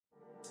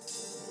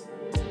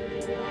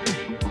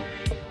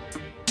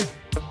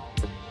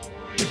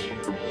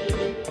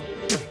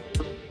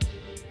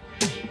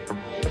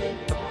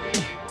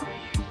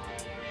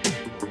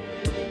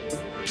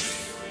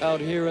Out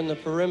here in the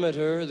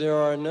perimeter, there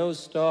are no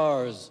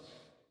stars.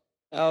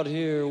 Out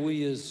here,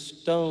 we is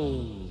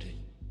stoned,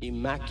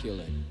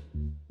 immaculate.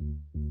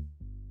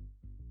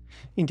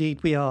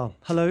 Indeed, we are.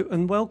 Hello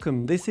and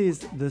welcome. This is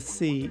the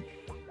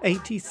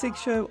C86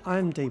 show.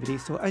 I'm David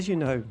Eastaugh. As you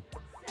know,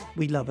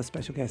 we love a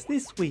special guest.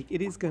 This week,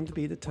 it is going to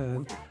be the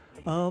turn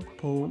of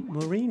Paul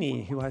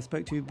Morini, who I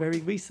spoke to very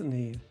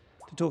recently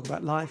to talk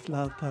about life,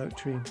 love,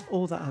 poetry,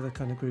 all that other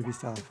kind of groovy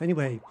stuff.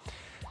 Anyway,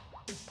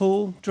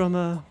 Paul,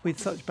 drummer with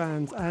such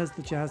bands as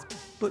the Jazz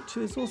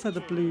Butchers, also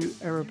the Blue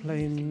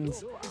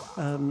Aeroplanes,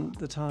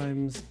 the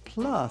Times,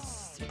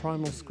 plus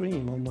Primal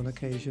Scream on one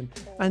occasion,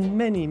 and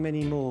many,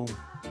 many more.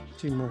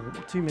 Too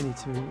many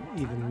to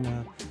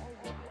even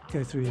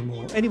go through them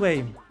all.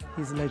 Anyway,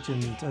 he's a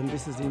legend, and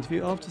this is the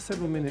interview after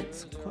several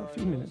minutes, quite a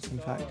few minutes in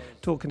fact,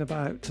 talking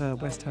about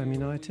West Ham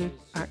United,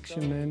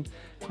 Action Men,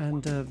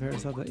 and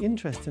various other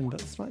interesting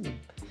but slightly,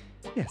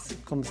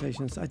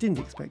 conversations I didn't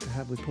expect to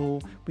have with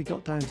Paul. We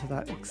got down to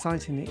that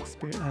exciting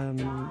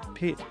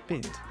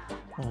bit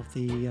of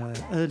the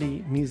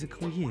early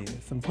musical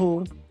years. And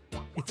Paul,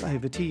 it's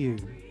over to you.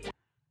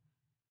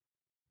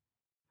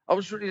 I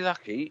was really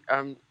lucky,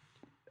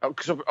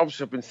 because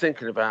obviously I've been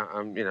thinking about,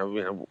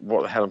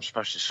 what the hell I'm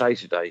supposed to say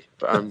today.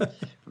 But I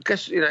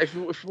guess, if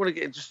you want to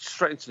get just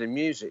straight into the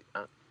music,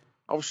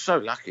 I was so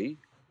lucky.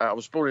 I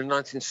was born in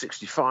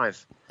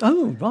 1965.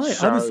 Oh, right.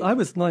 So, I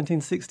was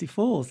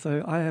 1964,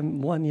 so I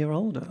am 1 year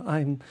older.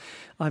 I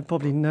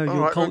probably know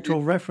your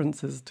cultural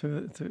references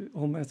to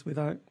almost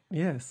without.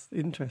 Yes,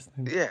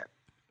 interesting. Yeah.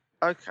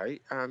 Okay.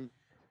 I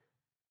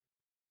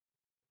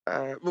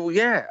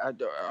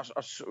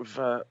sort of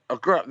I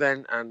grew up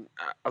then, and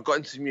I got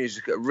into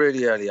music at a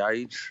really early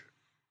age.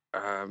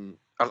 I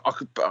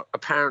could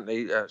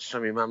apparently,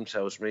 so my mum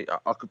tells me,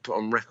 I could put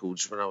on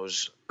records when I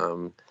was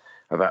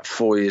about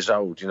 4 years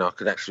old. I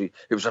could actually.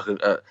 It was like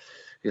it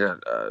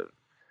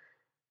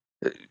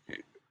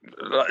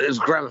was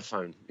a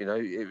gramophone.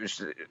 It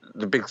was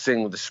the big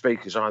thing with the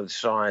speakers either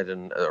side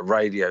and a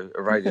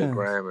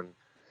radiogram,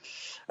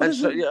 and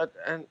so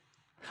and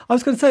I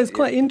was going to say it's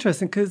quite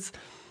interesting because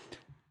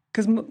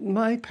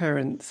my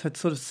parents had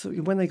sort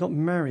of, when they got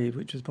married,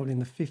 which was probably in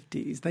the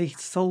 50s, they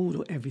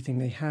sold everything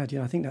they had.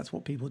 I think that's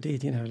what people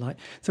did,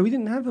 so we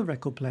didn't have a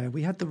record player.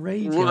 We had the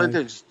radio. What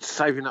they did,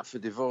 saving up for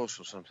divorce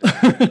or something.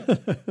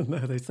 No,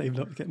 they saved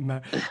up to get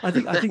married. I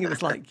think it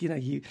was like,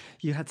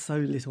 you had so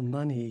little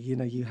money,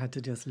 you had to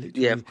just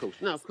literally. Yeah, of course.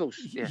 No, of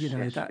course. Yes,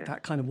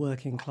 that kind of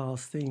working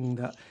class thing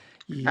that.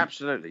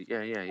 Absolutely,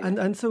 yeah.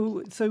 And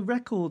so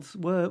records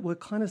were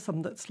kind of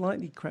something that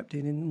slightly crept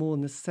in more in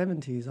the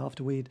 70s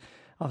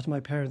after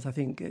my parents, I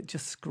think,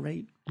 just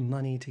scraped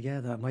money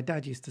together. My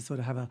dad used to sort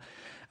of have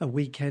a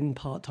weekend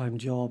part-time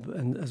job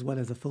and as well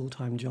as a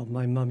full-time job.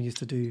 My mum used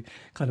to do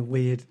kind of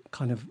weird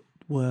kind of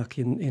work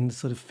in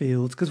sort of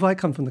fields, because I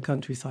come from the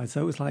countryside,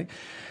 so it was like,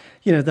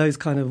 those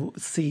kind of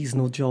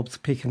seasonal jobs,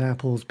 picking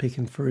apples,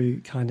 picking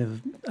fruit, kind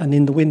of, and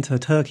in the winter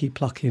turkey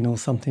plucking or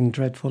something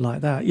dreadful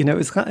like that. It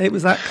was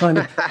that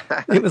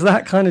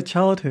kind of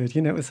childhood.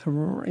 It was,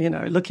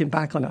 looking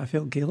back on it, I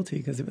feel guilty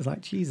because it was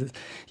like, Jesus,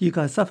 you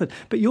guys suffered.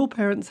 But your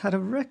parents had a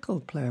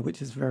record player, which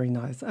is very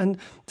nice. And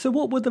so,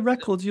 what were the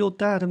records your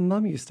dad and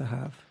mum used to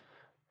have?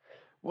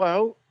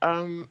 Well,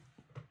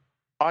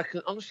 I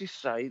can honestly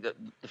say that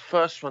the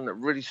first one that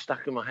really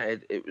stuck in my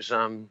head, it was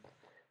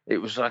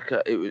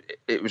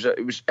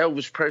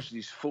Elvis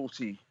Presley's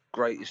 40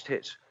 greatest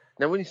hits.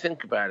 Now, when you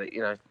think about it,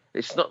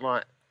 it's not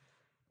like,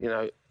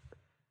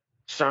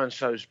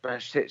 so-and-so's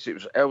best hits. It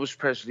was Elvis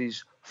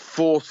Presley's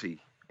 40,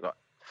 like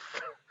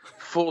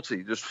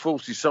 40. There's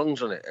 40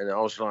 songs on it. And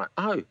I was like,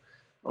 oh,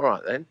 all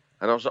right then.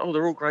 And I was like, oh,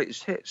 they're all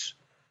greatest hits.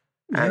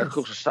 Yes. And, of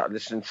course, I started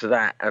listening to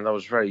that, and I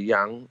was very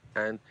young.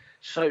 And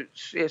so,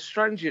 yeah,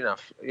 strangely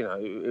enough,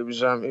 it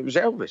was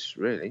Elvis,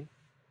 really.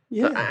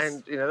 Yes.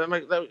 And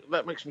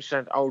that makes me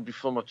sound old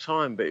before my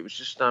time, but it was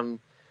just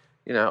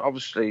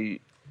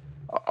obviously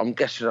I'm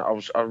guessing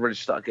I really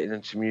started getting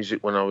into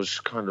music when I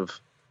was kind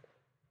of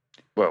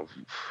sort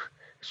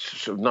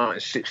of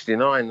 1969,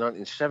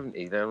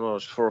 1970. Then when I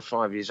was 4 or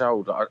 5 years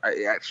old,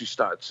 it actually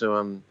started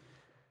to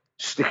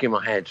stick in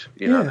my head,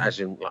 as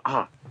in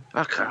like,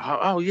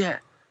 yeah,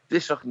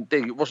 this I can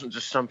dig. It wasn't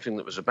just something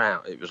that was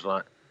about. It was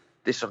like,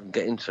 this I can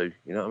get into,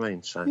 you know what I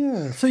mean? So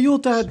yeah. So your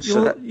dad,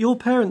 your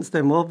parents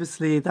then were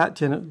obviously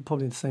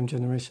probably the same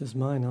generation as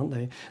mine, aren't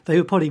they? They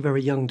were probably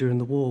very young during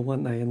the war,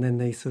 weren't they? And then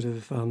they sort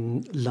of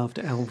loved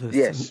Elvis,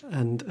 yes,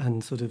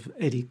 and sort of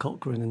Eddie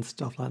Cochran and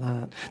stuff like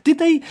that. Did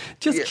they?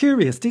 Just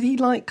curious. Did they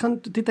like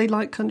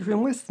country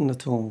and western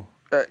at all?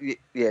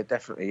 Yeah,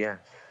 definitely. Yeah.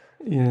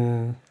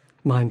 Yeah,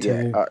 mine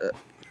too.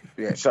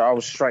 Yeah, so I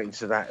was straight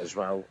into that as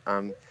well.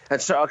 And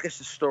so I guess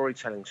the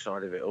storytelling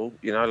side of it all,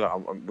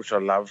 which I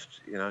loved,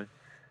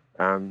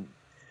 and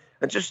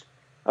just,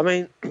 to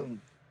be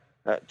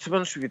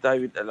honest with you,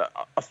 David,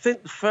 I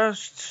think the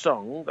first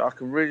song that I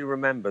can really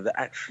remember that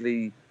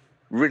actually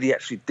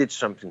did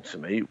something to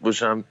me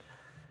was, and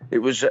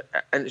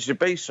it's a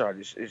B-side,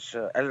 it's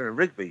Eleanor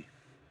Rigby.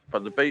 by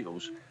the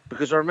Beatles,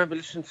 because I remember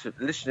listening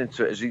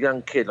to it as a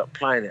young kid, like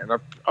playing it, and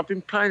I've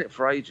been playing it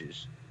for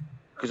ages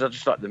because I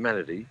just like the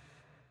melody.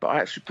 But I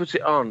actually put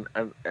it on,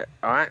 and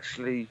I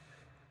actually,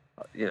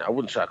 I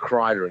wouldn't say I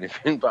cried or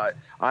anything, but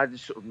I had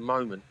this sort of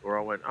moment where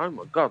I went, oh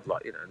my God,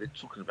 like, they're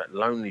talking about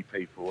lonely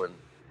people,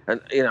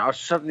 and I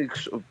suddenly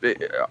sort of,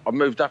 I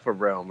moved up a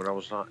realm, and I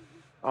was like,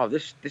 oh,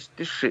 this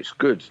shit's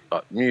good,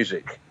 like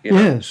music,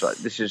 Yes.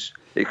 It's like,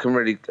 it can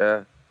really,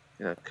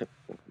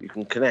 you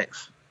can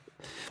connect.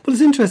 Well,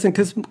 it's interesting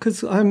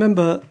because I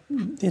remember,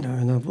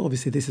 and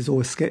obviously this is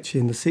always sketchy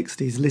in the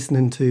 60s,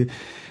 listening to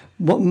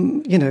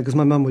because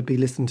my mum would be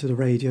listening to the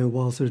radio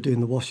while sort of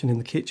doing the washing in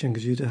the kitchen,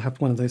 because you'd have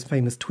one of those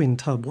famous twin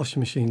tub washing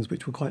machines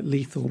which were quite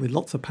lethal with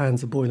lots of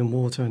pans of boiling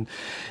water, and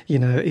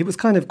it was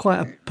kind of quite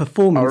a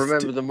performance. I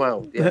remember them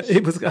well. Yes.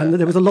 It was, and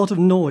there was a lot of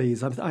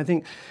noise. I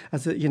think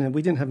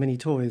we didn't have many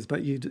toys,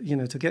 but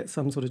to get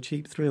some sort of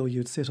cheap thrill,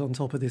 you'd sit on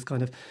top of this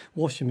kind of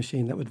washing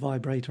machine that would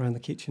vibrate around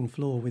the kitchen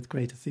floor with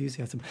great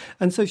enthusiasm.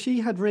 And so she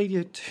had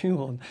Radio 2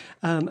 on,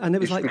 and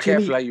it was like, be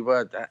careful how you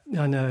word that.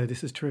 I know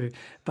this is true,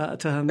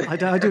 but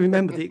I do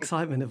remember the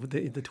excitement of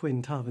the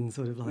twin tub and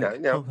sort of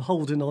like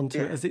holding on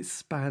to it as it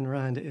span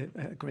around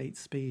at great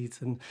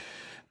speeds, and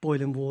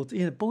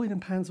boiling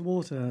pans of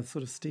water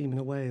sort of steaming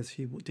away as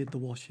she did the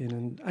washing,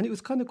 and it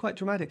was kind of quite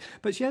dramatic.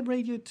 But she had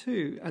Radio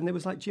 2, and there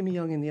was like Jimmy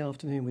Young in the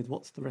afternoon with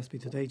What's the Recipe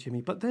Today,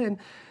 Jimmy? But then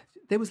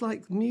there was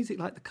like music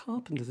like the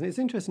Carpenters, and it's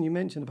interesting you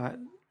mentioned about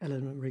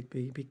Eleanor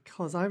Rigby,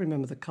 because I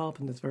remember the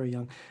Carpenters very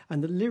young,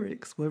 and the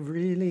lyrics were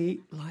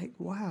really like,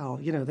 wow,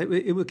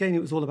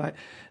 it was all about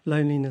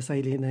loneliness,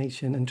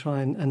 alienation, and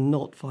trying and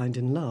not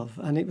finding love,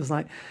 and it was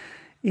like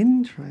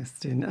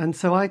interesting. And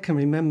so I can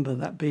remember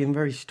that being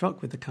very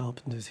struck with the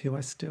Carpenters, who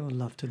I still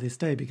love to this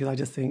day, because I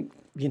just think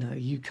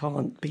you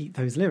can't beat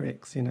those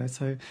lyrics,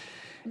 so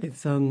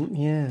it's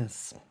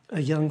yes,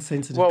 a young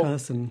sensitive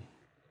person.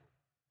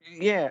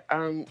 Yeah,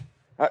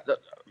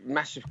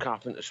 massive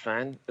Carpenters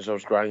fan as I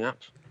was growing up.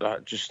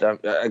 Like, just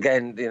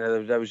again,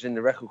 there was in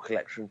the record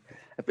collection,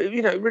 but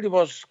it really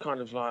was kind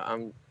of like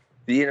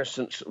the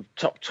innocent sort of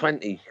top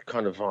 20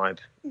 kind of vibe.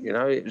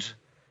 It was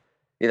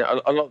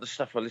a lot of the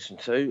stuff I listened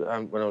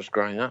to when I was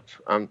growing up.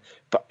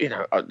 But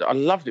I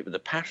loved it with a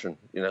passion.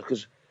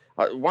 Because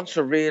once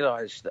I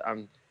realised that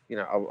I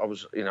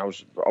was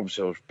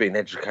obviously I was being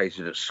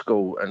educated at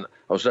school, and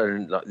I was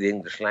learning like the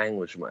English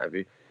language and what have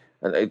you.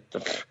 And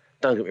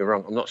don't get me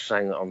wrong, I'm not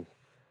saying that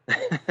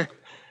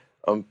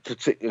I'm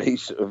particularly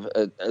sort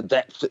of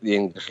adept at the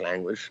English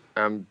language,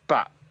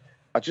 but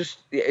it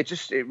just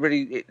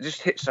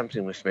hit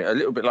something with me, a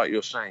little bit like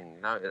you're saying.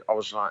 I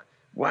was like,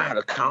 wow,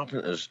 the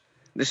Carpenters,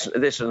 listen to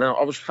this, and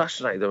I was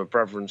fascinated. They were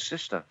brother and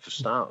sister for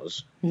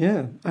starters.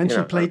 Yeah, and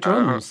she played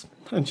drums.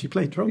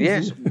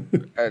 Yes,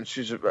 and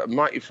she's a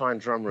mighty fine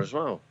drummer as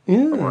well. Yeah,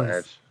 I might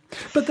add.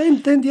 But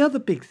then the other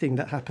big thing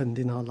that happened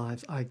in our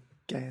lives,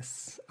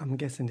 I'm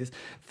guessing this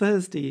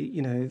Thursday,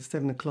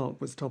 7:00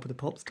 was Top of the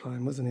Pops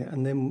time, wasn't it?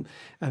 And then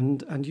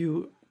and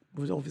you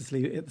was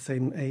obviously at the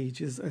same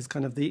age as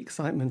kind of the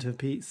excitement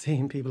of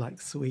seeing people like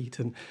Sweet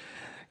and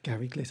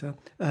Gary Glitter,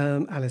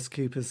 Alice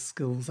Cooper's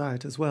Schools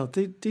Out as well.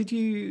 Did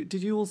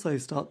you also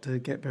start to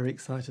get very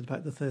excited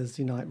about the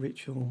Thursday night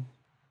ritual?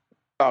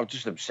 Oh,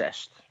 just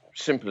obsessed.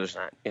 Simple as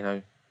that.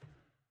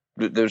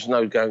 There was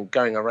no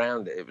going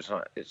around it. It was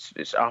like it's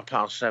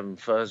 7:30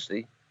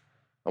 Thursday.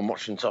 I'm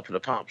watching Top of the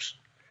Pops,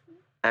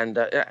 and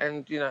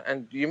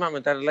your mum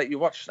and dad would let you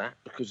watch that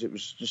because it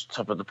was just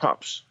Top of the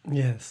Pops.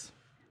 Yes.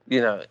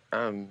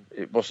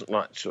 It wasn't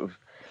like sort of,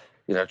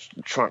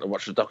 trying to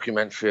watch a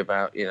documentary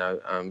about,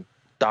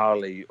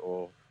 Dali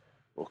or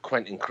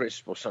Quentin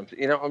Crisp or something.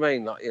 You know what I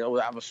mean? Like, all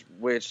that other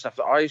weird stuff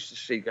that I used to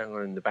see going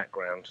on in the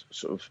background,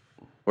 sort of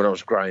when I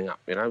was growing up.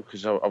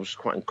 Because I was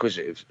quite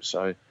inquisitive.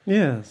 So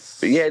yes.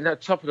 But yeah, no,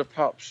 Top of the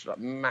Pops, like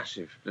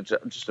massive.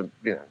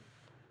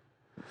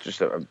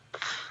 Just a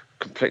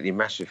completely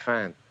massive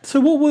fan. So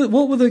what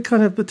were the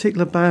kind of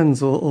particular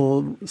bands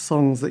or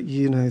songs that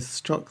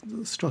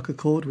struck a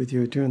chord with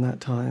you during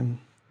that time?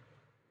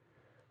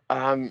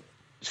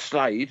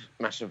 Slade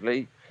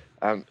massively,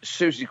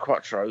 Suzi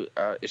Quatro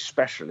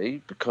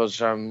especially,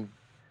 because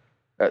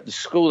at the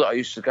school that I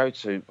used to go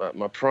to,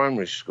 my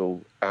primary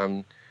school,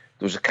 there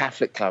was a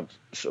Catholic club.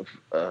 It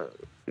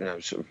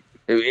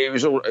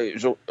was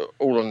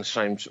all on the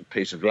same sort of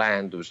piece of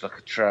land. There was like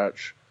a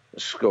church, a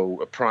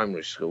school, a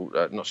primary school,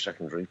 not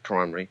secondary,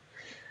 primary.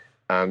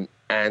 And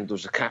there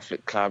was a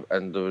Catholic club,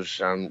 and there was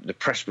the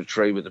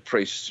presbytery where the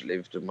priests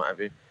lived and what have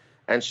you.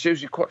 And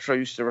Suzi Quatro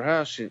used to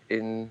rehearse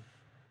in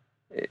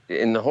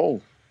the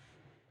hall.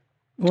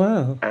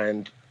 Wow.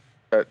 And,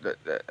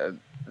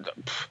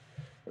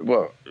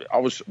 well, I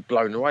was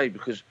blown away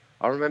because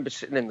I remember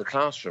sitting in the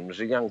classroom as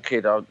a young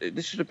kid.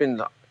 This would have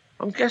been,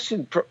 I'm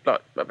guessing,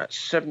 like about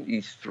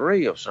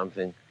 73 or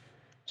something.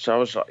 So I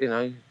was like,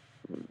 I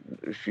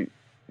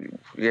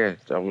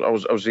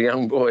was a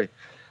young boy.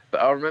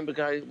 But I remember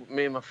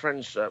me and my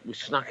friends, we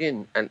snuck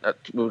in and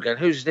we were going,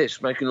 who's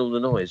this making all the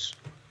noise?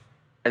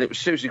 And it was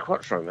Suzi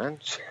Quatro, man.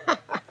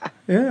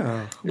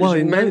 Yeah. It Well,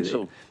 was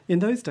mental. In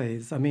those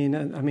days, I mean,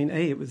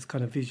 it was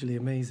kind of visually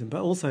amazing,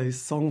 but also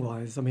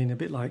song-wise, I mean, a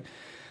bit like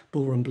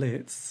Ballroom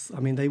Blitz. I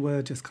mean, they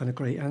were just kind of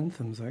great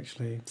anthems,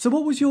 actually. So,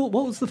 what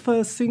was the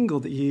first single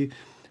that you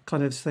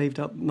kind of saved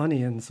up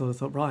money and sort of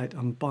thought, right,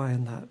 I'm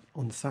buying that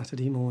on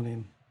Saturday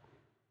morning?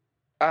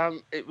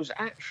 It was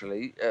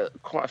actually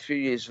quite a few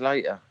years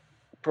later,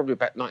 probably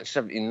about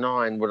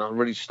 1979, when I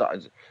really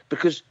started,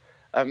 because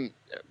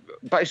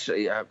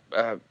basically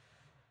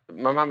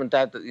my mum and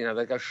dad,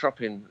 they go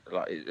shopping,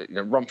 like,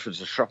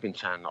 Romford's a shopping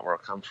town, not where I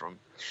come from,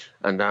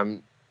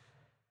 and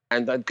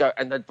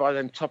they'd buy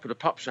them Top of the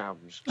Pops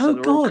albums. So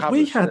God,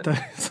 we had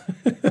those.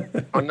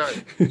 I know.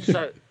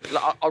 So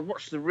like, I'd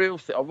watch the real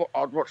thing.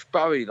 I'd watch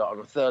Bowie like on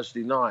a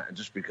Thursday night and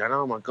just be going,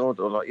 oh my God,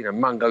 or like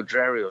Mungo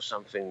Jerry or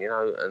something,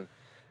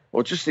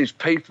 or just these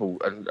people,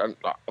 and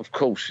like, of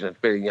course,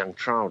 being a young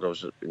child, I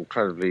was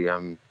incredibly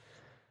I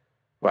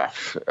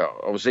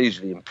was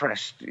easily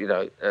impressed,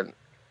 and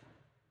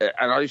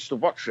I used to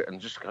watch it and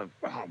just go,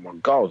 oh my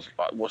God,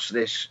 like, what's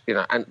this,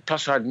 and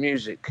plus I had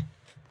music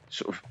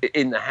sort of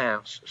in the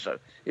house, so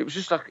it was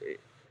just like,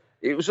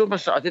 it was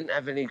almost like I didn't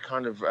have any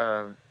kind of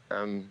I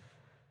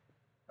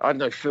had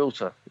no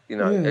filter,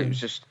 It was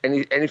just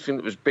anything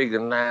that was big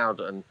and loud,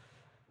 and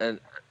then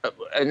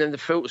the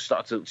filter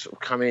started to sort of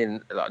come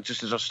in, like,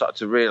 just as I started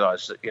to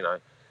realise that,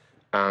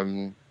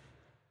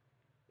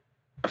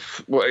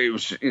 well, it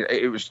was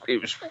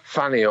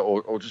funnier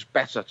or just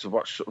better to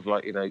watch sort of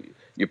like,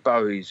 your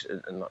Bowies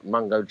and like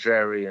Mungo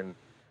Jerry and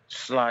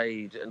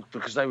Slade, and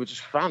because they were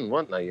just fun,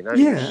 weren't they?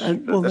 Yeah,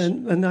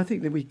 and I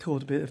think that we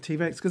caught a bit of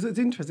T-Rex because it's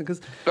interesting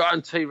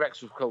and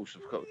T-Rex, of course.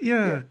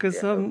 Yeah,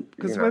 because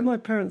when my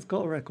parents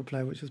got a record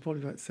player, which was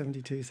probably about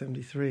 72,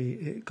 73,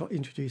 it got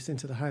introduced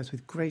into the house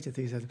with great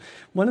enthusiasm.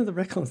 One of the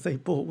records they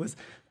bought was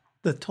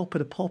the Top of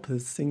the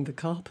Poppers sing the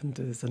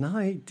Carpenters, and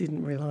I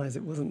didn't realise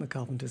it wasn't the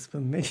Carpenters for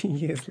many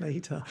years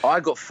later.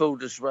 I got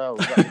fooled as well.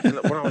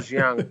 When I was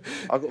young,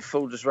 I got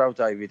fooled as well,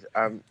 David,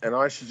 and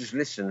I used to just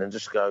listen and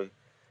just go,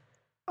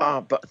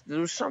 but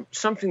there was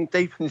something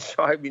deep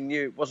inside me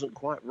knew it wasn't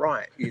quite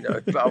right,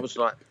 But I was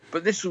like,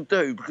 but this will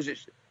do because I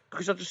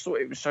just thought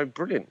it was so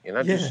brilliant,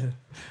 I know. Just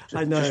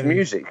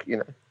music,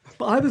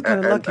 But I was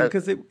kind of lucky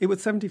because it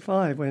was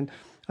 75 when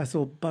I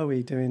saw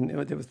Bowie doing,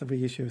 there was the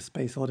reissue of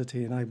Space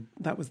Oddity, and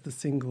that was the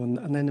single,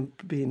 and then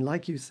being,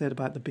 like you said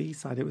about the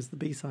B-side, it was the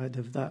B-side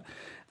of that.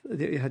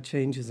 It had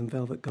Changes and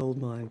Velvet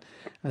Goldmine,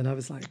 and I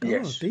was like,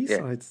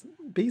 B-sides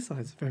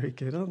very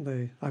good, aren't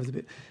they? I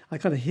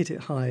kind of hit it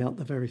high up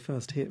the very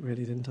first hit,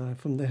 really, didn't I?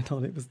 From then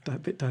on, it was a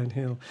bit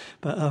downhill.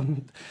 But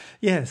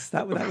yes,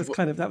 that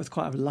was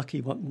quite a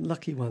lucky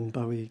one,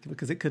 Bowie,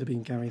 because it could have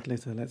been Gary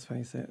Glitter, let's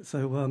face it.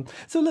 So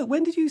look,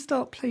 when did you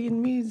start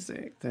playing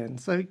music then?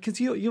 So because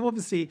you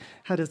obviously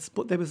had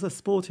there was a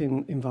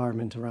sporting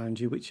environment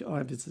around you, which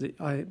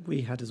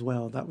we had as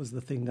well. That was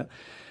the thing that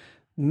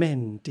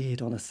men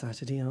did on a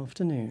Saturday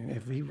afternoon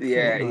every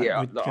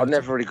I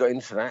never really got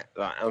into that.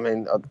 Like, I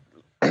mean,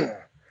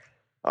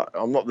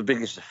 I'm not the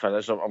biggest of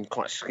fellas. I'm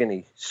quite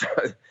skinny, so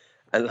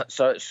at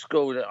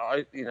school,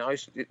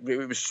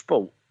 it was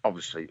sport,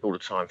 obviously, all the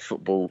time: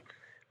 football,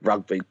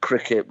 rugby,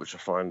 cricket, which I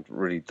find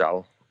really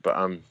dull. But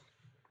I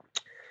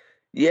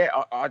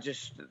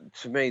just,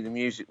 to me, the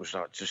music was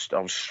like I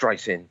was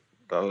straight in.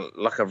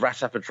 Like a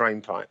rat up a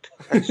drain pipe,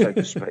 so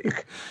to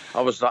speak.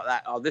 I was like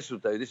that. Oh, this will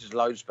do. This is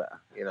loads better.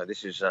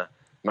 This is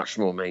much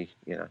more me.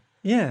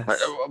 Yes. But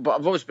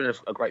I've always been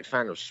a great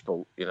fan of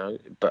sport.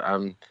 But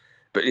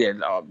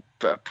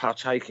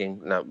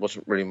partaking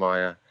wasn't really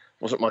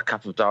wasn't my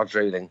cup of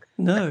Darjeeling.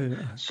 No.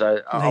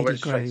 So I went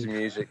straight to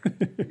music.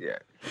 Yeah.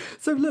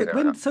 So look,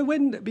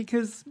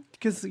 because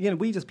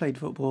we just played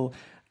football,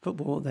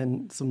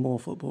 then some more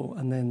football,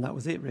 and then that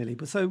was it really.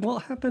 But so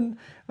what happened?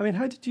 I mean,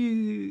 how did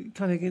you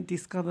kind of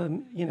discover,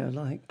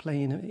 like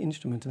playing an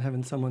instrument and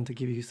having someone to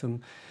give you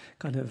some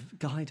kind of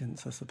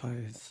guidance, I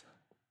suppose?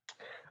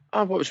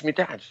 Oh, well, it was my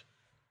dad.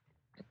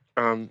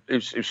 He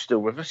was still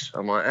with us,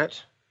 I might add.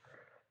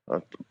 I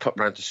popped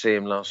round to see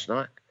him last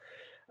night.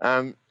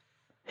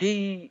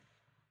 He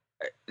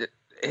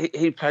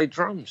played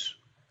drums,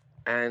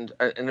 and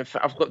in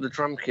fact, I've got the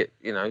drum kit.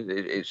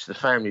 It's the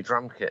family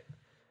drum kit.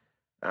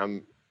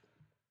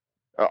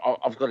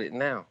 I've got it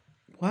now.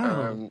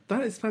 Wow,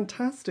 that is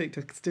fantastic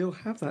to still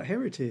have that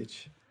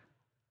heritage.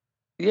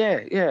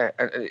 Yeah,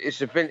 and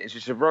it's a vintage.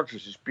 It's a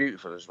Rogers. It's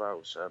beautiful as well.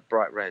 It's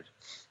bright red.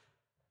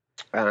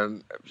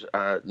 It's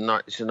a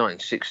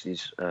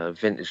 1960s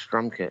vintage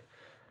drum kit.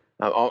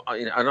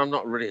 And I'm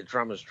not really a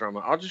drummer's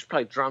drummer. I just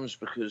played drums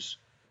because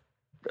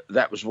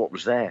that was what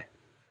was there,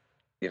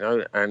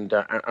 And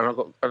I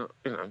got,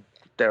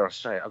 dare I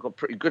say it, I got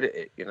pretty good at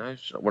it,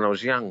 so when I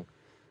was young.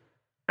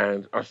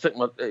 And I think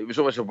it was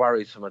always a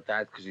worry to my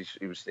dad because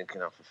he was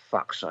thinking, oh, for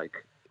fuck's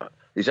sake,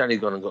 he's only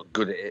gone and got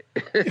good at it.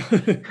 Do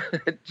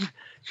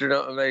you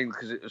know what I mean?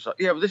 Because it was like,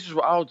 yeah, well, this is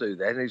what I'll do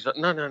then. And he's like,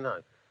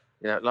 no.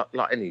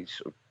 Like any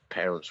sort of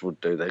parents would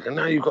do. They go,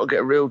 no, you've got to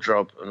get a real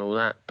job and all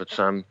that. But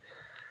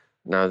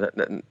no, that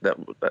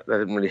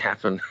didn't really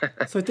happen.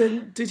 So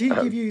then, did he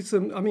give you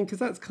some? I mean, because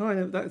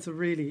that's a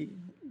really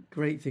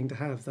great thing to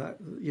have that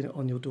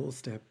on your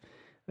doorstep.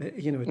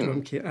 A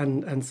drum kit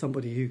and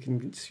somebody who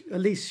can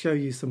at least show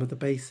you some of the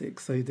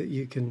basics so that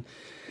you can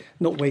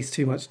not waste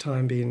too much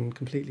time being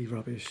completely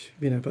rubbish,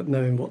 but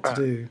knowing what to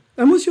do.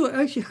 And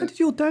how did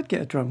your dad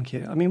get a drum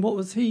kit? I mean, what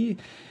was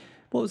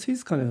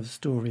his kind of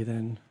story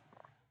then?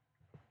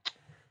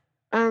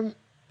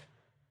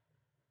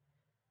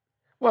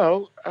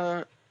 Well,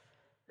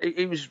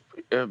 he's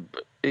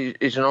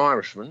an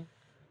Irishman,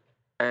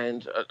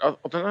 and I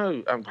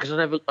don't know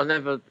because I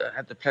never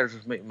had the pleasure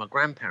of meeting my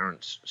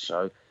grandparents.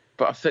 So,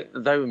 but I think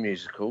that they were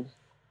musical,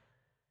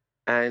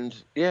 and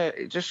yeah,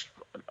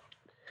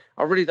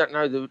 I really don't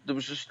know. There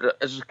was just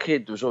as a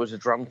kid, there was always a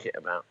drum kit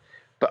about.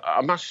 But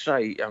I must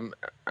say,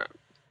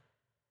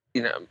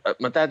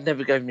 my dad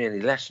never gave me any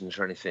lessons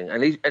or anything,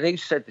 and he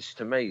said this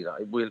to me.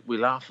 Like we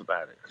laugh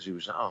about it because he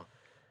was like,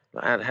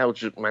 how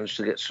did you manage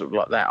to get sort of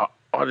like that?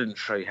 I didn't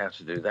show you how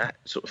to do that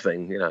sort of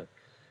thing, And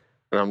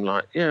I'm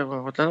like, yeah,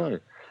 well, I don't know.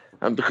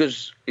 And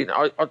because,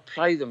 I'd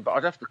play them, but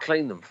I'd have to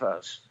clean them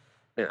first,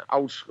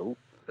 old school.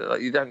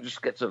 Like, you don't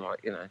just get to,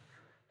 like,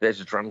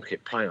 there's a drum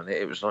kit, play on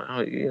it. It was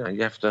like,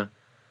 you have to,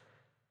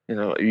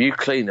 you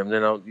clean them,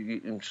 then you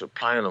can sort of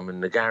play on them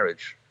in the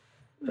garage.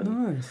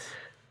 Nice.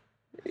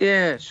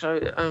 Yeah, so,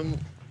 I'm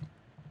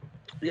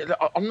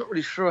not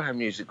really sure how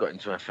music got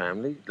into our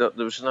family. There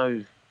was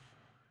no...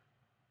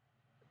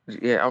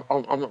 Yeah,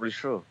 I'm not really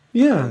sure.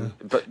 Yeah,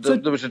 but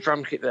there was a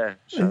drum kit there,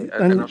 so,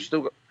 and I've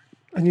still got.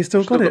 And you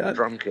still got it. The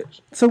drum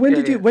kits. So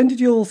when did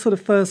your sort of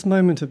first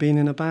moment of being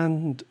in a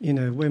band?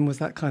 When was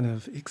that kind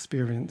of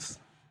experience?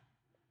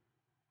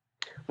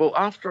 Well,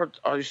 after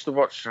I used to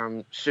watch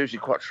Suzi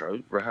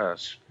Quatro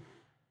rehearse,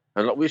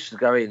 and we used to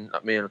go in,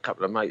 like me and a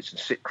couple of mates, and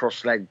sit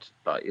cross-legged,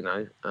 like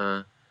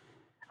and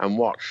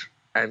watch.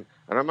 And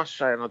I must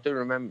say, and I do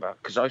remember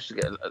because I used to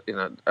get,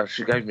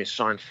 she gave me a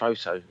signed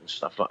photo and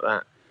stuff like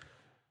that.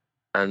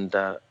 And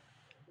I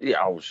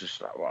was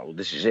just like, well,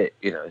 this is it,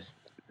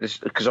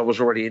 because I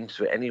was already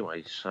into it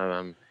anyway.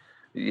 So,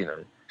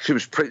 she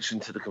was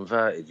preaching to the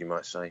converted, you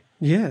might say.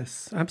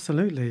 Yes,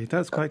 absolutely.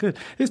 That's quite good.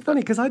 It's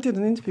funny because I did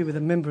an interview with a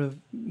member of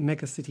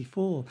Mega City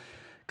 4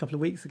 a couple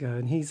of weeks ago,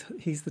 and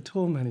he's the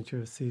tour manager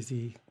of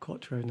Suzi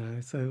Quatro now.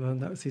 So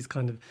that was his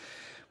kind of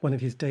one of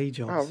his day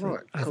jobs. Oh,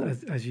 right. Cool.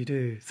 As you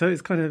do. So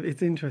it's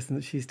interesting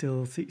that she's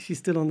still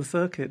on the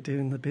circuit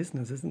doing the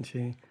business, isn't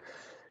she?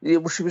 Yeah,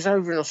 well, she was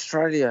over in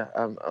Australia.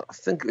 I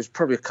think it was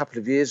probably a couple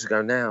of years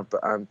ago now,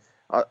 but I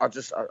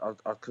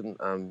couldn't.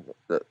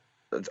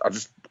 I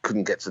just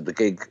couldn't get to the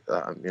gig.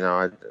 I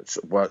had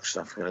sort of work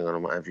stuff going on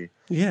and what have you.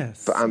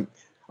 Yes. But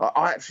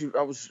I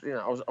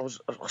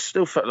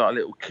still felt like a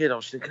little kid. I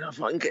was thinking,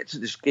 if I can get to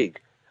this gig,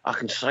 I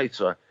can say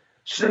to her,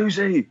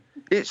 Suzi,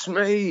 it's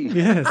me.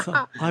 Yes,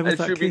 I was and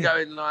that she'll kid. be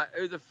going like,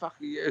 who the fuck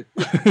are you?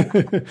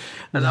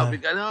 And I'll be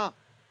going, no,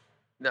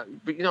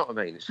 but you know what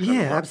I mean?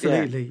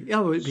 Absolutely. Yeah.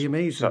 Oh, it'd be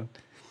amazing.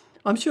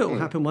 I'm sure it will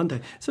happen one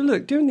day. So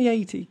look, during the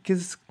 80s,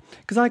 because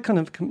I kind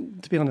of,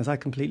 to be honest, I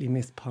completely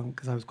missed punk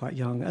because I was quite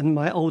young. And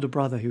my older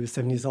brother, who was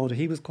 7 years older,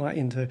 he was quite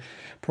into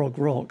prog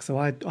rock. So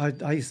I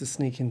used to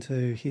sneak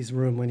into his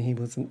room when he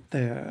wasn't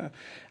there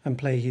and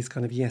play his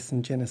kind of Yes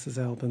and Genesis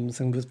albums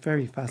and was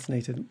very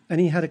fascinated. And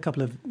he had a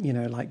couple of,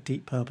 like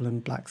Deep Purple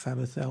and Black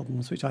Sabbath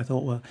albums, which I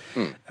thought were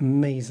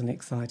amazingly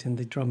exciting.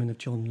 The drumming of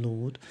John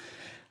Lord,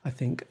 I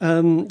think.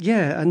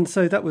 And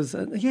so that was,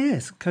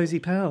 Cozy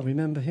Powell,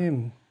 remember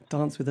him?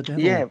 Dance with the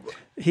Devil. Yeah.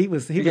 He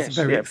was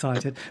very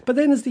excited. But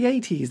then as the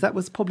 80s, that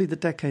was probably the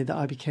decade that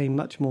I became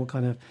much more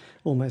kind of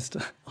almost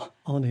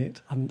on it.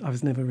 I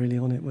was never really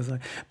on it, was I?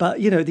 But,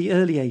 the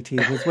early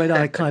 80s was when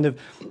I kind of,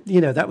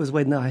 that was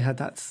when I had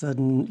that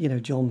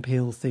sudden, John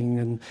Peel thing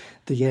and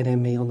the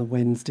NME on the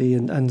Wednesday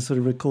and sort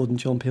of recording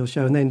John Peel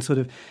show and then sort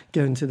of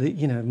going to the,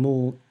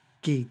 more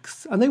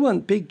gigs, and they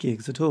weren't big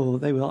gigs at all.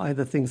 They were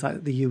either things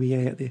like the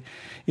UEA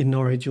in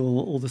Norwich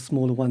or the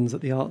smaller ones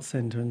at the Arts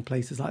Centre and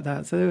places like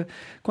that. So they were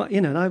quite,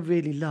 and I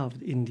really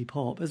loved indie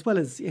pop as well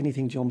as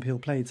anything John Peel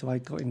played. So I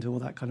got into all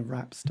that kind of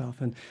rap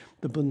stuff and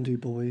the Bundu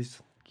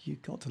Boys. You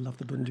got to love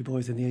the Bundu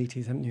Boys in the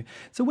 80s, haven't you?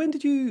 So when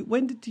did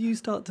you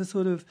start to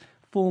sort of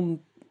form,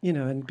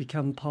 and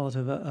become part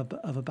of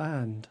a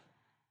band?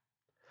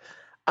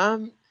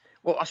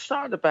 Well, I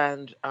started a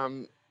band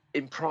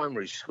in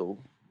primary school.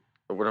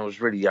 When I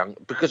was really young,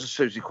 because of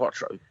Suzi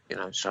Quatro,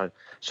 so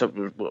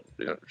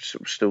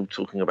still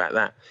talking about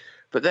that.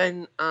 But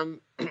then I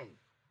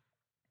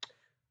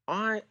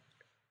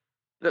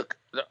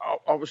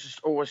was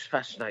just always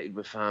fascinated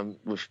with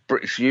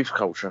British youth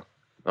culture,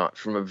 like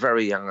from a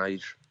very young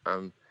age.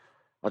 I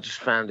just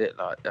found it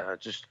like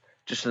just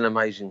an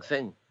amazing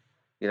thing,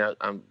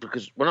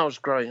 because when I was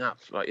growing up,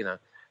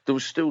 there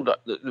was still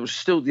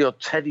the odd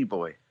teddy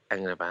boy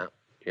hanging about,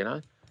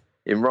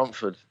 in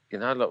Romford,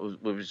 like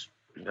with his.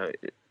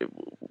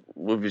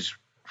 With his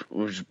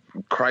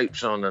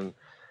crepes on, and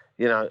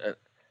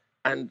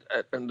and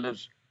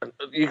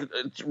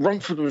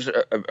Romford was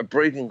a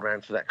breeding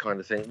ground for that kind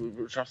of thing,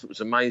 which I thought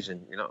was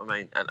amazing. You know what I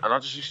mean? And I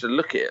just used to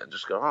look at it and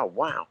just go, oh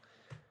wow.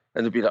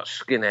 And there'd be like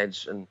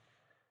skinheads and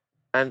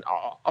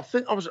I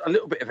think I was a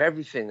little bit of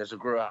everything as I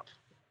grew up,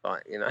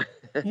 like, you know.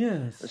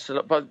 Yes. And so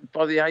like,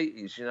 by the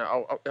 80s, you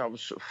know, I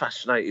was sort of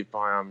fascinated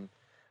by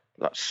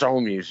like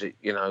soul music,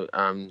 you know,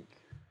 and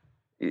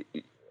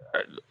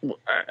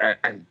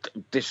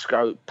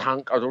disco,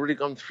 punk. I'd already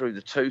gone through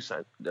the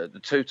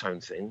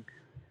two-tone thing.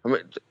 I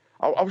mean,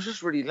 I was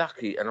just really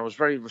lucky, and I was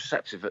very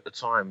receptive at the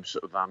time,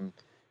 sort of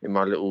in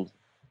my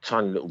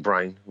tiny little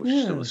brain, which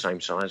is still the same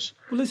size.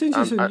 Well, it's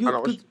interesting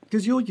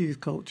because your youth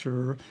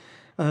culture,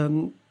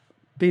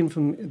 being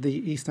from the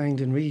East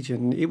Anglian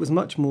region, it was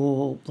much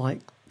more like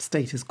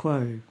status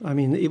quo. I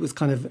mean, it was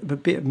kind of a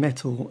bit of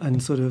metal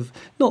and sort of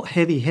not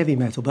heavy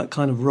metal, but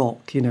kind of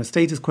rock. You know,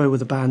 Status Quo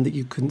was a band that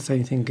you couldn't say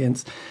anything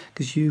against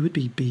because you would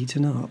be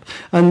beaten up.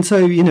 And so,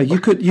 you know, you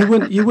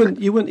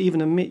wouldn't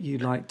even admit you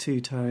liked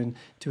two-tone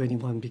to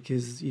anyone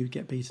because you'd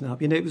get beaten up.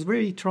 You know, it was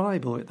very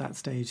tribal at that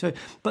stage. So,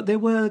 but there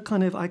were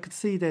kind of, I could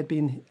see there'd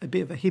been a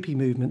bit of a hippie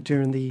movement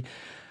during the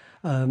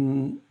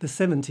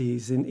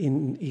 70s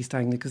in East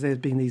Anglia, because there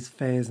had been these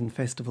fairs and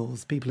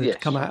festivals. People had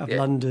come out of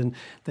London.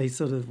 They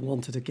sort of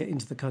wanted to get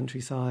into the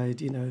countryside,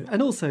 you know,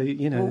 and also,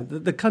 you know,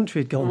 the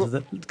country had gone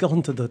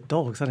to the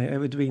dogs. I it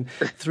would have been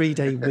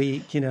 3-day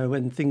week, you know,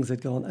 when things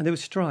had gone, and there were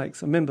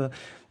strikes. I remember,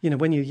 you know,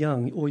 when you're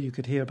young, all you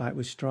could hear about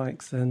was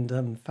strikes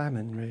and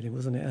famine, really,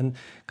 wasn't it? And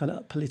kind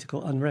of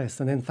political unrest.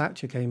 And then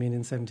Thatcher came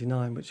in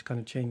 79, which kind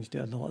of changed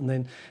it a lot. And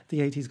then the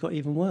 80s got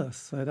even worse.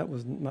 So that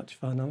wasn't much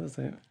fun, was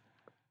it?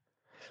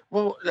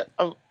 Well,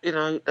 you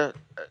know,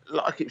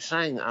 like I keep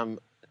saying,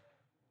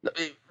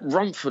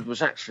 Romford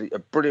was actually a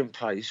brilliant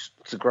place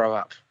to grow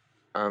up,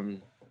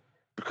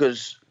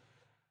 because,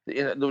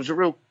 you know, there was a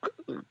real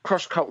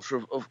cross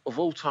culture of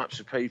all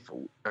types of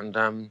people, and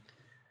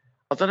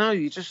I don't know,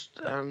 you just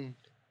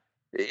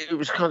it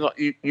was kind of like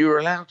you were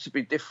allowed to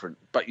be different,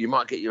 but you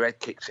might get your head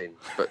kicked in.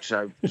 But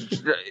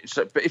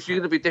but if you're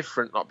going to be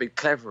different, like be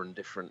clever and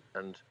different,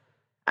 and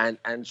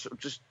sort of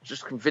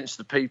just convince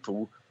the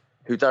people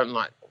who don't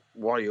like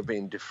why you're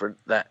being different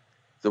that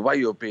the way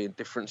you're being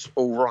different's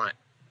all right,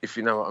 if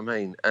you know what I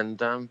mean.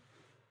 And I'm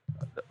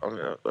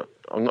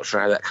not sure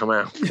how that come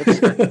out.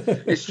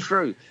 It's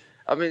true.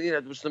 I mean, you know,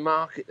 there was the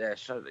market there,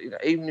 so you know,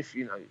 even if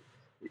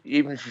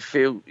you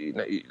feel, you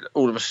know,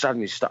 all of a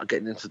sudden you start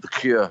getting into the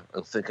Cure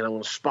and thinking, I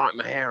want to spike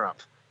my hair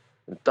up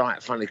and dye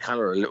it funny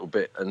colour a little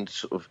bit and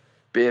sort of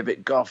be a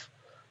bit goth,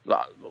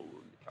 like,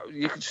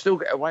 you can still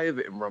get away with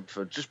it in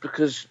Romford, just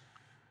because,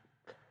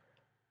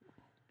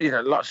 you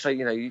know, like I say,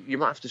 you know, you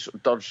might have to sort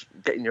of dodge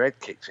getting your head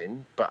kicked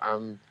in, but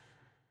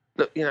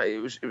look, you know,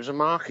 it was a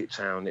market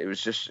town. It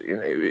was just, you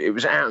know, it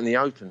was out in the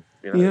open,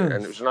 you know,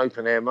 and it was an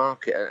open air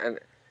market,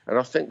 and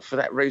I think for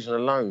that reason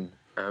alone,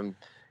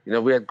 you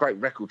know, we had great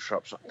record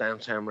shops like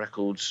Downtown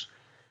Records,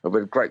 and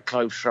we had great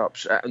clothes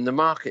shops, and the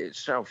market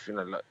itself, you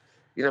know, like,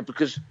 you know,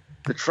 because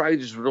the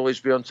traders would always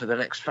be on to the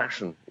next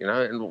fashion, you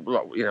know, and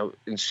like, you know,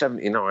 in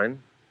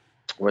 '79,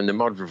 when the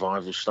mod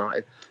revival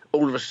started,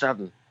 all of a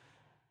sudden,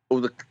 all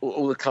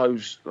the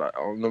clothes like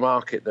on the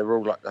market, they were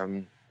all like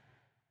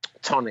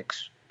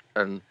tonics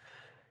and,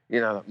 you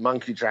know, like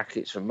monkey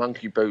jackets and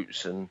monkey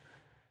boots, and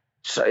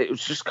so it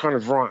was just kind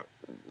of right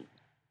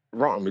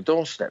on my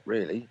doorstep,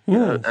 really. You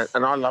know?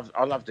 And I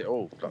loved it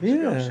all. Like, to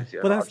be honest with you.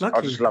 Well, that's lucky.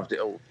 I just loved it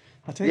all.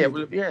 I tell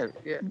you,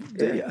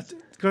 yeah.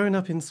 Growing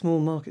up in small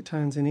market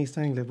towns in East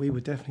Anglia, we were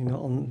definitely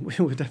we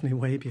were definitely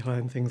way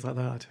behind things like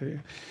that. I tell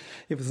you,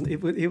 it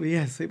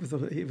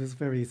was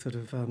very sort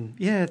of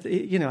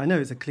you know, I know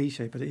it's a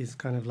cliche, but it is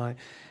kind of like,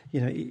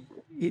 you know,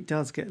 it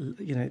does get,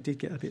 you know, it did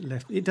get a bit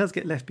left. It does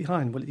get left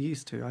behind. Well, it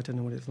used to. I don't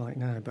know what it's like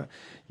now, but,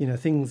 you know,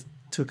 things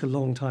took a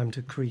long time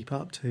to creep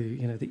up to,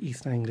 you know, the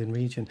East Anglian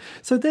region.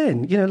 So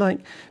then, you know,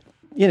 like,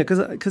 you know,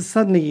 because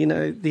suddenly, you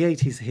know, the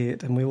 80s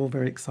hit and we're all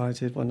very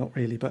excited. Well, not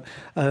really, but,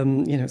 you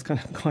know, it's kind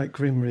of quite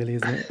grim, really,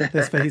 isn't it?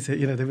 Let's face it,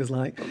 you know, there was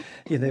like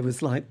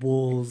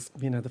wars,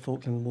 you know, the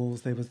Falkland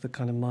Wars, there was the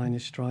kind of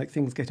miners' strike,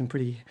 things getting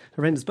pretty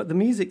horrendous. But the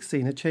music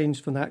scene had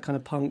changed from that kind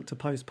of punk to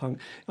post-punk.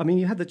 I mean,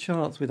 you had the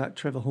charts with that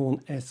Trevor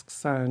Horn-esque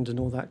sound and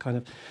all that kind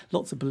of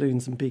lots of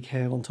balloons and big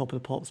hair on top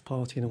of the Pops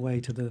partying away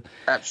to the...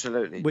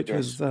 Absolutely, which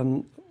was...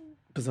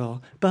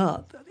 bizarre,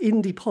 but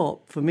indie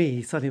pop for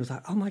me suddenly was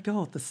like, oh my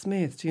god, the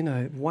Smiths, you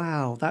know,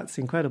 wow, that's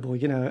incredible,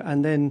 you know.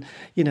 And then,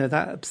 you know,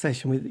 that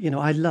obsession with, you know,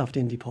 I loved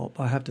indie pop,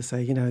 I have to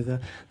say, you know,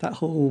 that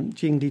whole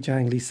jingly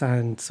jangly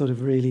sound sort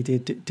of really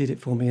did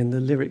it for me, and the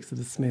lyrics of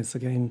the Smiths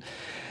again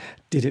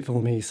did it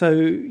for me. So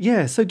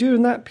yeah, so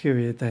during that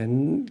period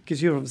then,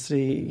 because you're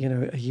obviously, you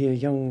know, a year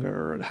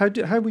younger,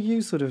 how were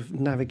you sort of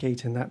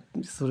navigating that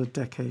sort of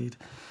decade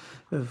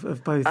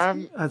of both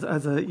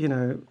as a, you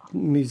know,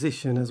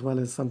 musician as well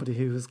as somebody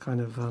who was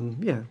kind of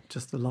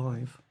just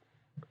alive?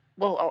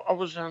 Well, I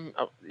was you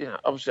know,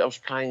 obviously I was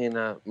playing in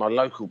my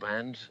local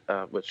band,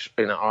 which,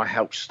 you know, I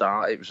helped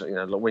start. It was, you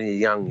know, like when you're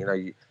young, you know,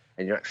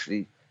 and you're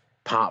actually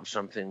part of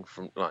something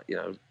from, like, you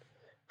know,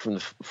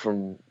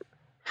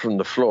 from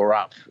the floor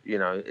up, you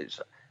know,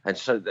 And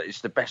so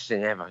it's the best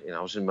thing ever. You know,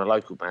 I was in my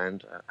local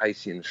band,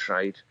 80 in the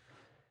Shade,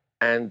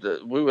 and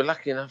we were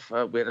lucky enough.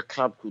 We had a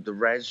club called the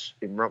Res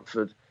in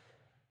Romford,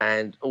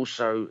 and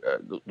also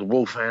the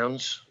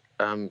Wolfhounds.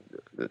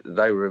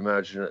 They were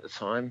emerging at the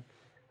time.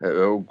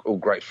 All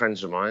great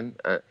friends of mine,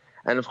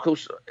 and of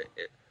course,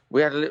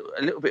 we had a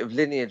little bit of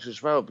lineage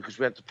as well because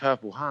we had the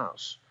Purple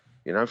Hearts,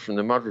 you know, from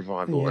the Mud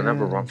Revival,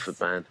 another Romford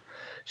band.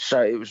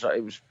 So it was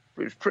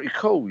pretty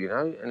cool, you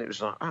know, and it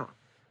was like,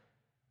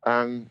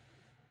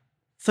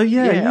 So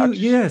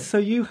so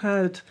you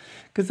had,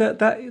 because that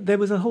there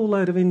was a whole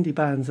load of indie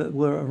bands that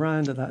were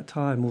around at that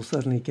time, or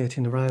certainly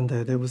getting around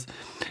there. There was,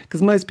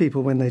 because most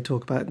people when they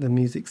talk about the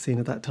music scene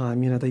at that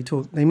time, you know,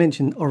 they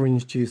mention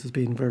Orange Juice as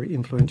being very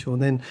influential,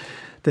 and then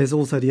there's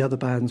also the other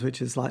bands,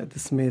 which is like the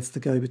Smiths, the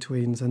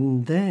Go-Betweens,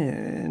 and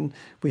then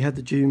we had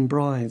the June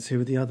Brides, who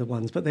were the other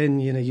ones. But then,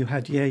 you know, you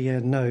had Yeah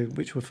Yeah No,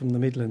 which were from the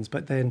Midlands,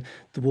 but then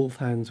the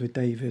Wolfhounds with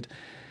David.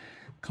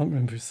 Can't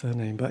remember his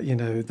surname, but you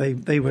know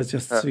they were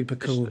just super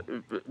cool.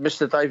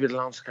 Mr. David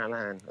Lance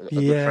Callahan, a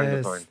good friend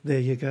of mine. There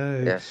you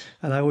go. Yes,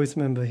 and I always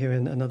remember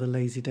hearing Another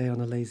Lazy Day on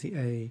a Lazy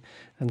A,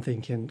 and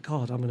thinking,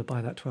 God, I'm going to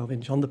buy that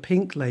 12-inch on the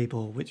Pink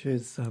label, which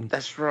is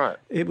that's right.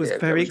 It was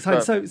very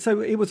exciting.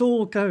 So it was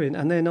all going,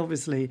 and then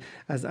obviously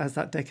as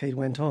that decade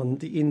went on,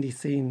 the indie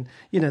scene,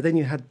 you know, then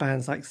you had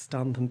bands like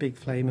Stump and Big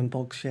Flame and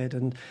Bogshed,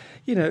 and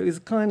you know,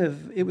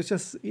 it was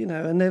just, you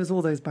know, and there was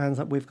all those bands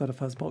like We've Got a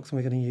Fuzzbox and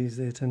We're Going to Use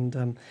It,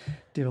 and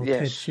dear old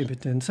Ted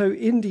Shibberton. So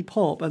indie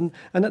pop, and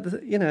at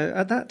the, you know,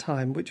 at that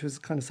time, which was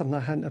kind of something I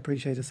hadn't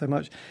appreciated so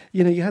much,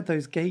 you know, you had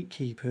those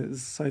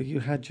gatekeepers. So you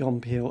had John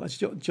Peel. As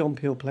John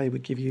Peel play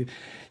would give you,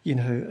 you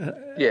know,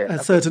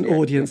 a certain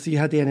audience. You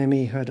had the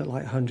NME who had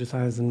like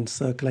 100,000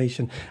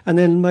 circulation, and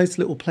then most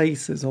little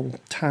places or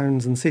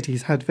towns and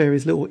cities had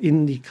various little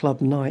indie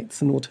club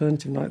nights and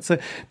alternative nights. So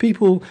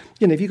people,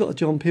 you know, if you got a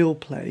John Peel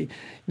play,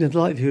 you know, the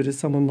likelihood is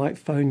someone might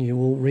phone you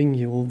or ring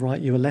you or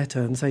write you a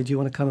letter and say, do you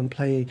want to come and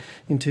play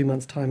in 2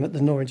 months' time at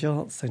the Norwich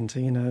Arts Centre,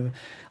 you know,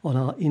 on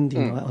our indie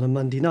night on a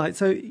Monday night.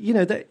 So, you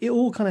know, that it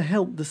all kind of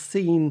helped the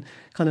scene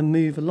kind of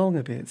move along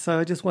a bit. So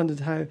I just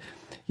wondered how,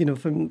 you know,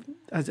 from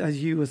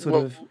as you were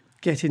sort of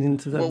getting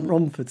into the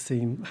Romford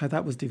scene, how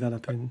that was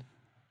developing.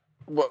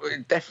 Well,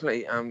 it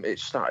definitely, it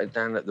started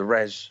down at the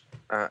Res,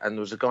 and there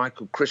was a guy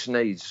called Chris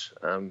Needs.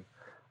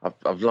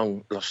 I've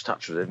long lost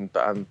touch with him,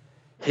 but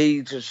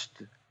he just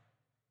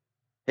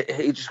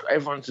got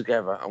everyone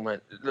together and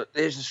went, look,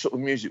 there's the sort of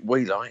music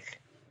we like,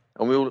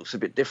 and we all looked a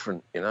bit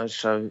different, you know.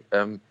 So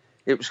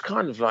it was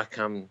kind of like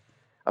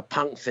a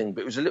punk thing,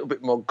 but it was a little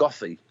bit more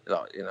gothy,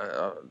 like, you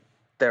know.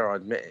 Dare I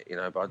admit it, you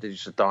know. But I did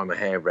used to dye my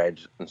hair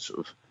red and sort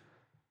of,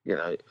 you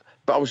know.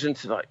 But I was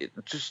into like it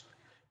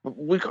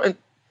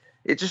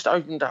just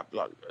opened up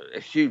like a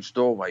huge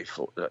doorway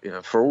for, you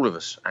know, for all of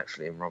us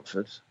actually in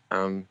Romford.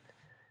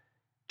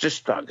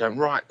 Just like going,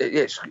 right,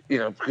 yes, you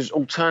know, because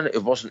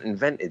alternative wasn't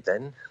invented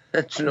then.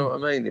 Do you know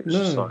what I mean? It was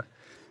just like,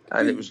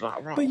 and it was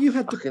like, right, but you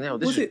had fucking hell,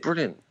 this is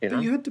brilliant, you know.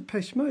 But you had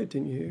Depeche Mode,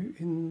 didn't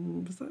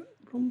you? Was that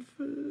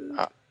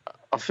Romford?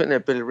 I think they're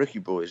Billy Ricky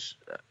boys.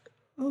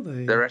 Are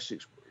they? They're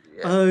Essex.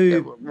 Yeah.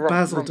 Basildon.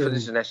 Romford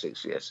is in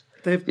Essex, yes.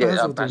 They're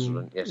Basildon.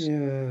 Basildon, yes.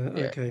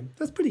 Yeah, okay.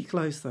 That's pretty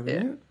close, though,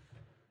 isn't it?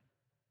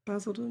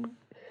 Basildon?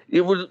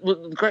 Yeah, well,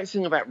 the great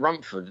thing about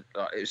Romford,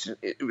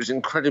 it was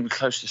incredibly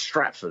close to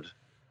Stratford.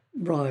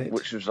 Right.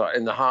 Which was like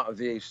in the heart of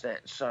the East End.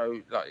 So,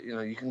 like, you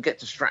know, you can get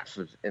to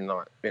Stratford in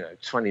like, you know,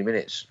 20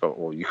 minutes,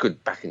 or you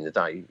could back in the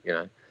day, you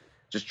know,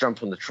 just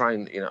jump on the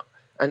train, you know.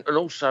 And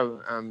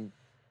also,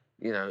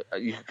 you know,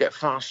 you could get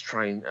fast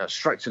train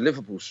straight to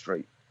Liverpool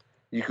Street.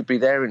 You could be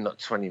there in like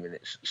 20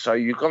 minutes. So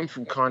you've gone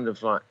from kind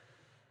of like,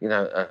 you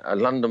know, a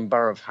London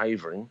borough of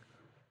Havering,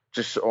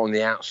 just on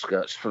the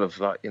outskirts, full of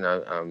like, you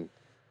know,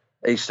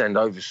 East End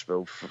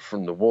overspill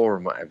from the war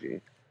and what have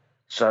you.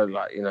 So,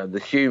 like, you know, the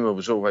humour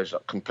was always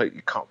like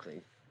completely cockney,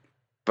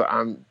 but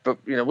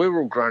you know, we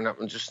were all grown up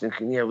and just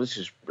thinking, yeah, well, this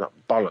is like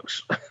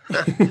bollocks.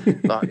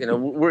 Like, you know,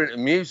 we're into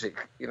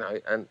music, you know,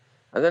 and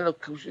then of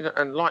course, you know,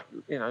 and like,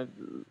 you know,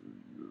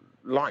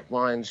 like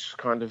minds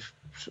kind of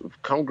sort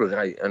of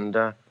congregate, and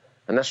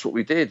that's what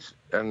we did,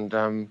 and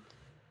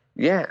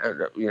you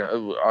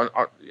know,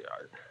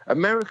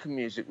 American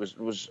music was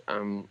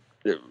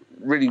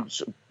really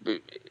sort of,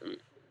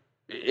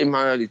 in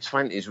my early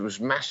 20s, was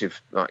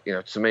massive, like, you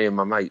know, to me and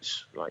my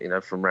mates, like, you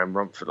know, from around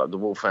Romford, like the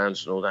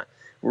Wolfhounds and all that.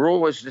 We're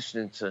always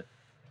listening to,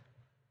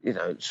 you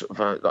know, sort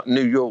of like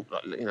New York,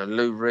 like, you know,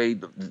 Lou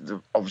Reed,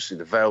 obviously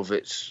the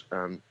Velvets,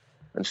 and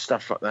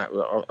stuff like that.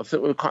 I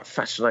think we were quite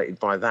fascinated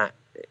by that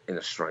in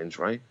a strange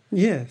way.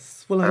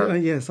 Yes. Well,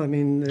 yes, I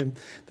mean,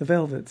 the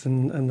Velvets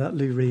and that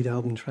Lou Reed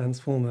album,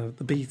 Transformer,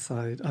 the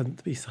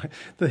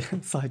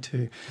side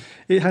too,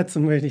 it had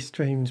some really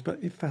strange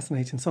but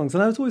fascinating songs.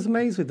 And I was always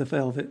amazed with the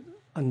Velvet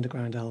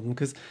Underground album,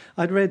 because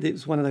I'd read it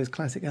was one of those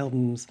classic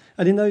albums,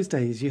 and in those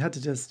days you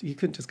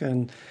couldn't just go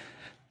and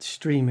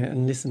stream it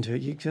and listen to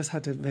it. You just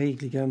had to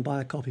vaguely go and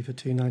buy a copy for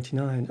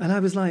 $2.99. And I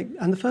was like,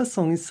 and the first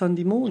song is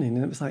Sunday Morning,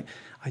 and it was like,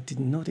 I did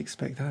not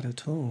expect that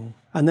at all.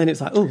 And then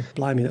it's like, oh,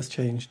 blimey, that's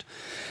changed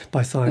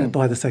by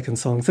the second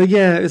song. So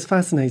yeah, it was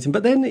fascinating.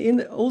 But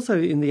then also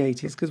in the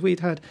 80s, because we'd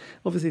had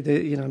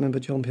obviously I remember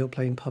John Peel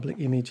playing Public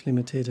Image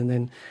Limited, and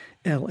then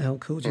LL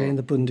Cool J and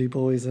the Bundu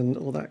Boys and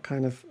all that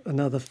kind of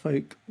another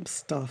folk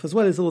stuff, as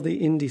well as all the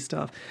indie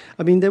stuff.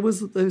 I mean, there was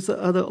those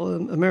other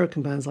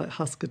American bands like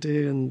Husker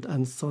Du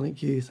and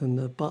Sonic Youth and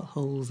the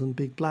Buttholes and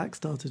Big Black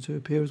started to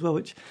appear as well,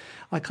 which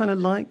I kind of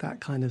like that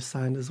kind of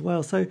sound as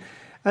well. So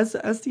as the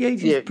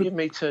 80s...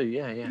 me too,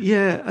 yeah.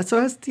 Yeah, so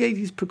as the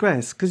 80s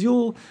progressed, because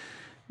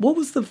what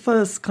was the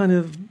first kind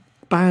of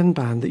band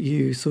that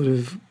you sort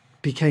of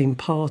became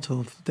part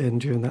of then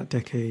during that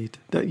decade?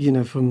 That,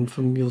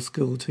 from your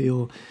school to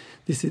your...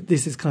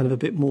 This is kind of a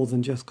bit more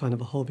than just kind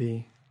of a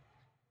hobby.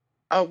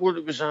 Oh, well,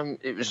 it was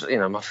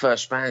my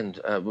first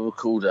band. We were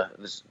called,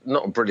 it's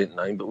not a brilliant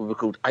name, but we were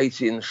called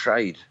 80 in the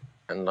Shade.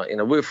 And,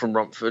 we were from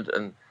Romford,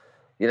 and,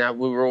 we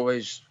were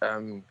always,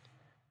 playing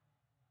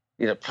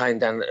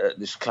down at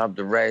this club,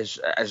 the Res,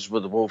 as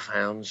were the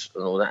Wolfhounds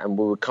and all that. And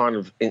we were kind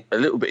of a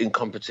little bit in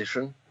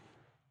competition.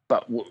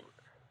 But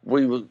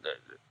we were...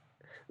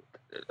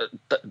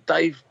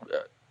 Dave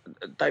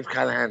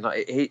Callahan,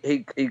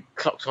 he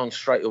clocked on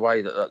straight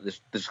away that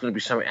there's going to be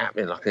something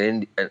happening, like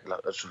an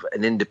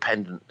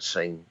independent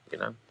scene,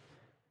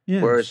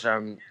 Yes. Whereas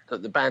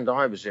the band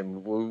I was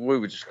in, we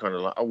were just kind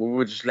of like, we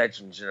were just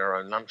legends in our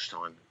own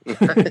lunchtime. We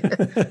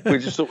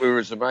just thought we were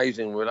as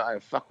amazing. We were like, oh,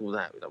 fuck all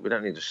that. We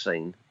don't need a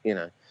scene,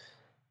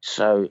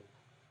 So,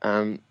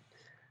 pretty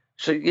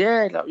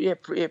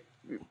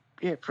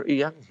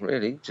young,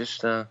 really.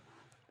 Just.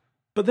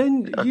 But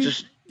then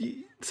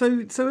So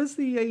as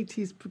the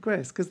 80s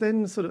progressed, because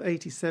then sort of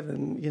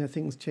 87,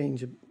 things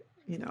change.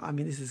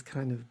 This is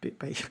kind of a bit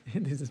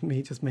this is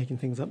me just making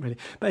things up really.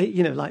 But,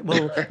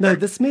 no,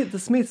 the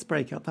Smiths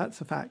break up, that's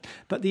a fact.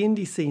 But the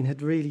indie scene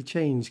had really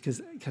changed because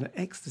kind of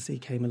Ecstasy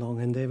came along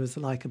and there was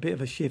like a bit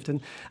of a shift.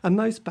 And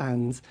most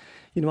bands,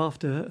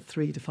 after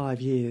 3 to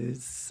 5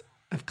 years,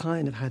 have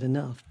kind of had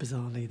enough,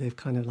 bizarrely. They've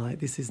kind of like,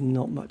 this is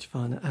not much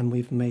fun and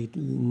we've made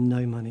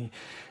no money.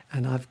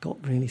 And I've got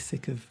really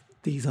sick of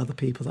these other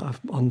people that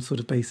I'm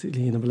sort of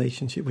basically in a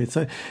relationship with.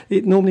 So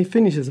it normally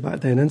finishes about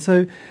then. And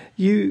so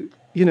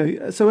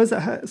so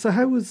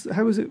how was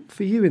it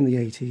for you in the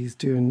 80s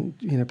doing,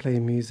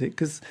 playing music?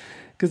 Because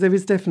there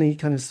is definitely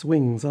kind of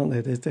swings, aren't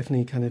there? There's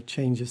definitely kind of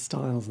change of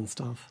styles and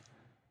stuff.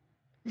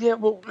 Yeah,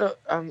 well, look,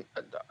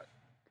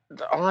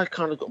 I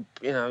kind of got,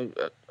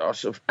 I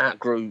sort of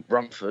outgrew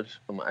Rumford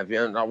and what have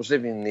you. And I was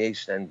living in the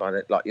East End by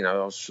that, I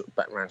was sort of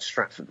back around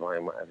Stratford way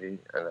and what have you,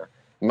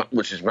 and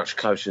which is much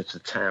closer to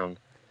town.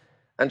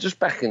 And just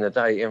back in the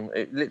day,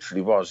 it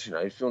literally was,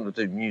 if you want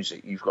to do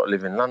music, you've got to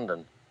live in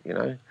London,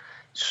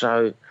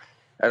 So,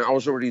 and I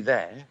was already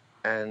there,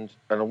 and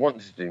I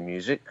wanted to do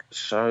music,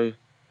 so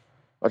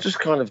I just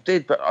kind of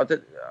did. But I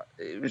did.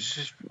 It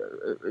was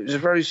a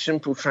very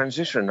simple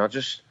transition. I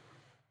just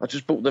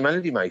bought the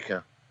Melody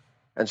Maker,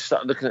 and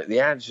started looking at the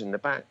ads in the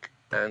back,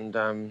 and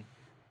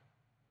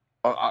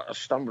I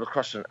stumbled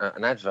across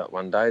an advert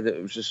one day that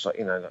it was just like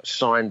like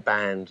signed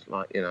band,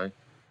 like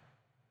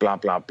blah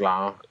blah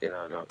blah,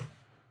 like.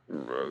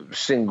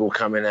 Single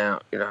coming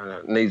out,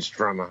 needs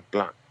drummer,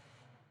 blah.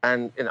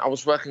 And I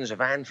was working as a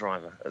van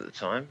driver at the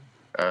time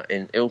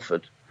in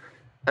Ilford,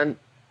 and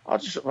I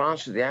just sort of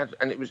answered the ad,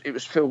 and it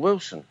was Phil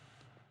Wilson.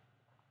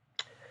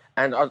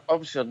 And I'd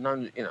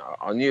known,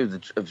 I knew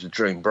of the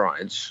Dream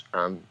Brides,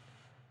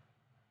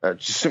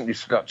 just simply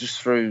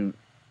just through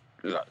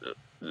the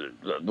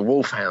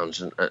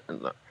Wolfhounds, and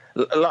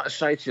like I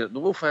say to you, the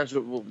Wolfhounds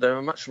they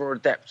were much more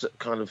adept at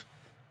kind of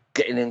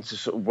getting into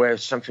sort of where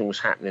something was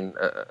happening,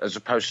 as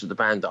opposed to the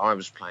band that I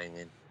was playing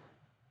in,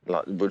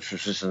 which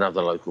was just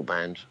another local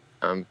band.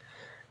 And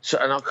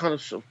I kind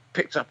of sort of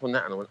picked up on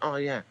that, and I went, oh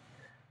yeah.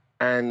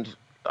 And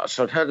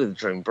so I'd heard of the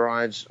Dream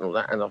Brides and all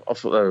that, and I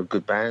thought they were a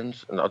good band,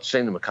 and I'd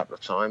seen them a couple of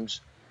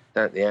times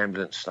down at the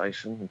ambulance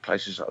station and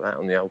places like that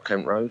on the Old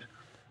Kent Road.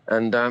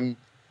 And and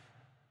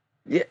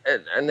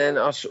then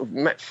I sort of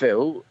met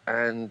Phil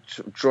and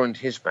sort of joined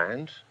his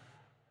band,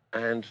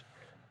 and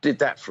did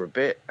that for a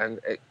bit, and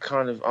it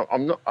kind of,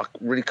 I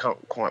really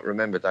can't quite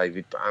remember,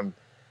 David, but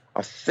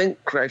I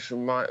think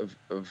Creation might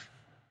have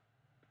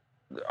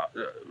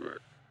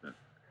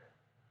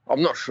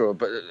I'm not sure,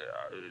 but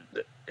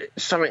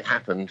something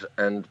happened,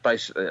 and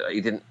basically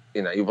he didn't,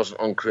 he wasn't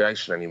on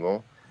Creation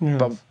anymore. Yes.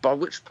 But by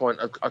which point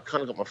I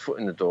kind of got my foot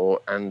in the door,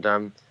 and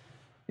I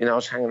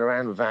was hanging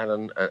around with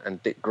Alan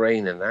and Dick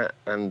Green and that,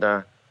 and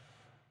I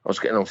was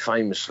getting on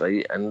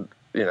famously, and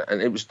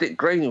and it was Dick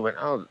Green who went,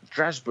 oh,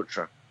 Jazz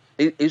Butcher.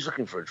 He's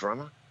looking for a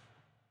drummer.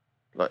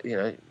 Like,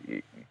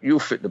 you'll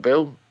fit the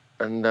bill,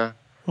 and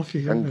off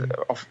you go. And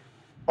off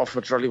I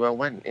jolly well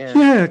went. Yeah.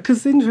 Yeah,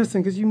 because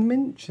interesting, because you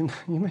mentioned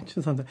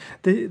something.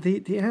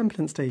 The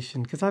ambulance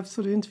station, because I've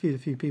sort of interviewed a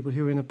few people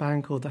who were in a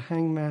band called the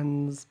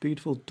Hangman's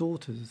Beautiful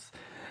Daughters.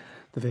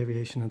 the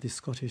variation of this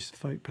Scottish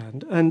folk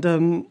band, and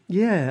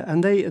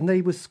and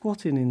they were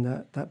squatting in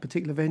that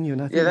particular venue,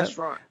 and I think that's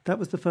right. That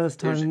was the first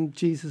time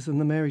Jesus and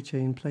the Mary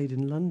Chain played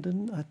in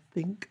London, I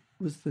think.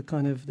 Was the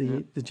kind of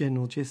the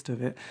general gist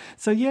of it.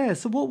 So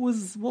so what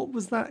was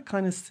that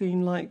kind of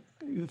scene like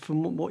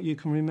from what you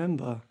can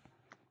remember?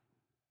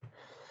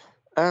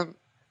 Well,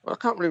 I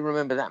can't really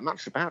remember that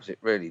much about it,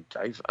 really,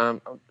 Dave.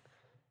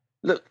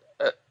 Look,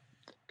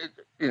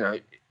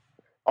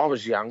 I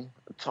was young,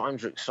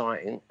 times were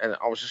exciting, and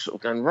I was just sort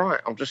of going,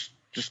 right, I'm just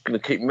going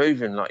to keep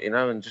moving,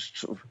 and just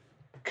sort of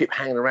keep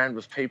hanging around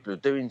with people who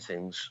are doing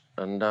things,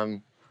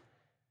 and.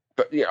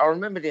 But yeah, I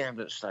remember the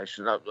ambulance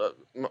station.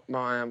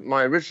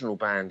 My original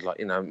band,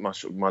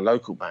 my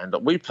local band,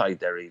 we played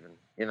there. Even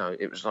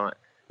it was like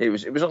it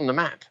was on the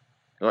map.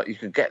 Like you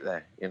could get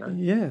there.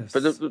 Yes.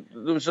 But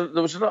there was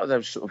a lot of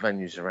those sort of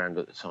venues around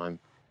at the time.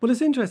 Well,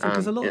 it's interesting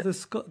because a lot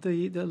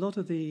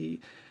of the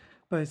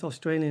both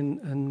Australian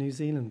and New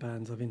Zealand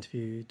bands I've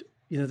interviewed,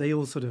 they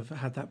all sort of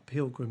had that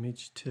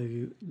pilgrimage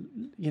to,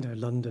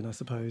 London, I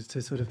suppose,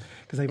 to sort of,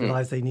 because they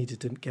realised they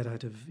needed to get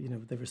out of,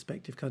 their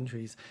respective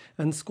countries.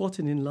 And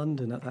squatting in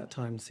London at that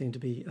time seemed to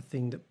be a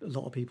thing that a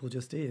lot of people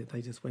just did.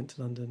 They just went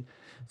to London,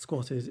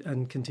 squatted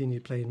and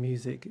continued playing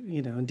music,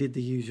 and did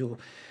the usual,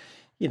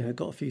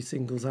 got a few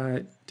singles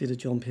out, did a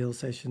John Peel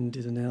session,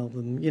 did an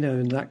album,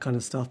 and that kind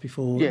of stuff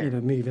before,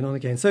 moving on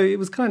again. So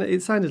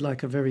it sounded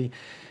like a very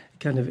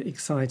kind of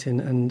exciting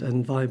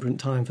and vibrant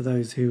time for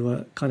those who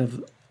were kind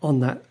of on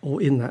that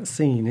or in that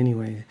scene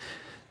anyway.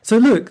 So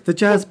look, the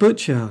Jazz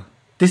Butcher.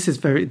 This is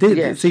very.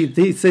 See,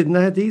 these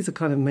are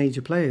kind of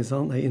major players,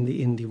 aren't they, in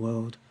the indie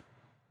world?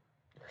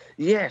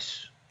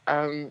 Yes,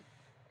 I'd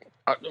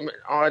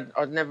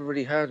never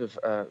really heard of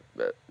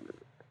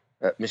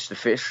Mr.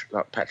 Fish,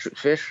 like Patrick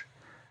Fish,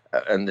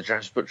 and the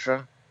Jazz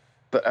Butcher,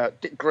 but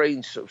Dick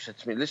Green sort of said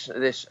to me, "Listen to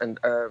this," and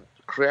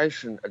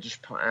Creation had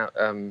just put out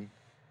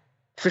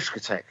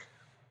Fishkatech,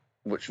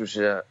 which was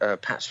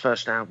Pat's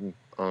first album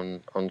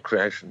on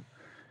Creation,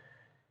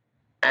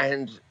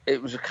 and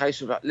it was a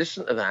case of like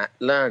listen to that,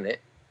 learn it,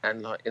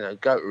 and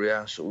go to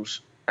rehearsals,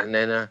 and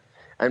then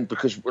and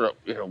because we're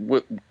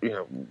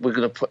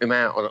going to put him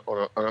out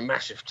on a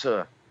massive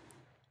tour,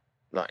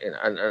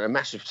 and a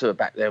massive tour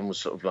back then was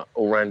sort of like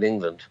all around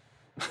England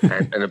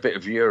and a bit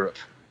of Europe,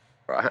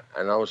 right?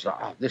 And I was like,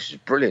 oh, this is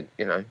brilliant,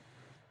 and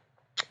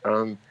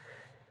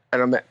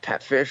I met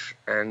Pat Fish,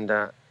 and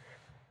well,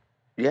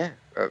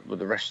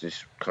 the rest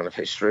is kind of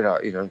history.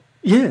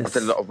 Yes, I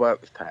did a lot of work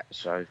with Pat.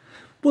 So,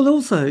 well,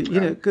 also,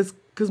 because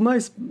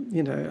most,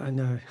 I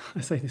know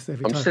I say this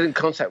every time. I'm still in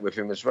contact with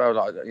him as well.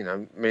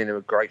 Me and him are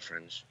great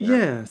friends.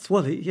 Yes,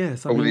 well,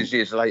 yes. All these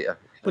years later.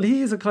 But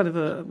he is a kind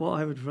of what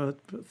I would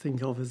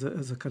think of as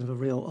a kind of a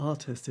real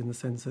artist, in the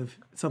sense of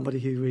somebody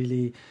who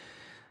really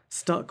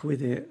stuck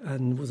with it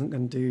and wasn't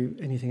going to do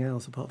anything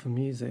else apart from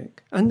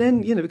music. And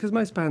then, because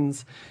most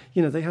bands,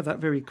 they have that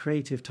very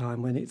creative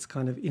time when it's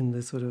kind of in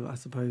the sort of, I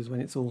suppose,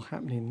 when it's all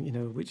happening,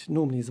 which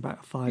normally is about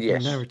a 5-year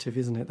narrative,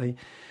 isn't it?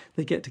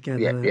 They get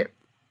together,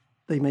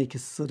 they make a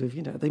sort of,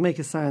 they make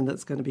a sound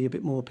that's going to be a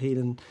bit more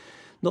appealing,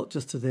 not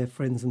just to their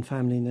friends and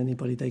family and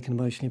anybody they can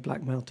emotionally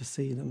blackmail to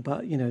see them,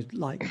 but,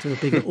 like to a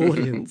bigger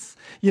audience,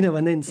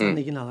 and then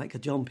suddenly, like a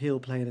John Peel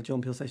playing a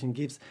John Peel session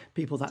gives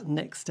people that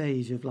next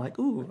stage of like,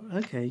 oh,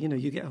 okay, you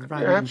get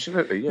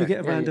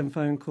a random,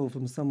 phone call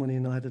from someone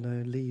in, I don't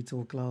know, Leeds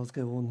or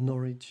Glasgow or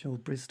Norwich or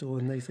Bristol,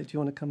 and they said, do you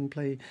want to come and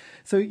play?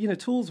 So,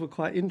 tours were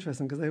quite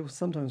interesting because they were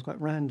sometimes quite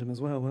random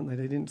as well, weren't they?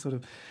 They didn't sort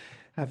of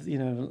have,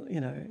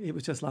 it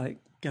was just like,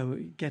 go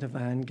get a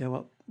van, go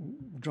up,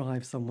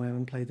 drive somewhere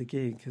and play the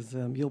gig, because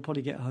you'll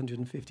probably get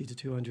 150 to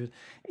 200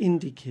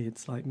 indie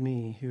kids like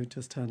me who had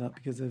just turned up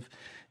because of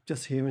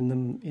just hearing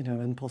them,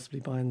 and possibly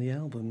buying the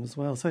album as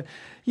well. So,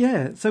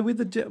 so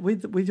with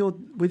your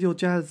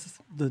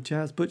the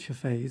Jazz Butcher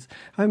phase,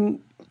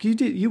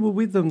 you were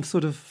with them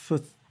sort of for,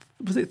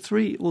 was it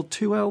 3 or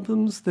 2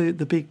 albums? The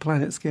Big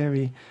Planet,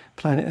 Scary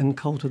Planet, and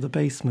Cult of the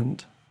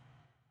Basement.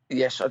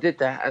 Yes, I did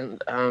that,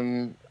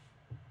 and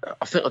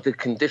I think I did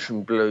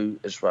Condition Blue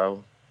as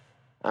well.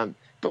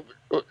 But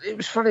it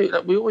was funny,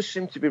 like, we always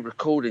seemed to be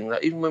recording,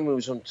 like, even when we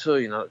was on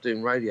tour, like,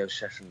 doing radio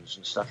sessions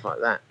and stuff like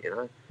that,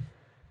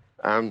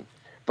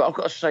 But I've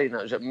got to say, it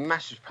was a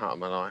massive part of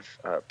my life,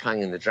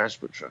 playing in the Jazz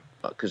Butcher,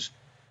 because,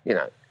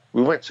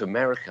 we went to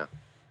America,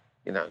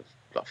 like,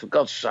 for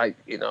God's sake,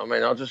 I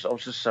mean, I was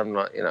just some,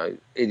 like,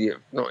 idiot,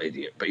 not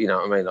idiot, but,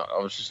 I mean, like, I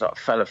was just like a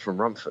fella from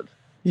Rumford.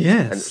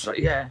 Yes. And it was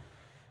like,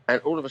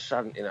 and all of a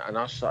sudden, and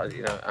I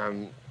started,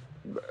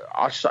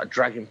 I started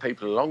dragging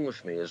people along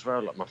with me as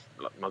well, like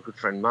my good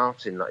friend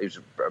Martin, like he was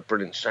a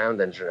brilliant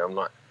sound engineer. I'm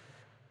like,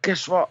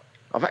 guess what?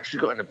 I've actually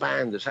got in a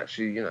band that's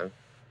actually,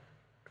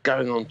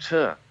 going on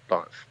tour,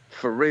 like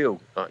for real,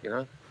 like,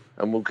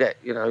 and we'll get,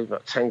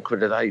 like 10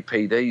 quid a day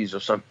PDs or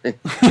something,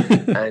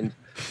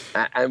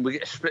 and we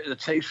get a split of the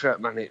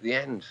t-shirt money at the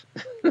end.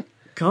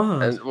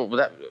 God. And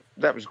well,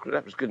 that was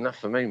good enough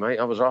for me, mate.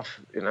 I was off,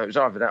 it was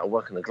either that or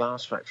working in a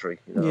glass factory,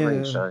 what I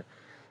mean? So.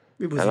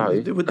 It Hello.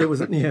 wasn't. There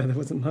wasn't. Yeah, there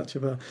wasn't much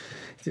of a.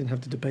 You didn't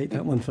have to debate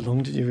that one for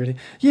long, did you? Really?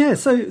 Yeah.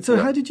 So No.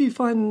 how did you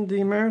find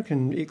the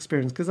American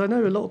experience? Because I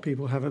know a lot of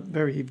people have a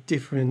very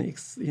different,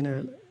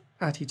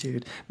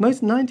 attitude.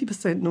 Most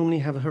 90% normally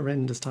have a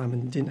horrendous time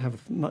and didn't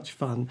have much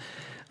fun,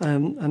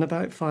 and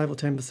about 5 or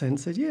 10%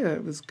 said, yeah,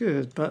 it was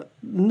good. But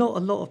not a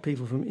lot of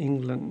people from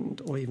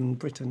England or even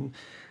Britain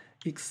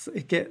have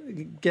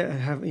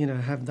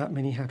that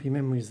many happy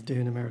memories of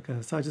doing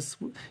America. So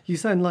you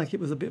sound like it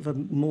was a bit of a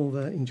more of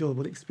an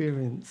enjoyable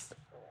experience.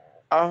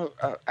 I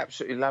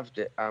absolutely loved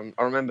it. I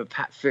remember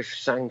Pat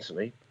Fish saying to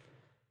me,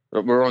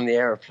 look, we're on the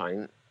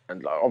aeroplane,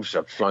 and like, obviously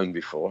I'd flown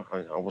before.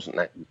 I wasn't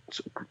that,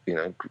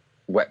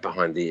 wet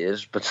behind the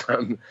ears, but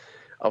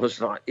I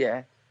was like,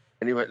 yeah.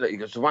 And he went, look, he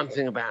goes, the one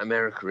thing about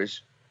America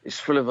is it's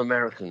full of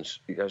Americans.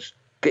 He goes,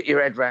 get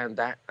your head round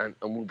that, and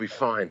we'll be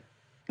fine.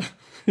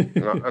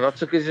 and I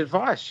took his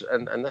advice,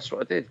 and that's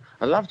what I did.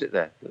 I loved it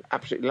there.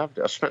 Absolutely loved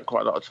it. I spent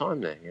quite a lot of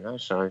time there,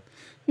 so...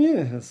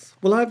 Yes.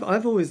 Well,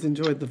 I've always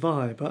enjoyed the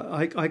vibe.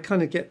 I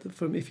kind of get that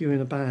from if you're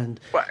in a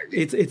band, well,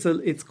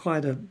 it's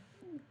quite the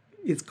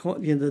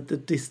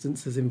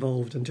distances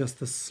involved and just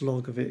the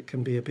slog of it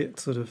can be a bit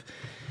sort of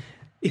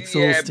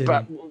exhausting.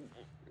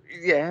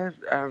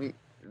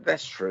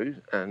 That's true.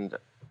 And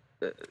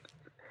but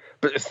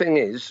the thing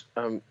is,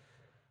 I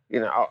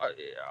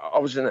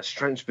was in that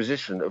strange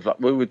position of like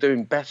we were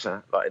doing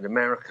better like in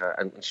America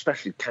and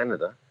especially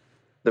Canada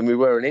than we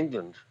were in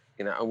England.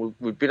 And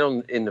we'd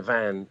been in the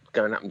van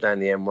going up and down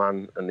the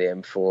M1 and the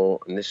M4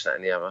 and this, that,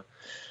 and the other.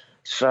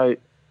 So,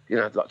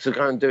 like to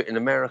go and do it in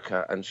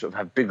America and sort of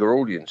have bigger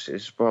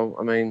audiences. Well,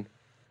 I mean,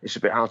 it's a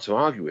bit hard to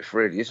argue with,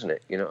 really, isn't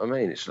it? You know what I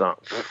mean? It's like,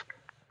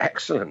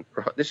 excellent,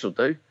 right? This will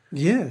do.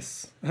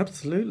 Yes,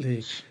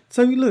 absolutely.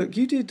 So, look,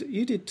 you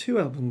did 2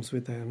 albums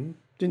with them,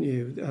 didn't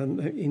you?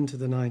 Into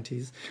the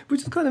 90s,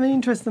 which is kind of an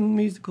interesting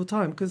musical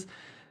time because,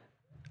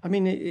 I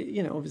mean,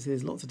 obviously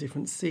there's lots of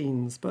different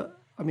scenes, but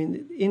I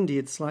mean, indie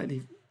had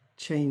slightly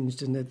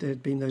changed, and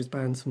there'd been those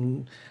bands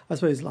from, I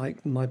suppose,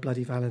 like My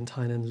Bloody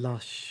Valentine and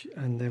Lush,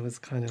 and there was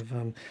kind of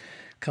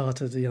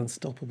Carter, the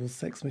Unstoppable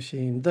Sex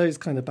Machine, those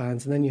kind of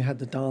bands, and then you had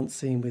the dance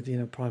scene with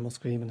Primal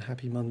Scream and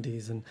Happy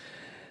Mondays and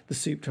the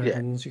Soup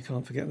Dragons. You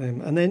can't forget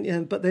them. And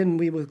then, but then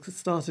we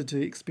started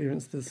to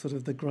experience the sort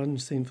of the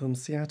grunge scene from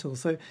Seattle.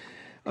 So,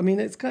 I mean,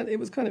 it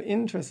was kind of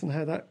interesting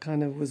how that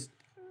kind of was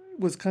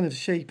kind of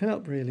shaping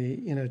up really,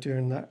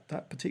 during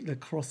that particular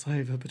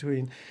crossover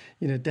between,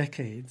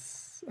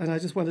 decades. And I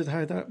just wondered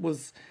how that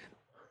was,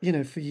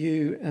 for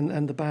you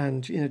and the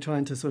band,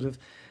 trying to sort of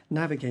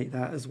navigate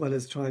that as well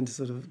as trying to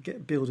sort of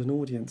build an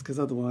audience, because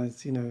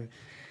otherwise,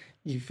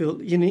 you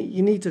feel you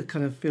need to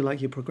kind of feel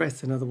like you're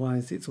progressing.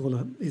 Otherwise, it's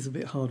a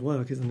bit hard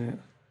work, isn't it?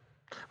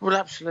 Well,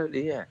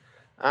 absolutely, yeah.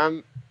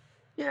 I'm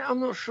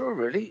not sure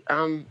really.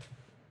 I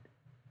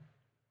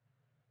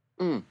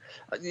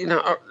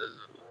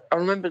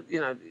remember, I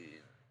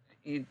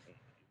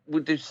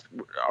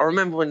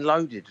remember when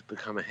Loaded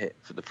became a hit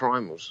for the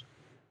Primals,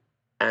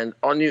 and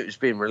I knew it was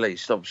being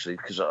released, obviously,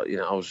 because I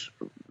was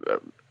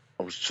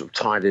sort of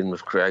tied in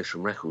with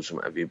Creation Records and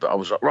what have you. But I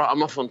was like, right,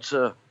 I'm off on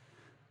tour,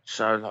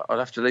 so I'd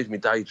have to leave my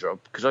day job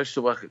because I used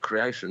to work at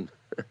Creation,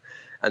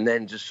 and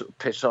then just sort of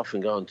piss off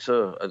and go on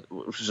tour,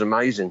 which was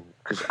amazing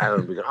because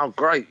Alan would go, "Oh,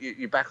 great,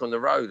 you're back on the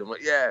road." I'm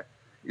like, "Yeah."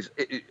 It's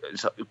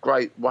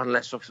great, one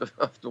less off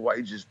the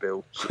wages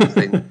bill sort of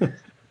thing,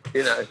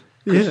 Yes.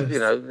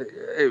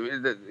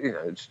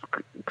 It's,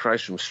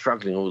 Creation was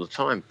struggling all the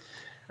time,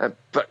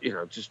 but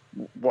just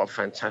what a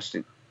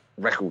fantastic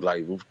record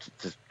label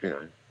to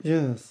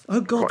Yes. Oh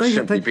God, quite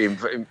simply be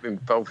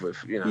involved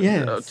with.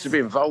 Yes. To be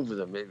involved with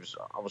them, I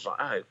was like,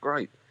 oh,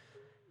 great.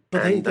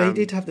 But they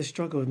did have the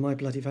struggle with My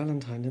Bloody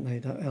Valentine, didn't they?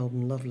 That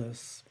album,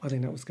 Loveless. I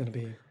think that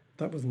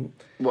wasn't.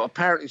 Well,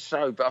 apparently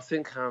so, but I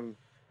think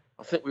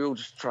we all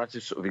just tried to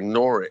sort of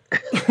ignore it.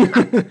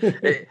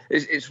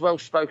 It's well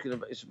spoken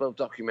about, it's well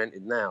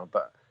documented now,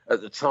 but at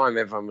the time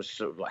everyone was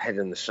sort of like head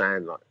in the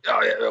sand, like,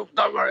 oh yeah,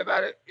 don't worry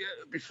about it, yeah,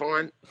 it'll be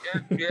fine,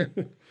 yeah.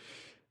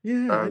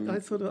 Yeah,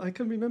 I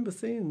can remember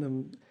seeing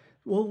them.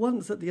 Well,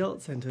 once at the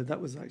Art Centre, that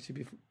was actually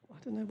before, I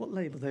don't know what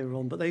label they were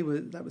on, but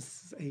that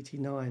was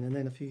 89, and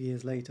then a few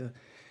years later,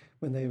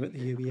 when they were at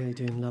the UEA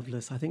doing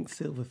Loveless, I think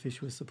Silverfish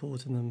was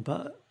supporting them,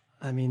 but.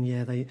 I mean,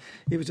 yeah, it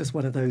was just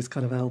one of those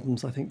kind of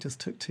albums I think just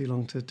took too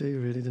long to do,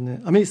 really, didn't it?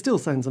 I mean, it still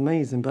sounds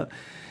amazing, but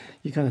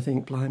you kind of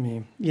think,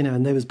 blimey,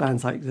 and there was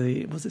bands like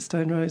was it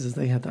Stone Roses?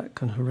 They had that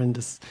kind of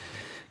horrendous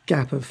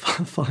gap of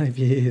 5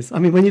 years. I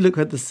mean, when you look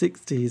at the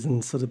 60s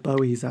and sort of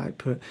Bowie's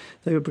output,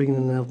 they were bringing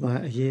an album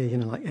out a year,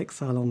 like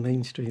Exile on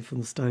Main Street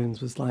from the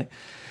Stones was like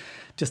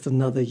just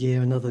another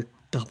year, another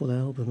double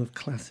album of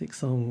classic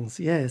songs.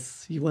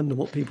 Yes, you wonder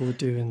what people were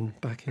doing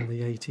back in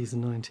the 80s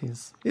and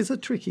 90s. It's a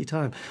tricky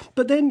time.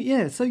 But then,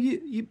 so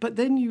you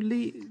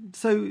leave.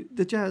 So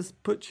the Jazz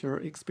Butcher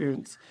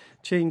experience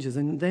changes,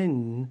 and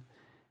then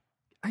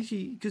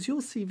actually, because your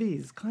CV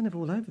is kind of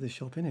all over the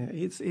shop, isn't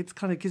it? It's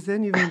kind of, because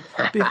then you're in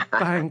Biff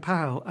Bang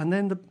Pow, and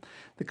then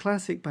the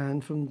classic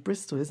band from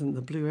Bristol, isn't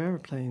the Blue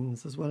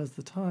Aeroplanes, as well as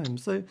the Time.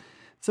 So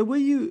were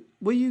you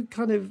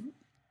kind of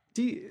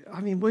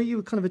I mean, were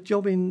you kind of a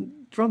jobbing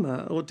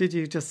drummer, or did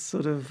you just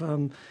sort of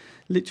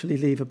literally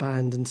leave a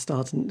band and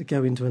start and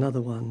go into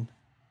another one?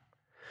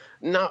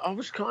 No, I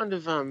was kind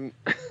of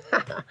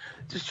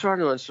just trying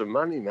to earn some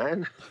money,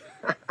 man.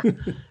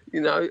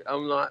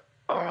 I'm like,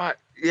 all right,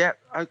 yeah,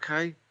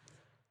 okay.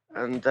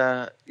 And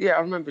I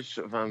remember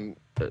sort of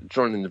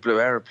joining the Blue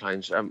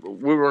Aeroplanes.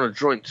 We were on a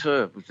joint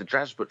tour with the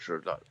Jazz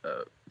Butcher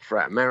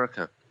throughout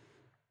America,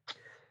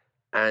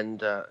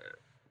 and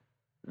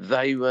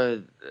they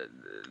were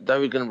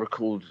going to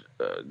record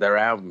their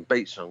album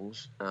Beat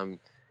Songs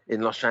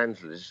in Los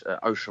Angeles at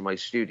Ocean Way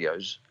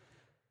Studios.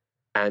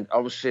 And I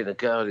was seeing a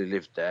girl who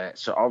lived there,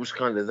 so I was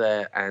kind of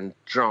there. And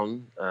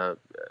John,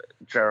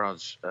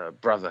 Gerard's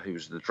brother, who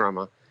was the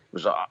drummer,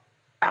 was like,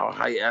 "Oh,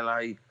 I hate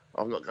LA.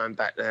 I'm not going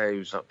back there." He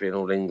was like being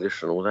all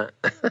English and all that.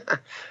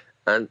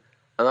 and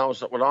I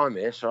was like, "Well, I'm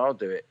here, so I'll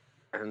do it."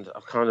 And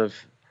I kind of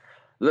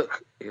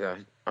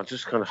I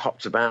just kind of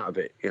hopped about a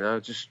bit,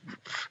 just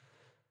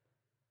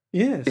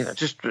yes,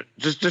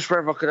 just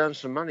wherever I could earn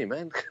some money,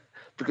 man,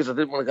 because I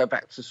didn't want to go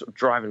back to sort of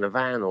driving a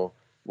van or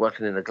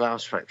working in a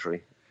glass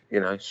factory.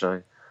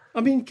 So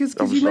I mean, because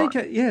you make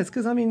it, yes,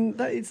 because I mean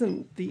that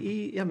isn't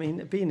I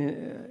mean, being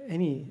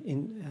any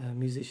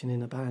musician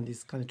in a band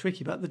is kind of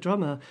tricky. But the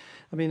drummer,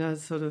 I mean, I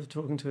was sort of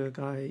talking to a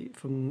guy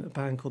from a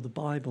band called the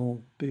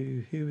Bible,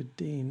 Boo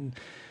Hewardine,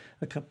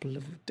 a couple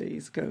of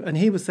days ago, and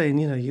he was saying,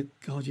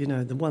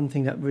 the one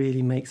thing that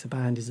really makes a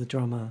band is a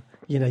drummer.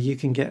 You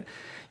can get,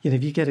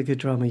 if you get a good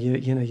drummer,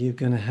 you're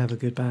going to have a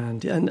good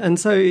band, and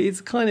so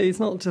it's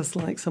not just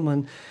like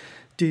someone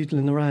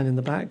doodling around in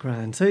the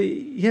background. So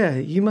yeah,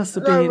 you must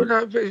have been.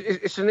 No, but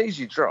it's an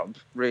easy job,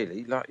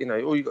 really. Like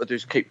all you got to do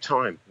is keep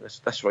time.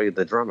 That's why you're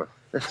the drummer.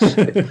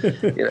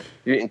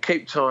 You can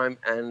keep time,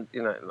 and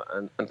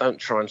and don't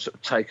try and sort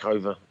of take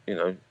over.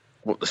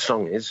 What the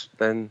song is.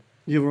 Then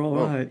you're all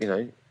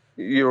right.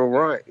 You're all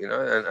right.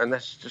 And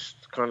that's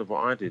just kind of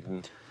what I did.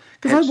 And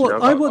because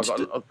I watched.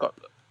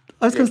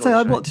 I was going to say,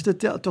 I watched a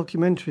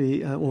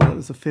documentary, or it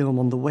was a film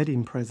on The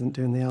Wedding Present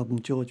doing the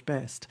album George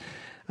Best.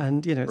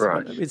 And,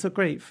 it's a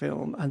great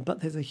film,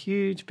 but there's a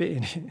huge bit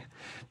in it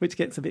which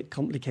gets a bit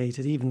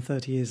complicated, even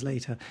 30 years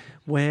later,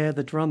 where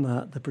the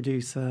drummer, the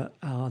producer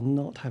are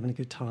not having a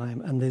good time,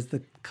 and there's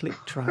the click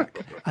track,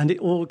 and it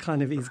all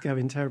kind of is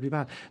going terribly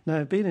bad.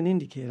 Now, being an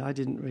indie kid, I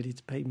didn't really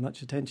pay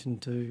much attention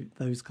to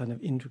those kind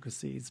of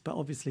intricacies, but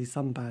obviously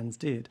some bands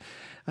did.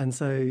 And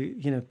so,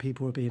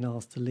 people were being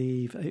asked to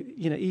leave.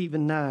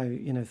 Even now,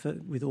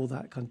 with all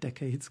that kind of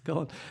decades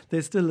gone,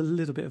 there's still a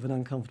little bit of an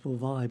uncomfortable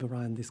vibe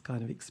around this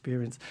kind of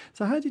experience.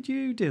 So how did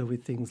you deal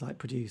with things like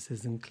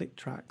producers and click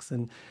tracks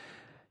and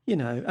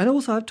and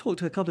also I've talked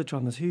to a couple of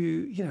drummers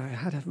who,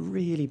 had a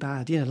really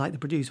bad, like the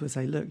producer would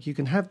say, look, you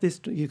can have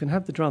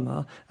the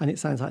drummer and it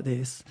sounds like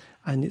this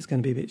and it's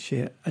going to be a bit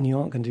shit and you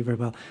aren't going to do very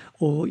well.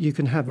 Or you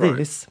can have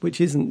this, which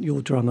isn't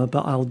your drummer,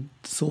 but I'll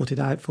sort it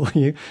out for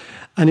you.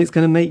 And it's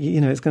going to make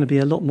it's going to be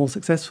a lot more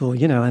successful,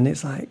 and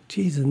it's like,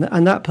 geez, and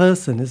that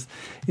person is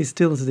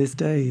still to this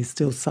day, is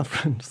still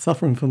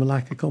suffering from a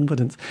lack of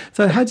confidence.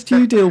 So how did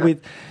you deal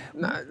with...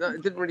 No,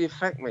 it didn't really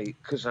affect me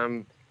because...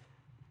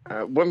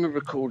 when we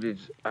recorded,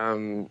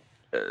 when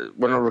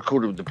I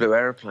recorded with the Blue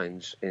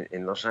Aeroplanes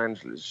in Los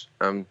Angeles,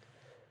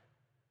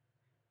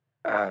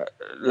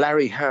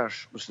 Larry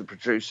Hirsch was the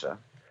producer,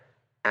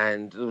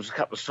 and there was a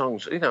couple of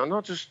songs, and I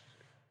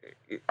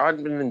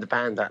hadn't been in the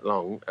band that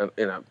long,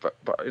 but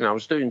I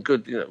was doing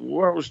good,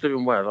 where I was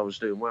doing well, I was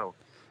doing well.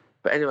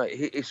 But anyway,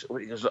 he goes,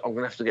 I'm going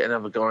to have to get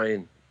another guy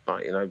in,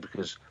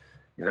 because,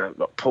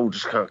 like Paul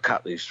just can't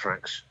cut these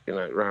tracks,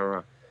 rah,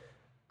 rah.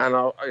 And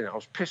I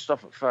was pissed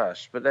off at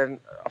first, but then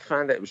I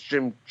found out it was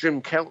Jim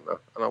Keltner,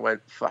 and I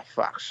went, for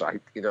fuck's sake,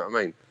 you know what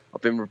I mean?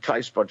 I've been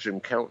replaced by Jim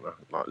Keltner,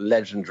 like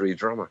legendary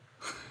drummer.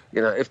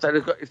 If they'd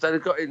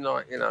have got in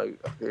like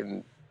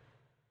in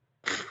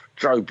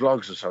Joe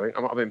Bloggs or something, I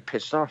might have been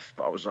pissed off.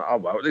 But I was like, oh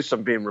well, at least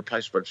I'm being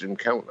replaced by Jim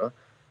Keltner.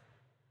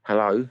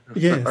 Hello,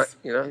 yes,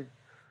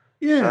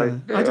 Yeah,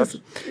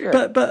 so,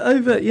 but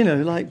over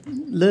like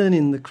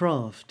learning the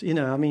craft.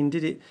 I mean,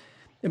 did it?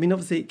 I mean,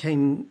 obviously it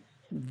came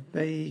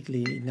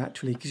vaguely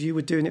naturally because you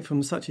were doing it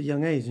from such a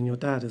young age and your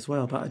dad as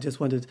well, but I just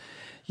wondered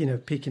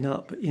picking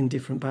up in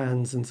different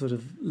bands and sort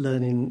of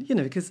learning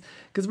because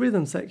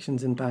rhythm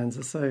sections in bands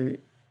are so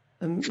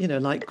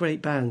like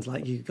great bands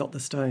like you got the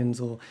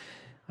Stones or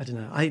I don't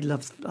know,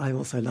 I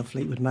also love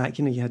Fleetwood Mac.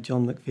 You had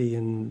John McVie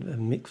and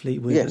Mick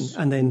Fleetwood, yes.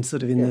 and then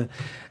sort of in the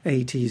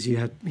 80s you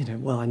had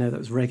well, I know that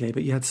was reggae,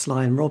 but you had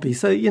Sly and Robbie,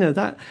 so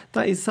that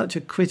is such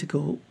a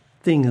critical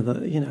thing of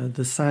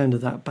the sound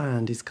of that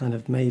band is kind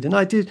of made. And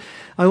I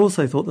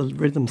also thought the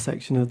rhythm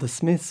section of the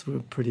Smiths were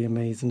pretty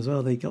amazing as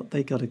well. They got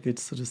a good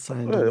sort of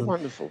sound. Oh, they're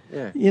wonderful,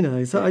 yeah.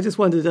 So I just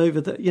wondered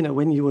over that,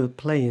 when you were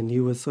playing,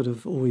 you were sort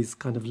of always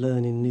kind of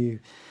learning new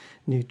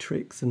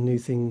tricks and new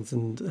things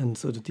and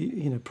sort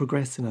of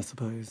progressing, I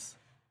suppose.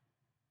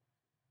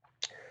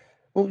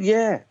 Well,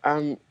 yeah,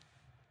 I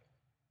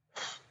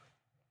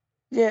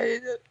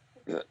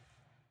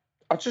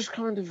just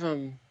kind of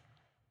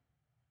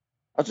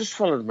I just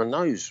followed my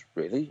nose,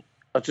 really.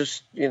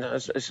 just,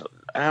 it's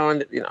how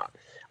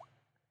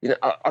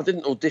I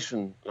didn't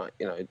audition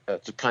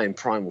to play in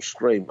Primal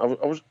Scream. I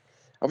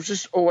was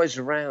just always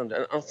around,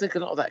 and I think a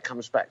lot of that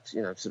comes back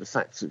to to the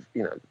fact of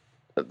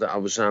that I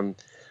was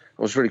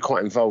really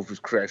quite involved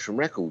with Creation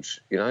Records,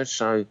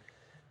 so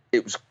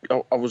it was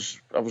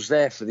I was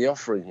there for the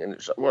offering, and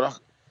it's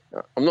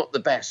I'm not the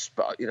best,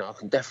 but I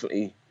can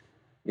definitely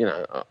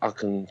I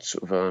can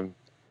sort of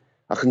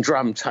I can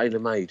drum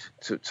tailor-made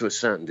to a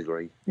certain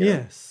degree.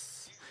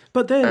 Yes,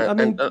 but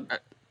then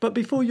but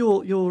before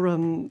your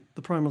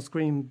the Primal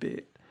Scream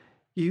bit,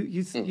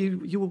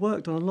 you were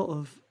worked on a lot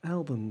of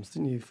albums,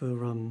 didn't you, for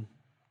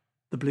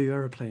the Blue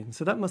Aeroplane?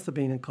 So that must have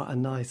been quite a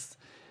nice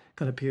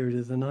kind of period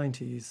of the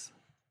 90s.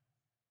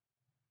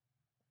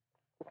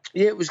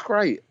 Yeah, it was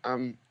great.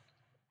 And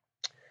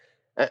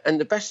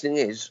the best thing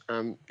is,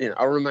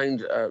 I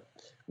remained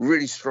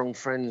really strong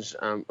friends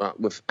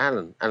with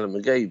Alan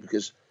McGee,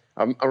 because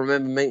I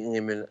remember meeting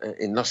him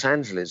in Los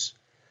Angeles,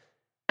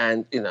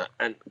 and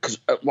because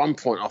at one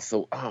point I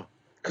thought,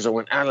 because I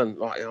went, Alan,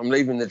 I'm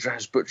leaving the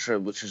Jazz Butcher,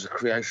 which is a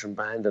Creation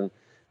band, and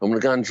I'm going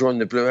to go and join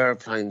the Blue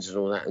Aeroplanes and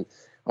all that. And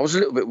I was a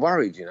little bit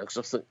worried, because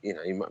I thought, you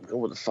might be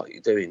going, what the fuck are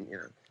you doing,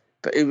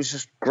 But it was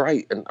just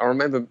great, and I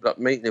remember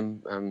meeting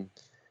him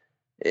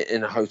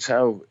in a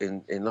hotel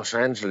in Los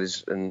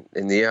Angeles in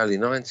the early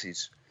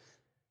 90s.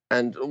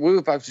 And we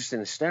were both just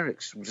in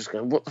hysterics. We're just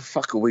going, what the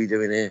fuck are we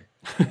doing here?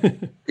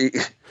 And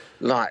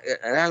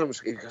Alan was,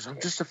 he goes, I'm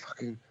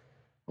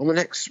an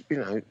ex,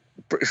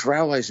 British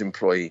Railways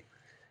employee.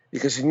 He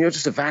goes, and you're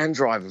just a van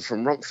driver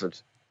from Romford.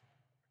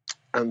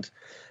 And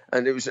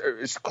it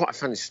was quite a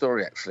funny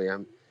story, actually.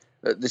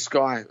 This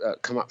guy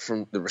come up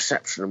from the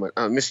reception and went,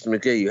 "Oh, Mr.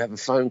 McGee, you have a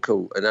phone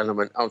call." And Alan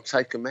went, "I'll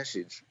take a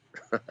message."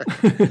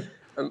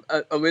 and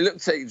we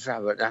looked at each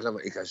other, and Alan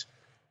went, he goes,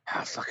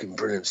 "How fucking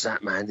brilliant's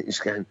that, man?"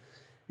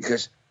 He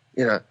goes,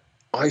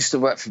 I used to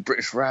work for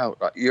British Rail.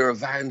 Like, you're a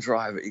van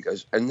driver. He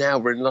goes, and now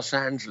we're in Los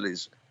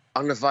Angeles,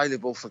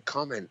 unavailable for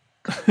comment.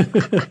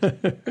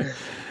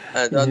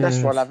 And that's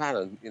why I love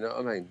Alan, you know what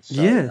I mean?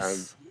 So,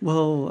 yes.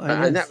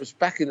 And that was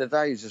back in the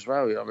days as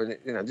well. I mean,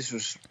 it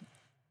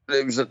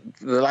was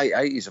the late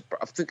 80s,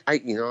 I think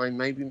 89,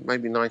 maybe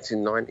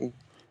 1990.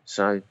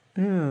 So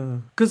yeah,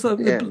 because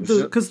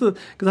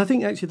I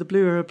think actually the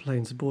Blue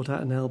Aeroplanes brought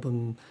out an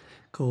album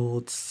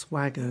called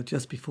Swagger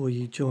just before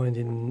you joined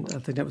in. I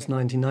think that was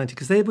 1990,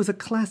 because there was a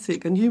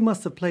classic, and you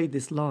must have played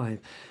this live.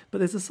 But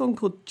there's a song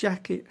called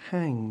 "Jacket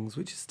Hangs,"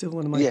 which is still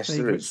one of my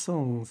favourite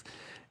songs.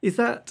 Was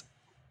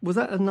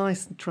that a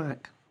nice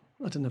track?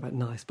 I don't know about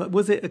nice, but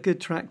was it a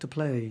good track to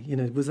play?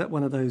 Was that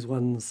one of those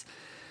ones?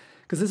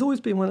 Because it's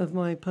always been one of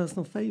my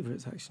personal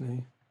favourites,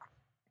 actually.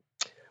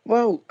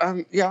 Well,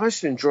 yeah, I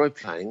used to enjoy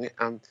playing it,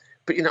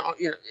 but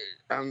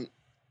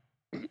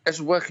as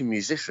a working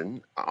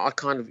musician, I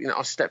kind of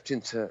I stepped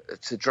into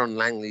John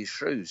Langley's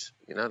shoes,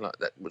 like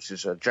that, which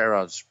is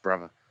Gerard's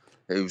brother,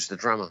 who was the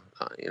drummer,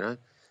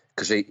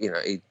 because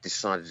he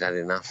decided he had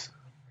enough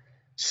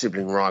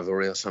sibling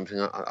rivalry or something.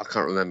 I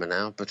can't remember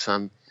now, but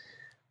and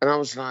I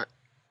was like,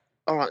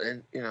 all right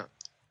then,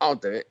 I'll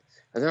do it,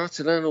 and then I had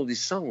to learn all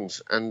these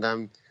songs, and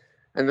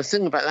the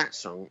thing about that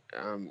song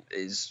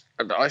is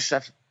I used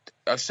to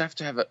have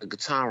to have a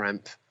guitar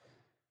amp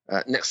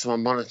next to my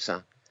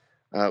monitor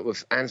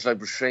with Angelo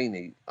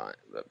Brascini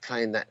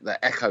playing that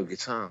echo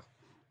guitar,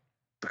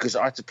 because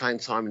I had to play in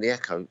time in the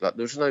echo. Like,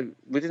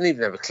 we didn't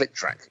even have a click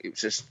track. It was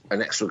just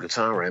an extra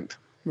guitar amp.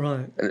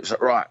 Right. And it was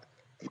like, right,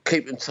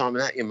 keep in time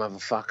with that, you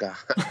motherfucker.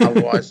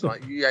 Otherwise,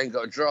 you ain't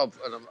got a job.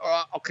 And I'm, all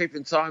right, I'll keep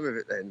in time with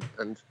it then.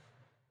 And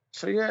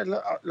so, yeah,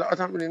 look, I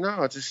don't really know.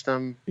 I just...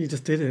 You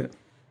just did it.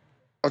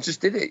 I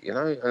just did it, and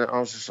I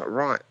was just like,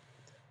 right.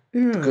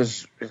 Yeah.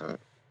 Because,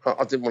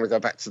 I didn't want to go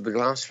back to the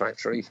glass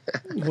factory.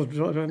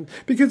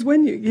 Because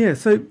when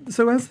so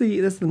as the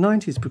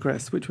 90s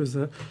progressed, which was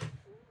the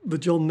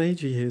John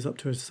Major years up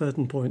to a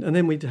certain point, and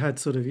then we'd had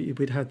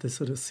this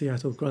sort of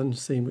Seattle grunge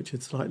scene, which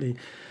had slightly,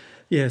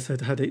 so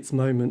it had its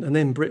moment, and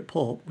then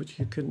Britpop, which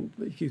you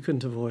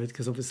couldn't avoid,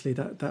 because obviously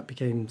that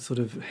became sort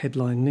of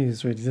headline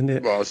news, really, didn't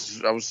it? Well,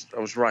 I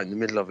was right in the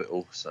middle of it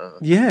all, so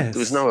yes, there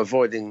was no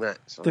avoiding that.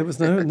 Sorry. There was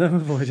no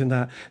avoiding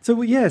that. So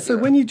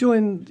when you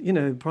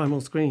joined, Primal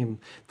Scream,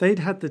 they'd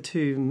had the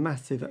two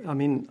massive. I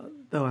mean,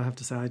 though I have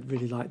to say, I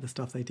really liked the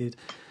stuff they did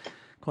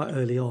quite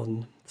early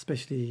on,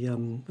 especially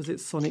was it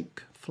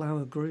Sonic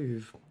Flower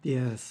Groove?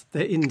 Yes,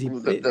 they're indie.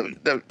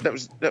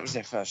 That was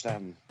their first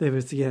album. There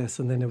was, yes,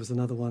 and then there was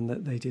another one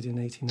that they did in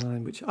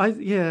 '89, which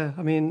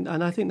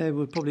and I think they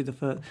were probably the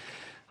first.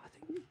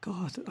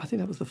 I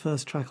think that was the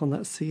first track on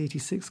that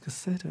C86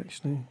 cassette.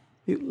 Actually,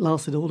 it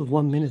lasted all of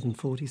 1 minute and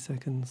 40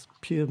 seconds,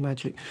 pure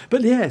magic.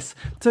 But yes,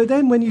 so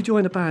then when you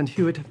join a band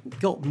who had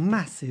got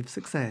massive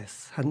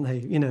success, hadn't they?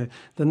 The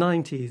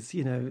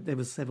 '90s. There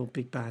was several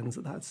big bands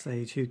at that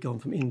stage who'd gone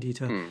from indie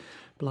to,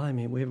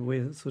 blimey,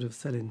 we're sort of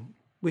selling.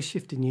 We're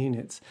shifting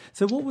units.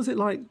 So what was it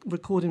like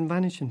recording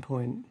Vanishing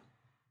Point?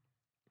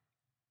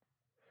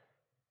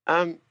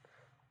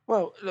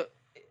 Well, look,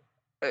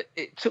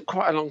 it took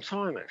quite a long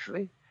time,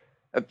 actually.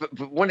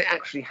 But when it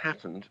actually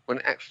happened, when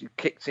it actually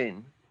kicked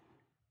in,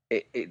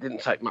 it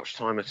didn't take much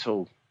time at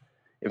all.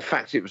 In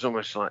fact, it was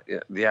almost like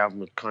the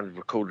album had kind of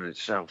recorded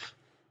itself.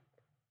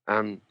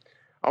 I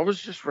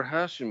was just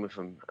rehearsing with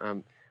them.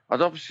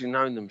 I'd obviously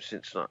known them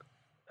since like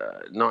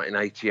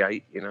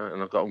 1988, and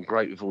I got on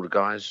great with all the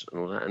guys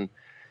and all that.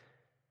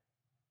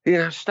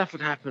 And stuff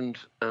had happened,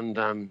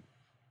 and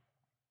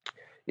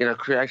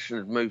Creation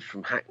had moved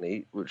from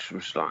Hackney, which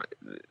was like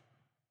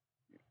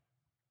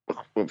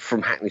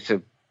from Hackney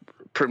to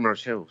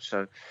Primrose Hill.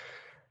 So,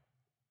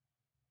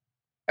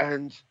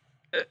 and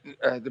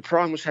the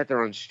Primals had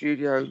their own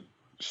studio,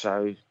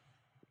 so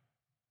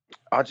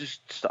I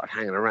just started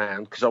hanging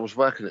around because I was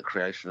working at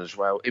Creation as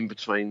well. In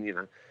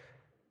between,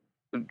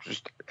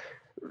 just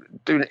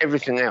doing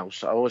everything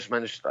else, I always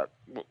managed to,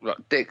 like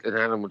Dick and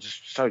Alan were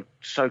just so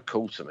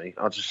cool to me.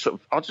 I'll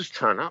just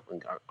turn up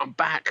and go, I'm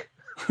back.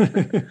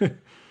 And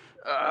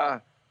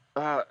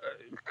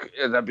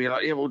they'd be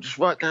like, yeah, we'll just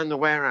work down the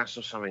warehouse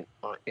or something,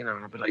 and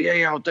I'd be like,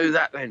 yeah, I'll do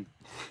that then.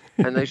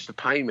 And they used to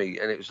pay me,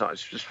 and it was like,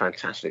 it's just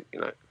fantastic,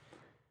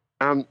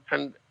 but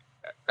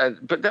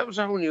that was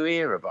a whole new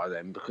era by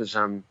then because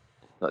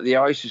like the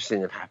Oasis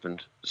thing had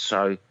happened,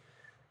 so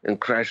and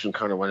Creation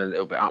kind of went a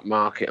little bit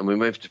upmarket, and we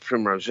moved to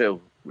Primrose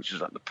Hill, which is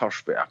like the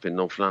posh bit up in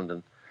North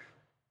London,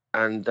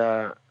 and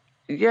I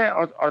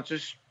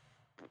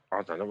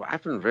don't know what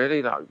happened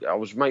really. Like I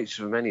was mates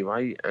with them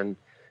anyway, and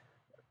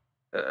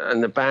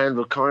the band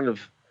were kind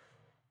of,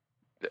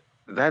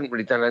 they hadn't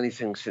really done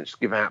anything since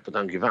Give Out But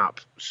Don't Give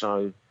Up,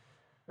 so,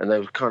 and they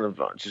were kind of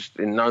like just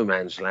in no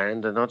man's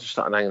land, and I just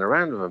started hanging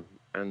around with them,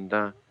 and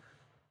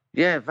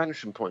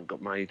Vanishing Point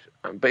got made,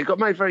 but it got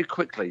made very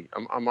quickly.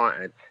 I might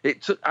add,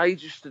 it took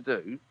ages to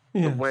do,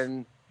 but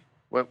when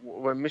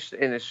Mr.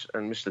 Innes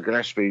and Mr.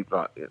 Gillespie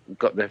got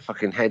their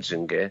fucking heads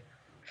in gear,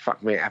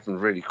 fuck me, it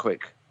happened really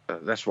quick.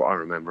 That's what I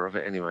remember of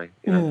it anyway.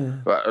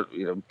 But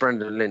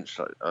Brendan Lynch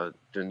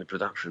doing the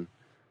production.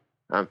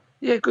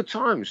 Good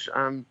times.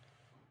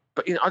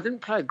 But I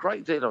didn't play a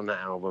great deal on that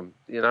album.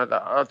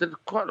 I did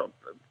quite a lot,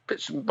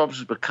 bits and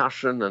bobs of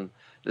percussion, and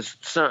there's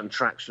certain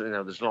tracks.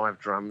 There's live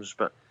drums,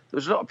 but there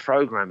was a lot of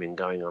programming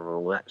going on and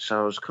all that. So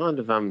I was kind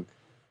of I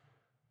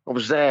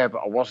was there,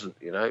 but I wasn't.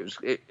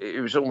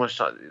 It was almost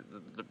like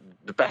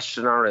the best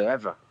scenario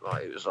ever.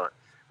 Like it was like,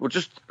 well,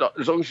 just like,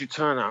 as long as you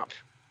turn up.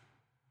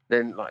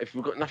 Then, like, if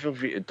we've got nothing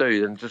for you to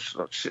do, then just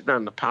like sit down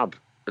in the pub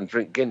and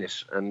drink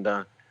Guinness,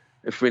 and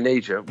if we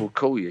need you, we'll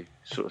call you,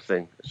 sort of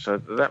thing. So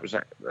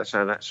that's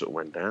how that sort of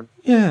went down.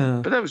 Yeah.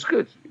 But that was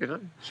good,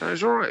 So it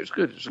was all right. It was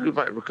good. It was a good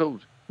way to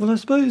record. Well, I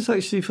suppose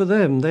actually for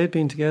them, they'd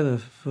been together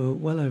for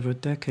well over a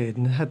decade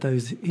and had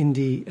those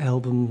indie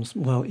albums.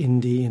 Well,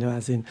 indie,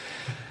 as in,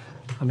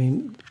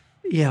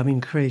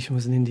 Creation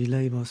was an indie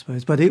label, I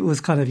suppose, but it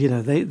was kind of,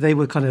 they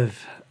were kind of.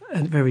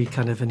 And very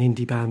kind of an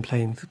indie band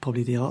playing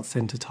probably the Arts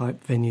Centre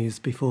type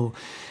venues before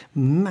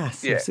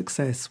massive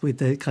success with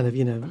the kind of,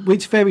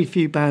 which very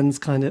few bands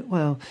kind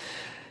of,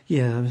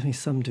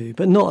 some do,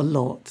 but not a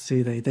lot,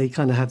 do they? They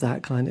kind of have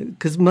that kind of,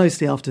 because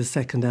mostly after the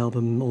second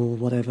album or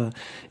whatever,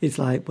 it's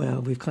like,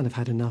 well, we've kind of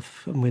had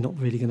enough and we're not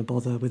really going to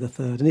bother with a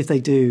third. And if they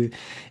do,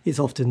 it's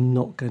often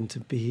not going to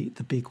be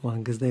the big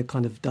one because they've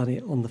kind of done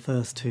it on the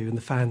first two and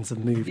the fans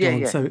have moved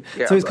on. So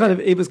it's kind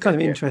of, it was kind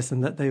of interesting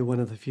that they were one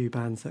of the few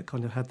bands that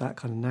kind of had that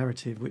kind of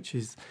narrative, which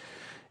is,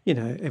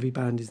 every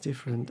band is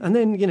different. And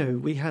then,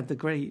 we had the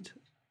great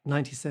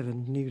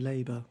 97 New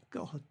Labour,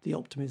 God, the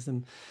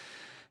optimism.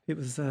 It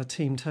was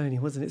Team Tony,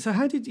 wasn't it? So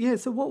how did your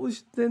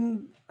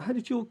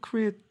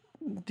career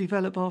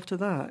develop after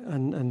that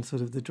and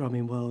sort of the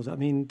drumming world? I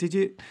mean, did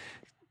you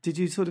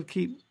sort of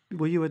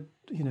were you a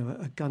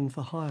gun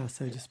for hire,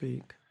 so to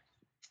speak?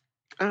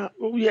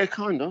 Well, yeah,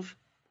 kind of.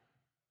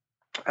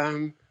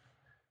 I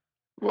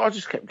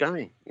just kept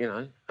going,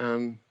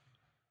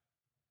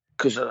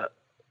 because the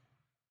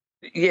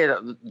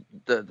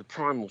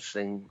Primals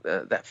thing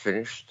that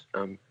finished,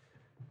 and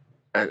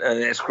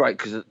it's great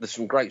because there's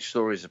some great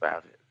stories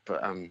about it.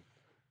 But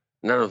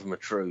none of them are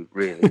true,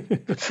 really.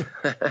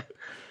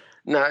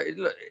 No,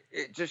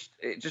 it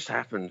just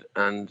happened,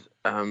 and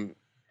I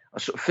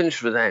sort of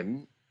finished with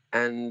them,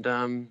 and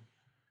I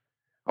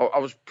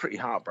was pretty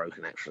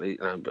heartbroken actually.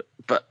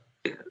 But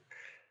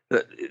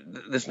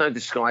there's no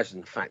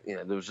disguising the fact.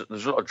 There was a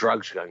lot of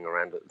drugs going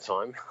around at the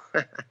time,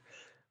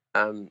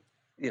 and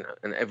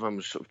everyone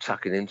was sort of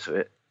tucking into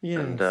it. Yeah.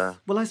 And,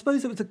 well, I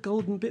suppose it was a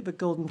bit of a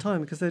golden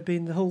time because there'd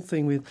been the whole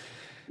thing with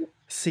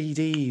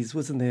CDs,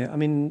 wasn't there? I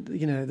mean,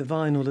 the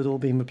vinyl had all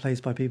been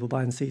replaced by people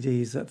buying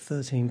CDs at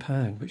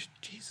 £13, which,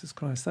 Jesus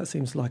Christ, that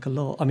seems like a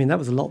lot. I mean, that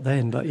was a lot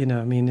then, but,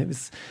 it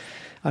was,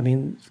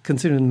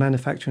 considering the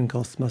manufacturing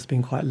costs must have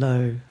been quite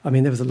low. I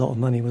mean, there was a lot of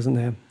money, wasn't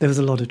there? There was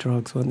a lot of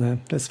drugs, weren't there?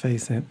 Let's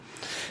face it.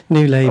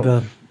 New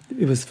Labour,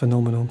 It was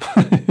phenomenal.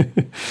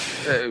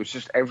 It was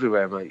just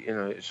everywhere, mate.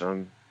 It's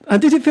And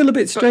did it feel a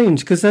bit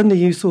strange? Because suddenly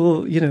you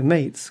saw,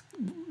 mates,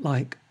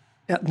 like,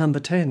 at number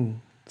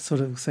 10... sort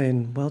of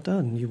saying, well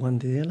done, you won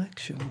the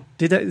election.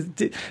 Did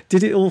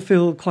it all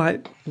feel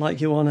quite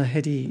like you're on a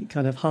heady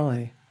kind of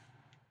high?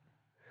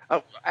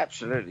 Oh,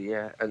 absolutely,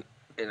 yeah. And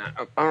you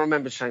know, I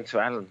remember saying to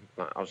Alan,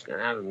 like, I was going,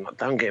 Alan, like,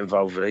 don't get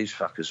involved with these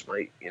fuckers,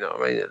 mate. You know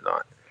what I mean?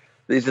 Like,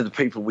 these are the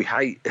people we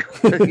hate.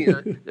 You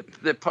know,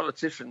 they're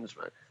politicians,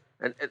 man.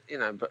 And you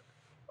know, but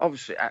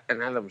obviously,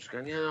 and Alan was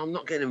going, yeah, I'm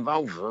not getting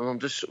involved with them. I'm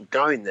just sort of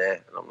going there,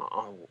 and I'm like,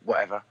 oh,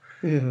 whatever.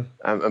 Yeah.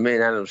 And me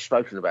and Alan have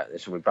spoken about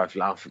this, and we both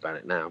laugh about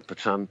it now.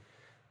 But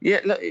yeah,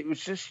 look, it was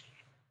just,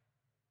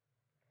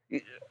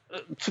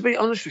 to be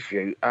honest with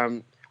you,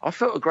 I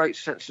felt a great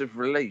sense of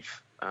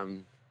relief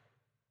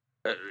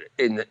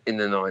in the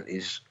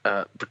 90s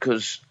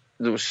because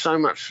there was so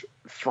much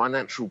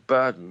financial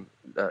burden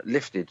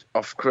lifted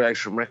off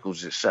Creation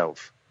Records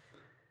itself.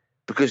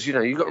 Because, you know,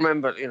 you've got to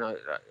remember, you know,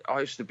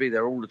 I used to be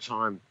there all the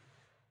time,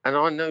 and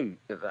I knew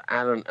that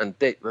Alan and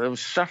Dick, they were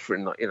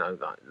suffering, like, you know,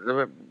 like, they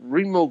were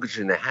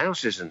remortgaging their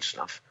houses and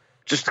stuff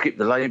just to keep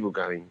the label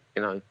going,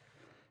 you know.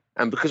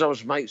 And because I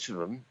was mates with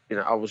them, you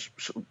know, I was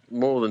sort of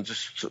more than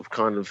just sort of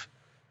kind of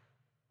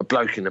a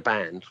bloke in a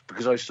band,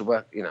 because I used to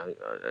work, you know,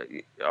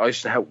 I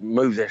used to help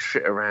move their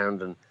shit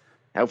around and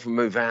help them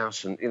move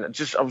house, and, you know,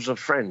 just I was a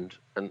friend.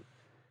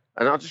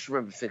 And I just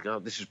remember thinking, oh,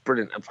 this is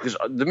brilliant. Because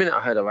the minute I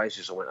heard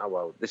Oasis, I went, oh,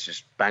 well, this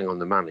is bang on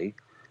the money.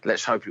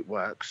 Let's hope it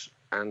works.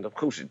 And, of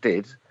course, it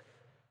did.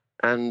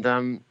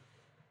 And,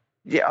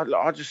 yeah,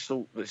 I just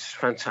thought this is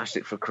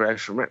fantastic for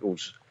Creation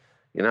Records,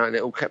 you know, and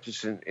it all kept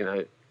us in, you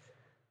know,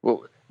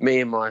 well,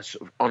 me and my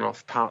sort of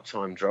on-off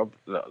part-time job,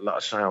 like I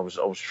say, I was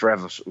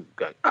forever sort of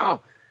going,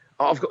 oh,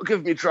 I've got to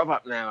give me a job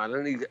up now.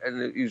 And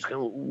he was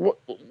going,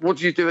 what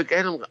do you do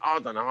again? I'm going, I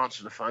don't know,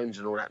 answer the phones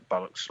and all that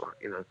bollocks, like,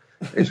 you know.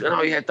 He's going,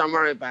 oh, yeah, don't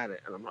worry about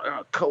it. And I'm like,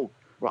 oh, cool.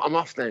 Right, I'm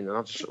off then. And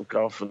I'll just sort of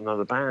go off with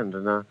another band.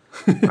 And I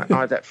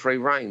had that free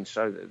reign.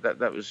 So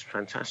that was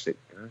fantastic,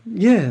 you know.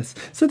 Yes.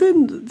 So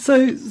then,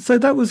 so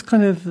that was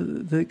kind of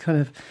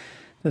the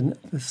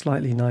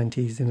slightly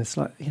 90s in a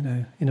slight, you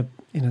know,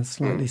 in a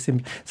slightly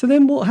similar. So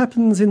then what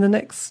happens in the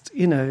next,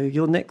 you know,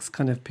 your next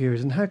kind of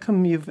period, and how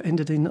come you've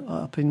ended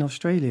up in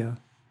Australia?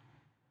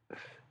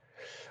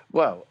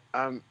 Well,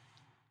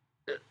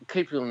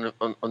 keeping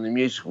on the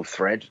musical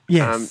thread.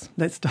 Yes,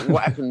 let's start.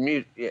 What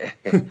happened? Yeah.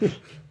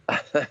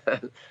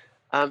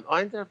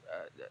 I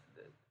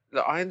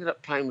ended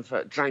up playing with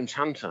James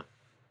Hunter,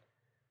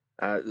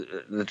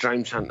 the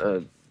James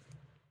Hunter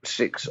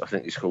 6, I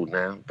think he's called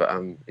now, but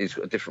he's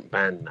got a different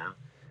band now,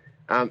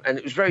 and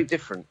it was very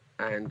different,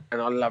 and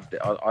I loved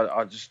it.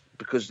 I just,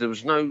 because there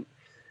was no,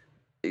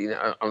 you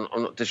know,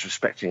 I'm not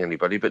disrespecting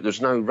anybody, but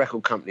there's no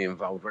record company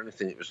involved or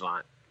anything. It was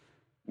like,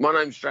 my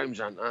name's James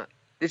Hunter,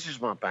 this is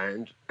my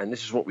band, and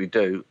this is what we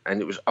do.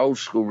 And it was old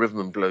school rhythm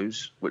and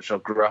blues, which I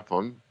grew up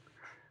on.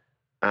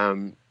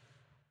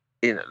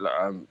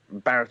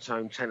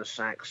 Baritone, tenor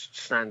sax,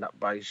 stand-up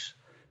bass,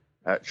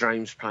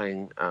 James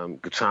playing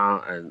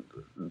guitar and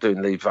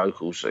doing lead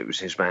vocals. So it was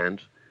his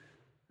band,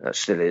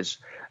 still is.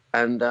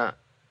 And I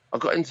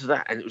got into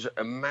that, and it was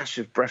a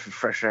massive breath of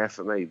fresh air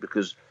for me,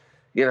 because,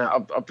 you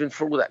know, I've been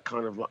through all that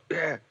kind of, like,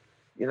 yeah,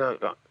 you know,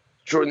 like,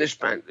 during this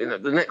band, you know,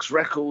 the next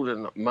record,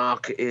 and like,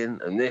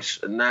 marketing and this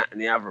and that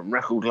and the other, and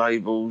record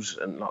labels,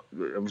 and like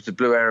with the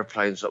Blue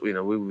Aeroplanes, like, you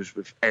know, we was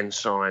with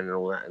Ensign and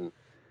all that, and,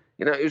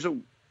 you know, it was all,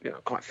 you know,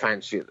 quite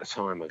fancy at the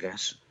time, I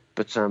guess,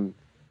 but you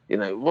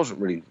know, it wasn't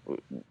really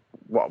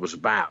what I was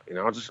about. You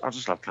know, I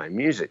just love playing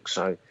music,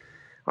 so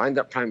I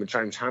ended up playing with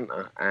James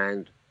Hunter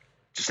and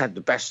just had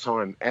the best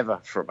time ever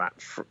for about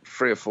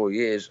 3 or 4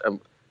 years, and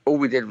all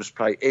we did was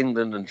play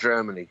England and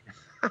Germany.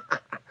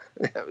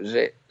 That was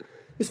it.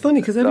 It's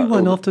funny because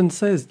everyone often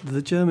says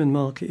the German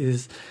market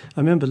is. I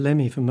remember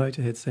Lemmy from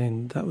Motorhead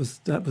saying that was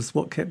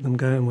what kept them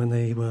going when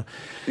they were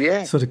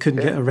sort of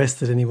couldn't get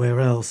arrested anywhere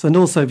else, and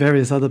also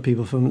various other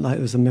people from, like,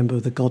 there was a member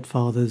of the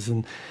Godfathers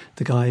and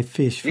the guy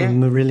Fish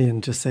from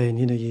Marillion just saying,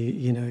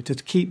 you know, to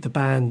keep the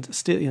band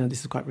still, you know,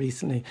 this is quite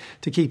recently,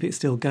 to keep it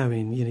still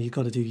going, you know, you've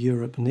got to do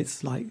Europe, and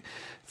it's like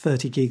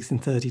 30 gigs in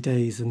 30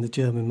 days, and the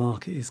German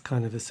market is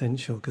kind of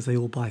essential because they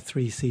all buy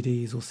 3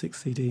 CDs or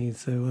 6 CDs,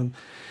 so.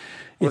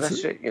 Well,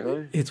 that's it, you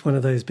know. It's one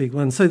of those big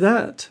ones. So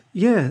that,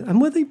 yeah. And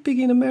were they big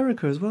in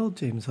America as well,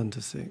 James Hunter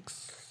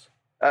 6?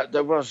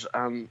 There was,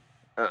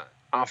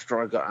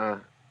 after I got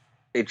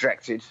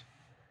ejected,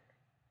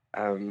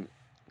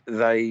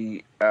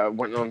 they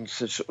went on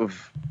to sort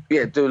of,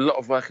 do a lot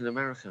of work in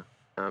America.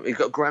 He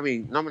got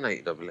Grammy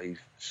nominated, I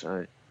believe.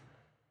 So,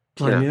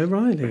 Blimey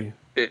O'Reilly.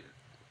 You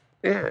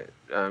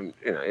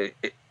know,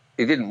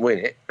 he didn't win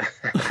it,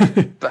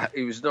 but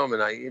he was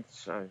nominated.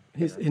 So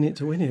he's in it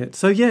to win it.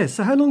 So yeah.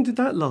 So how long did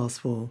that last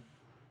for?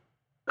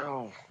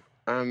 Oh,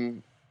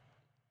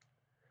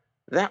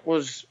 that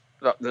was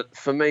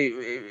for me.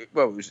 It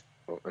was,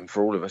 and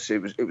for all of us,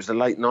 it was the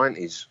late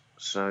 90s.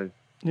 So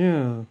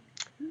yeah,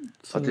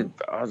 I did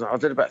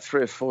about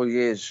 3 or 4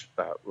 years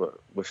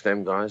with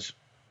them guys.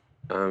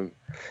 I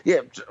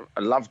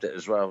loved it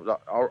as well. Like,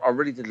 I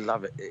really did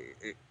love it.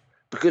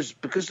 Because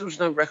there was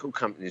no record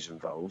companies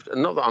involved,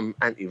 and not that I'm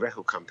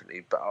anti-record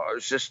company, but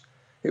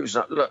it was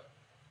like, look,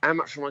 how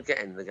much am I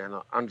getting? They're going,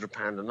 like,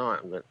 £100 a night.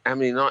 I'm going, how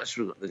many nights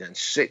have we got? They're going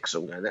 6.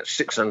 I'm going, that's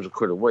 600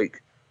 quid a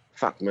week.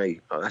 Fuck me.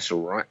 Oh, that's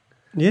all right.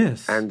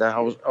 Yes. And I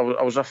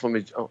was off on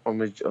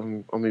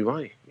my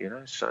way, you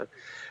know. So,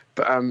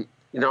 but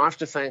you know, I have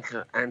to thank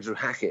Andrew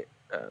Hackett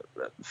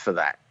for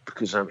that,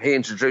 because he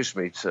introduced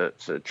me to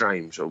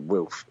James, or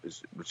Wilf,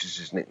 which is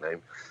his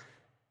nickname,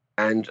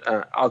 and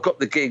I got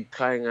the gig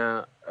playing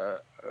a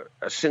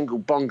single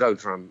bongo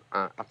drum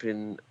up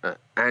in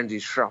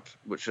Andy's Shrub,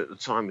 which at the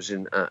time was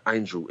in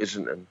Angel,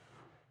 Islington.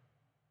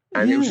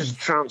 And it was just a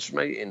trance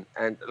meeting,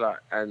 and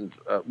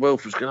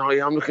Wilf was going, "Oh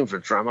yeah, I'm looking for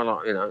a drummer."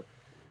 Like, you know,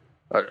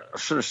 I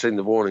should have seen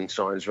the warning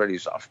signs ready.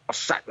 So I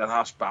sacked the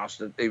last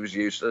bastard. He was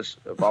useless.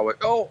 But I went,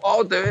 "Oh,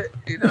 I'll do it,"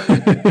 you know.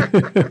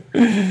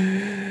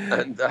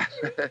 and yes.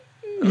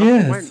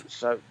 I went.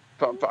 So,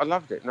 but I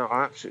loved it. No,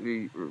 I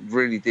absolutely,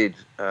 really did.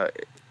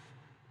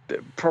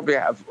 Probably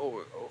out of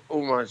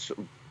all my sort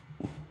of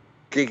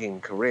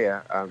gigging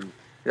career,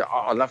 yeah,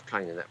 I loved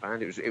playing in that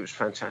band. It was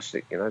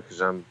fantastic, you know,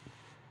 because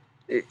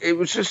it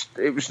was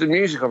the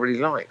music I really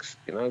liked,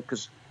 you know.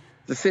 Because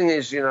the thing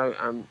is, you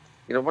know,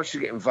 once you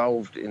get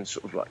involved in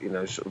sort of like, you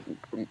know, sort of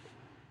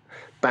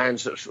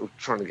bands that are sort of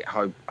trying to get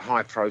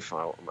high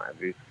profile and what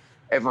have you,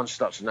 everyone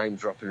starts name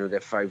dropping who their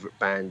favourite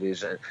band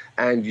is,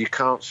 and you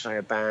can't say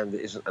a band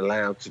that isn't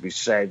allowed to be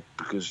said,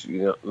 because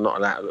you're not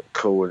allowed to look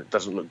cool and it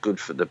doesn't look good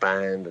for the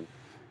band. And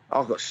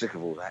I got sick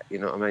of all that, you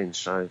know what I mean?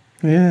 So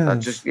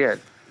just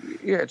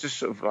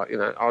sort of like, you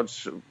know, I'd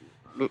sort of,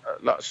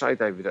 like I say,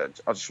 David, I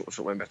just sort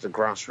of went back to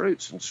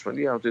grassroots and just went,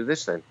 yeah, I'll do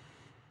this then.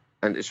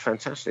 And it's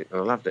fantastic, and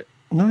I loved it.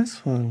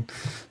 Nice one.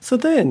 So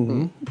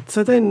then,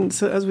 so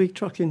as we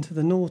truck into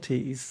the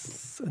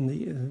noughties and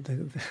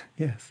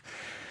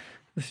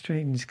the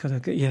strange kind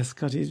of, yes,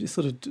 God, it's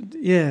sort of,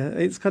 yeah,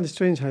 it's kind of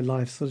strange how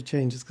life sort of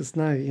changes, because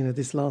now, you know,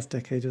 this last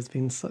decade has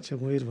been such a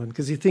weird one,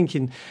 because you're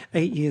thinking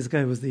 8 years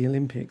ago was the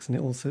Olympics and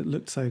it also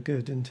looked so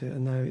good, didn't it?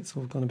 And now it's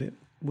all gone a bit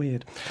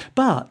weird.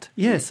 But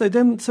yeah, so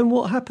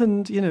what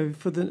happened, you know,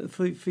 for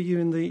you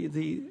in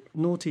the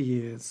naughty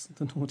years?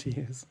 It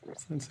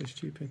sounds so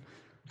stupid.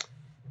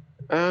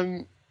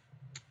 Well,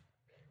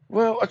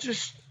 I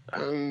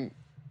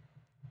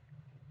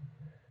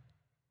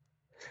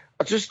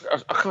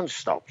kind of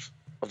stopped.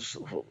 I just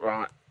thought,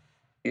 right,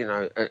 you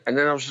know, and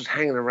then I was just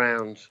hanging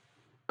around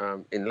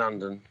in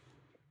London,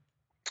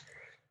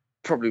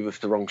 probably with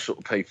the wrong sort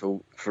of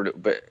people for a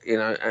little bit, you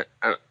know,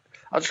 and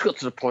I just got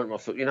to the point where I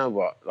thought, you know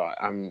what, like,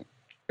 you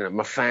know,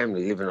 my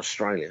family live in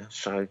Australia,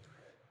 so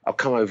I'll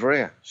come over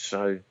here.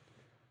 So,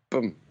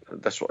 boom,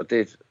 that's what I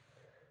did.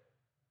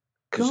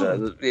 Because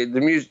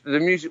the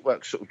music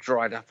work sort of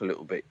dried up a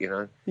little bit, you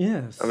know.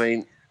 Yes. I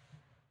mean,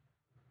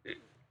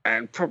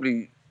 and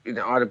probably, you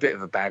know, I had a bit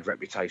of a bad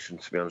reputation,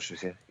 to be honest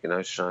with you, you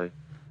know. So,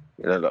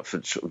 you know, like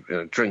for sort of, you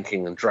know,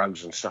 drinking and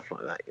drugs and stuff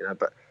like that, you know.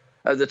 But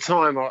at the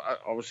time,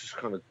 I was just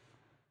kind of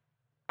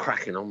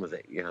cracking on with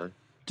it, you know.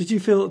 Did you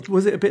feel,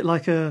 was it a bit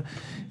like in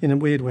a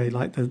weird way,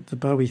 like the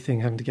Bowie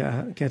thing, having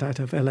to get out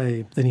of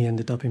LA, then he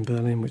ended up in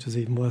Berlin, which was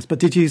even worse. But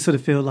did you sort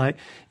of feel like,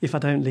 if I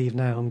don't leave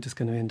now, I'm just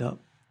going to end up,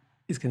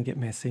 it's going to get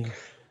messy?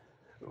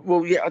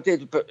 Well, yeah, I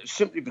did, but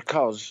simply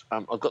because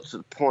I got to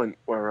the point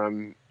where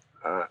I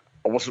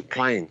wasn't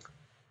playing.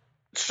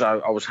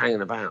 So I was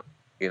hanging about,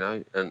 you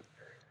know, and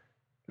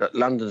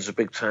London's a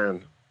big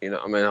town, you know.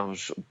 I mean, I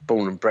was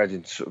born and bred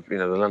in sort of, you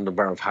know, the London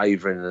borough of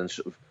Havering, and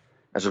sort of,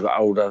 as I got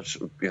older,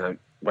 sort of, you know,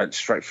 went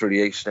straight through the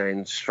East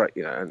End, straight,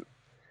 you know, and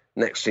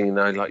next thing you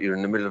know, like, you're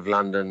in the middle of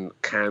London,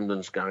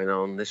 Camden's going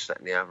on, this, that,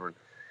 and the other, and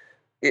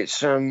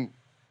it's,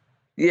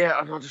 yeah,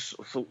 and I just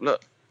sort of thought,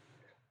 look,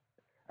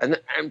 and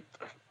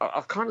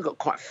I kind of got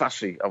quite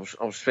fussy. I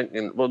was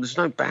thinking, well, there's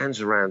no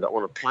bands around that I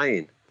want to play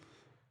in,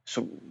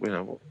 so, you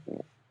know,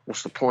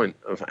 what's the point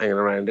of hanging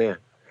around here?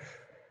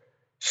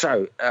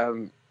 So,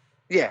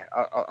 yeah,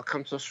 I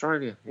come to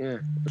Australia. Yeah,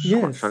 it's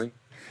quite funny.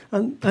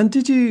 And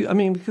did you? I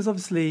mean, because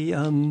obviously,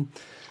 I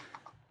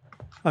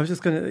was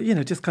just going to, you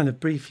know, just kind of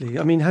briefly.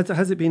 I mean,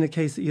 has it been a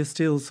case that you're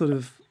still sort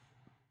of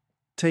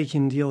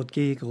taking the odd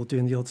gig or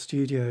doing the odd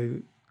studio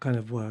kind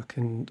of work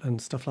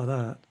and stuff like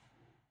that?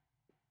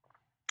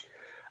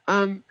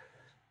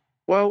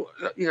 Well,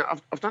 you know,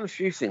 I've done a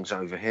few things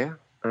over here.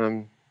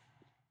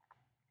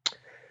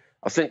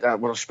 I think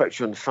when I spoke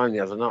to you on the phone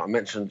the other night, I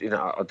mentioned, you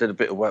know, I did a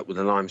bit of work with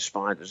the Lime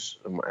Spiders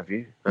and what have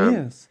you.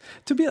 Yes.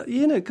 To be,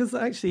 you know, because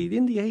actually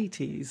in the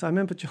 80s, I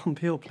remember John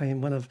Peel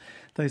playing one of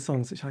those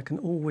songs, which I can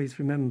always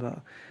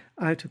remember,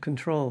 Out of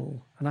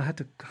Control, and I had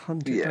to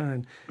hunt it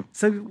down.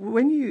 So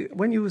when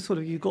you were sort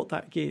of, you got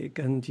that gig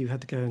and you had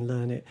to go and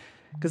learn it,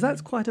 because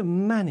that's quite a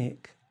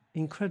manic,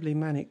 incredibly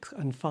manic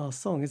and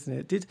fast song,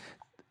 isn't it?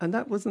 And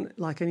that wasn't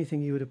like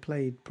anything you would have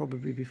played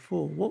probably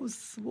before. What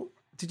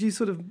did you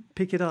sort of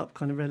pick it up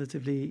kind of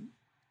relatively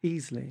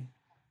easily?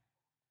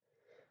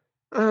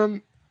 Yeah,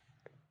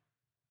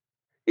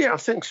 I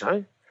think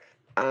so.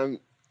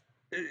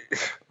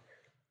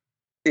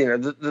 You know,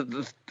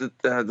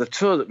 the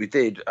tour that we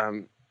did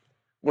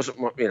wasn't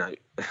my, you know,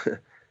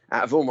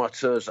 out of all my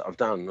tours that I've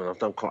done, and I've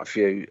done quite a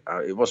few,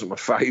 it wasn't my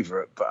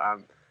favourite,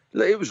 but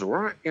it was all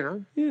right, you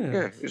know.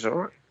 Yeah, it was all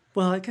right.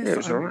 Well, I guess Yeah, it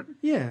was all right.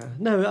 yeah.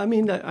 No, I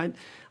mean, I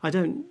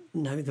don't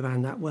know the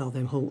band that well,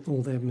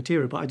 all their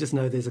material, but I just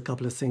know there's a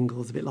couple of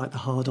singles, a bit like the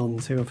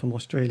Hard-Ons who are from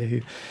Australia,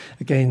 who,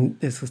 again,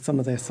 there's some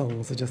of their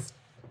songs are just,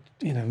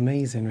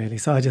 amazing, really.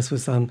 So I just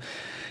was, sometimes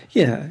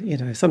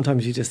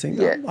you just think,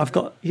 I've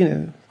got,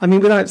 I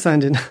mean, without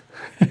sounding,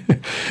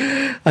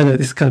 I know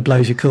this kind of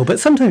blows your cool, but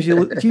sometimes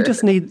you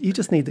just need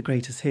the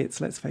greatest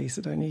hits. Let's face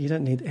it, don't you? You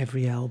don't need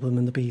every album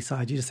and the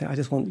B-side. You just say, I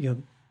just want your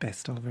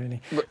best of,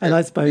 really. And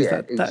I suppose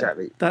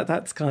exactly.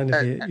 that's kind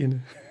of it,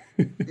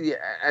 Yeah,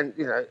 and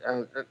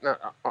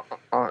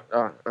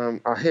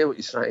I hear what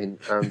you're saying,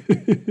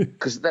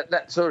 because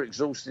that sort of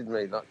exhausted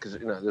me, like, because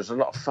there's a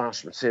lot of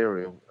fast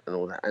material and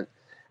all that, and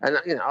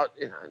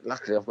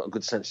luckily I've got a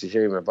good sense of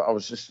humour, but I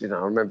was just, I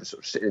remember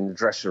sort of sitting in the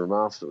dressing room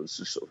afterwards,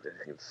 just sort of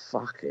thinking,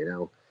 fucking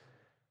hell,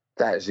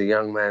 that is a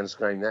young man's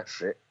game, that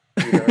shit.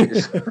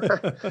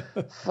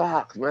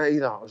 Fuck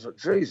me, I was like,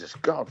 Jesus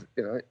God,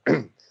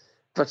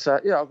 but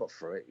I got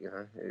through it.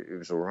 It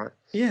was all right.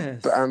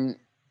 Yes.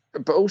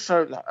 But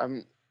also, like,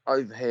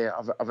 over here,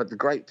 I've had the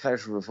great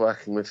pleasure of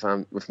working with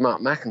Mark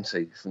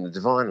McEntee from the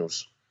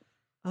Divinals.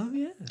 Oh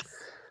yes.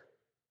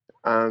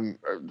 A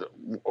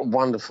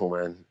wonderful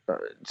man,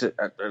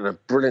 and a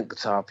brilliant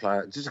guitar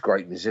player, just a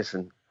great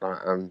musician.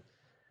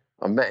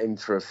 I met him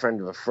through a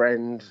friend of a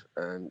friend,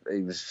 and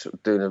he was sort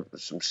of doing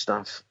some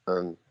stuff,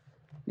 and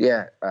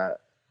that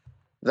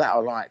I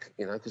like,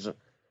 because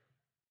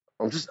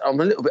I'm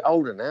a little bit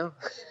older now,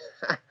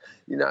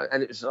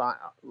 and it was like,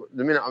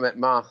 the minute I met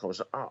Mark, I was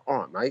like, oh, all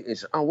right, mate. He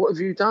said, oh, what have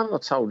you done? I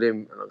told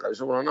him, and I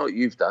goes, well, I know what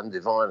you've done,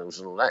 Divinals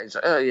and all that. He's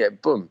like, oh yeah,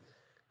 boom,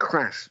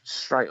 crash,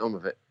 straight on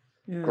with it.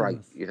 Yes. Great,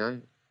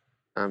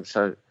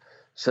 so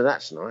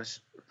that's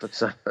nice. But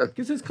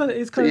because it's kind of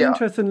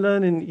interesting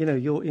learning,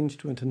 your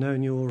instrument and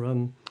knowing your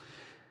and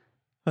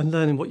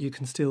learning what you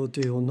can still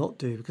do or not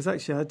do. Because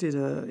actually, I did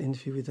an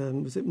interview with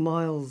was it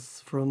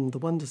Miles from the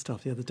Wonder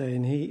Stuff the other day,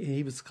 and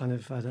he was kind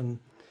of at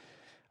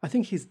I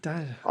think his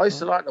dad. I used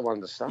to like the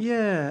Wonder Stuff.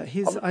 Yeah,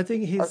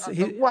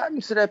 what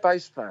happened to their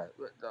bass player?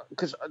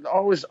 Because I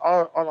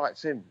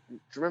liked him. Do you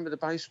remember the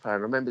bass player? I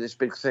remember this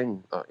big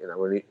thing,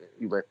 when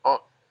he went.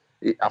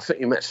 I think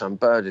he met some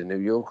bird in New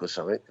York or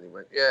something, and he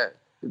went, yeah.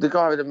 The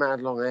guy with the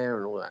mad long hair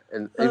and all that,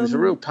 and he was a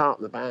real part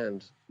of the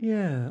band.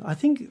 Yeah, I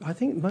think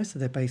most of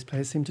their bass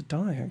players seem to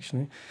die.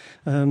 Actually,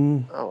 that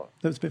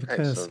was a bit of a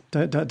curse.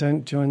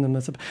 Don't join them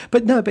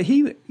but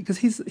he's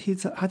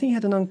I think he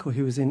had an uncle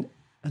who was in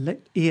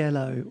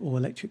ELO or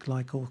Electric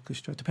Light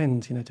Orchestra,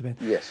 depends,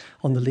 yes.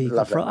 on the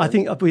legal front. I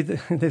think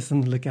there's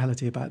some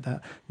legality about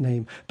that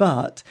name.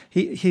 But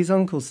his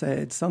uncle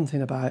said something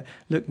about,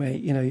 look,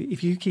 mate,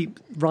 if you keep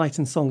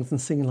writing songs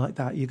and singing like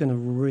that, you're going to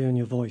ruin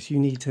your voice. You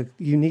need to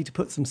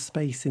put some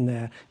space in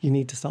there. You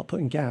need to start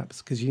putting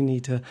gaps, because you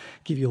need to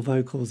give your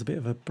vocals a bit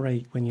of a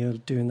break when you're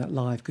doing that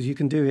live, because you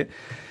can do it.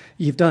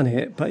 You've done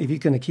it, but if you're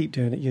going to keep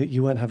doing it,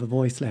 you won't have a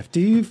voice left. Do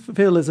you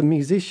feel as a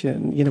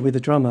musician, with a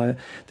drummer,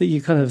 that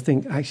you kind of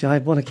think, actually, I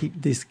want to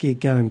keep this gig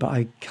going, but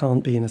I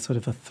can't be in a sort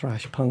of a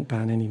thrash punk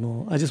band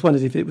anymore? I just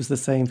wondered if it was the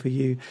same for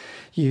you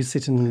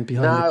sitting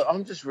behind. No,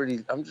 I'm just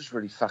really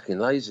fucking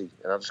lazy,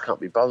 and I just can't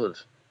be bothered,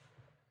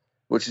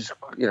 which is,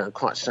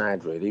 quite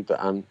sad, really.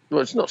 But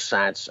well, it's not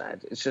sad.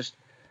 It's just,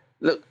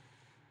 look,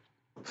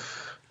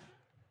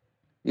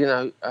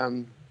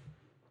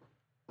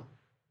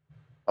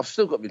 I've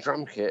still got my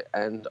drum kit,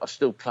 and I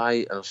still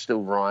play, and I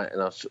still write,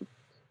 and I sort of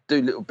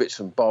do little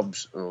bits and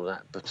bobs and all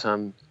that. But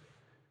them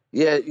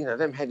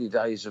heady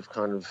days of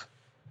kind of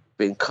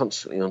being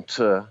constantly on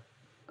tour,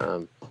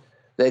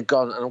 they're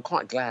gone, and I'm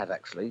quite glad,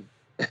 actually.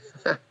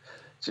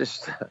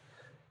 Just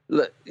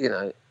look,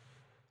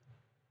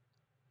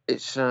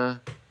 it's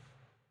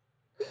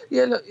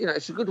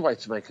it's a good way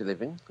to make a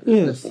living.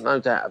 Yes. There's no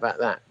doubt about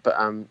that. But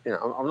I'm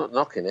not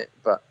knocking it.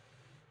 But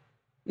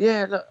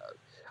yeah, look,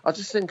 I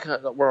just think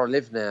where I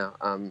live now,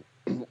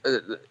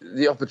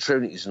 the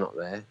opportunity's not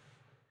there.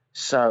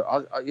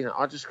 So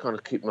I just kind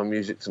of keep my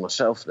music to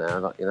myself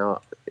now.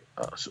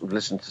 I sort of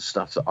listen to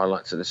stuff that I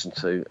like to listen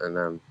to,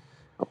 and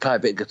I play a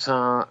bit of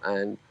guitar,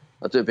 and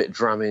I do a bit of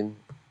drumming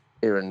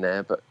here and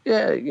there. But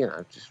yeah,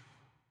 just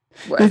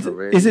whatever.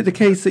 Really. Is it the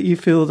case that you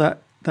feel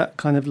that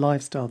kind of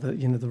lifestyle, that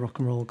the rock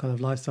and roll kind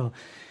of lifestyle,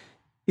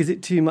 is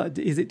it too much?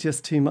 Is it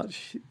just too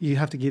much? You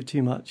have to give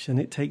too much, and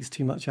it takes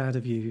too much out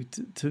of you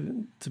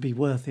to be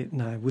worth it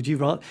now. Would you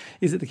rather?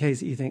 Is it the case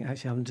that you think,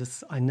 actually,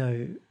 I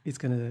know it's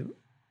going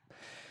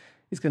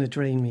to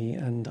drain me,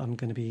 and I'm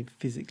going to be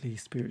physically,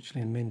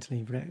 spiritually, and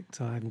mentally wrecked.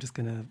 So I'm just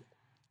going to,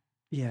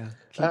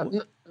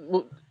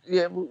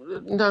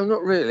 no,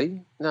 not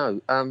really.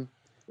 No,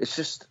 it's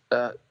just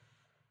I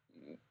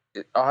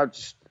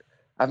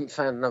haven't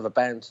found another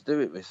band to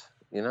do it with.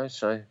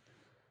 So.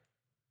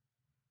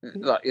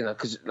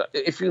 Because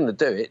if you're going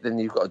to do it, then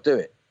you've got to do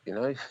it.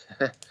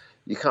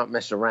 You can't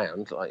mess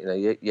around.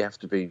 You have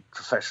to be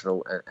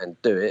professional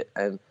and do it.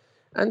 And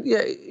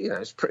yeah,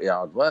 it's pretty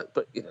hard work,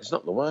 but it's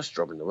not the worst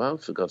job in the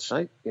world, for God's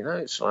sake.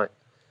 It's like,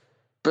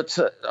 but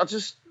I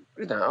just,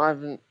 I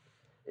haven't.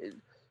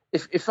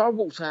 if I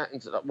walked out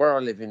into like, where I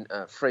live in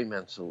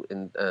Fremantle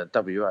in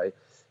WA,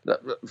 like,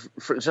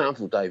 for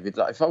example, David,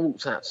 like if I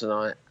walked out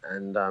tonight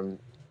and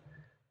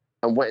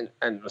went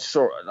and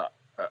saw like,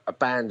 a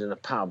band in a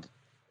pub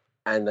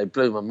and they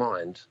blew my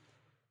mind,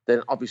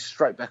 then I'll be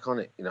straight back on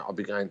it. I'll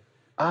be going,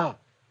 I've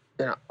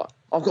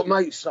got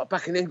mates like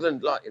back in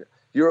England, like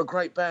you're a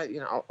great band.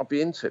 I'll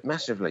be into it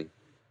massively.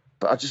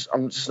 But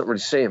I'm just not really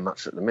seeing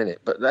much at the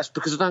minute. But that's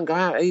because I don't go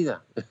out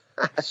either.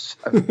 So,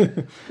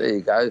 there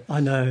you go. I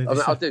know. I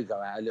mean, I do go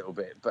out a little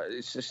bit, but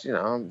it's just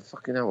I'm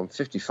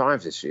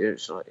 55 this year.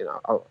 It's like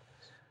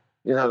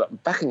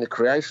like back in the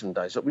creation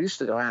days, like we used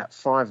to go out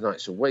 5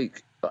 nights a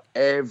week, like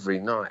every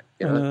night,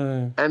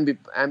 and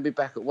be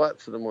back at work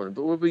for the morning.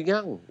 But we'll be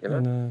young, I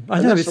know.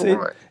 I know.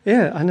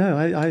 I know.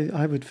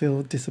 I would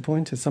feel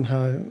disappointed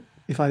somehow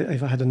if I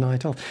had a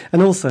night off.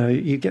 And also,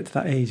 you get to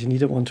that age and you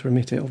don't want to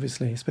remit it,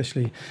 obviously,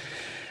 especially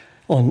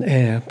on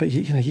air. But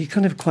you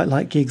kind of quite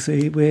like gigs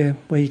where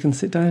you can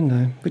sit down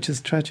now, which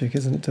is tragic,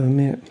 isn't it? To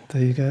admit.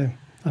 There you go.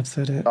 I've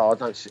said it. Oh, I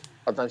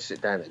don't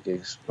sit down at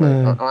gigs.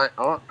 No.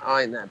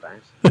 I ain't that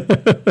bad.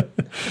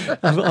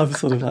 I'm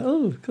sort of like,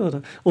 oh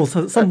God.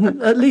 Also,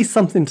 at least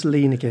something to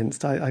lean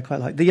against. I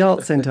quite like the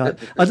Arts Centre.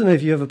 I don't know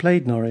if you ever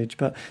played Norwich,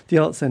 but the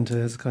Arts Centre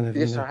is kind of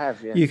yes, I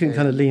have. Yeah, you can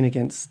kind of lean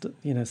against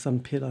some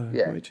pillow,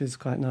 which is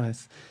quite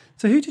nice.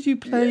 So, who did you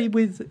play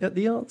with at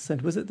the Arts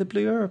Centre? Was it the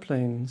Blue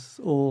Aeroplanes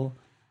or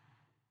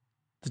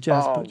the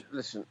Jazz?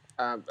 Listen,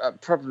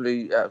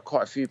 probably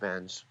quite a few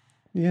bands.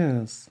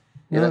 Yes.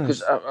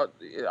 Because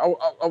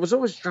I was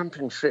always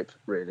jumping ship,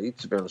 really,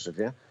 to be honest with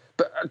you.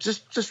 But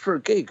just for a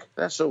gig,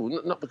 that's all.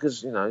 Not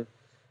because not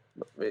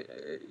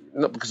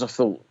because I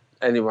thought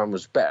anyone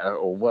was better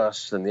or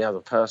worse than the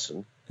other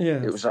person.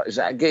 Yeah, it was like, is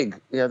that a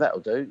gig? Yeah, that'll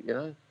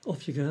do.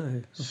 Off you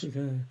go.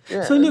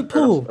 Yeah, so look,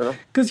 Paul,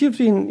 because you've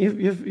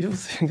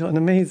got an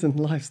amazing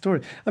life story.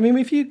 I mean,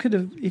 if you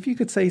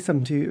could say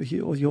something to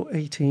your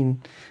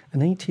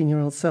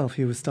 18-year-old self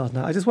who was starting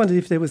out, I just wondered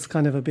if there was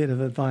kind of a bit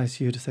of advice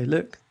for you to say,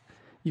 look.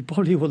 You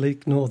probably will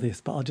ignore this,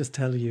 but I'll just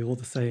tell you all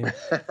the same.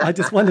 I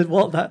just wondered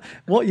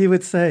what you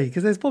would say,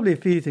 because there's probably a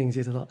few things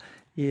you'd like.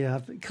 Yeah,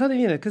 kind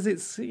of, because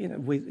it's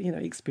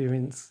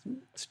experience,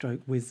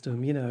 stroke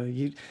wisdom.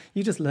 You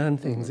just learn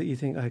things that you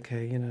think,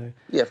 okay,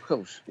 Yeah, of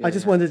course. Yeah, I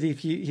just wondered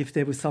if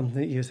there was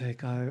something that you'd say,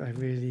 I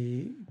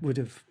really would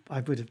have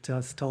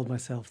just told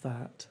myself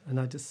that, and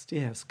I just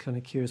was kind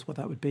of curious what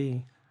that would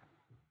be.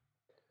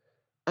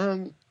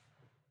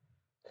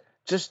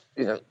 Just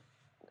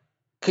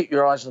keep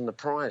your eyes on the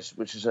prize,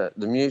 which is the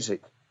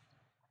music.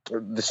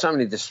 There's so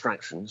many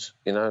distractions,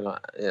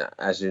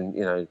 as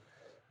in,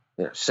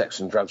 sex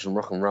and drugs and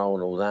rock and roll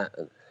and all that,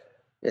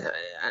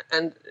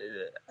 and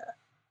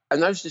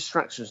those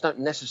distractions don't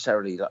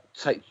necessarily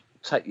take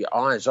your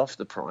eyes off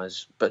the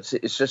prize, but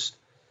it's just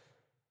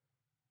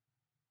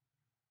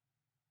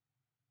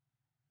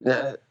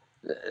none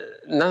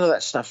of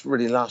that stuff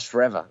really lasts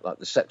forever, like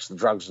the sex, the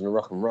drugs, and the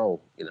rock and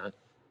roll,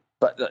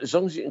 But as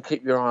long as you can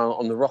keep your eye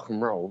on the rock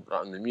and roll, like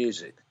on the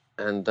music,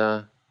 and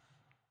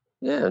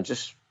and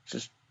just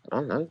I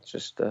don't know,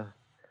 just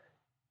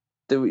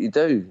do what you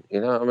do.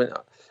 I mean,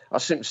 I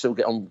seem to still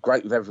get on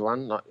great with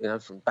everyone, like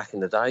from back in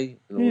the day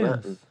and all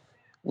that. And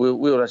we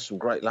all had some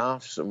great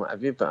laughs and what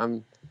have you. But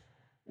and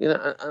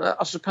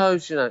I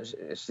suppose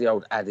it's the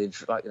old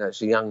adage, like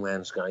it's a young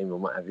man's game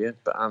and what have you.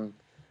 But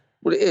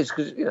well, it is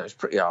because it's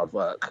pretty hard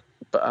work.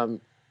 But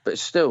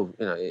it's still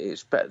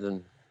it's better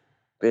than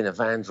being a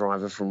van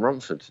driver from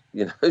Romford,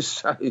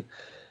 So,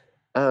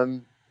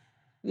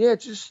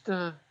 just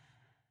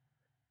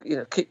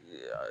keep.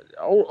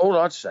 All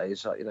I'd say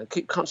is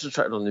keep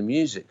concentrating on the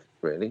music.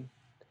 Really,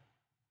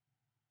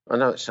 I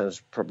know it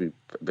sounds probably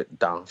a bit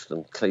daft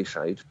and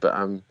cliched,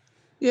 but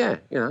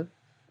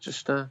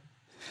just. I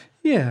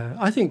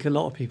think a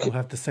lot of people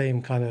have the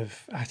same kind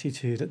of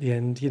attitude at the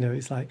end.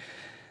 It's like,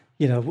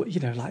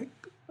 like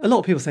a lot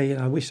of people say,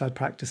 I wish I'd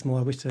practiced more.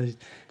 I wish I'd.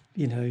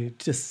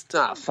 Just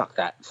fuck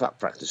that. Fuck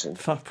practicing.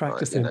 Fuck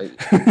practicing. Right,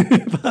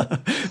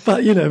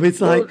 but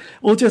it's like,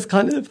 or just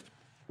kind of,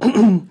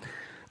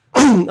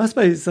 I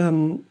suppose,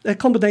 a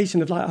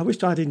combination of I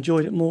wished I'd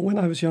enjoyed it more when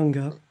I was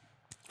younger.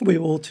 We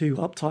were all too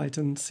uptight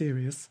and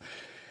serious.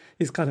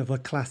 Is kind of a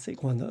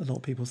classic one that a lot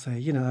of people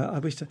say. I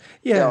wish to.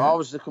 Yeah, I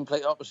was the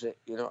complete opposite.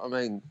 You know what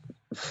I mean?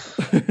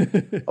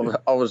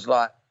 I was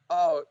like,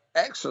 oh,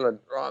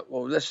 excellent. Right.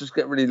 Well, let's just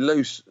get really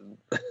loose.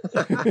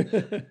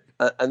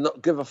 And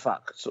not give a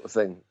fuck, sort of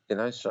thing,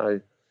 So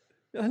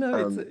I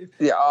know.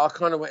 I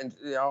kind of went.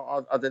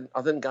 I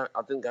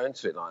didn't go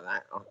into it like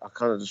that. I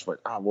kind of just went.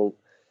 Well,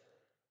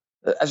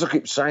 as I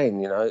keep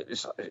saying,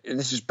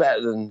 this is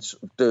better than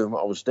sort of doing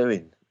what I was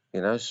doing,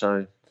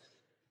 So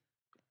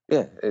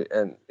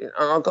and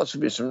I've got to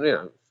be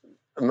some,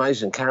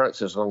 amazing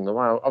characters along the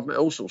way. I've met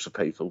all sorts of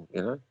people,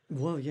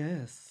 Well,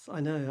 yes,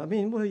 I know. I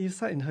mean, you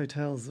sat in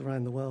hotels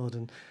around the world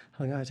and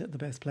hung out at the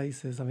best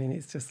places. I mean,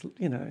 it's just,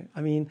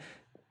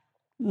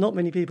 not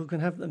many people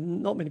have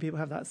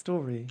that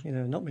story.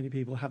 Not many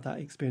people have that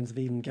experience of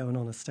even going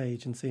on a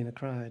stage and seeing a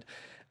crowd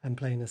and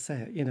playing a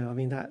set. I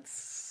mean,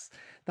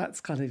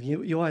 that's kind of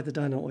you either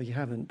done it or you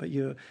haven't. But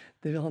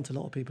there aren't a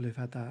lot of people who've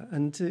had that,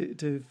 and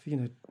to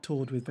have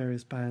toured with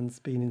various bands,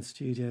 been in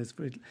studios,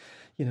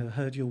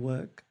 heard your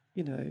work,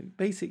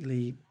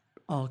 basically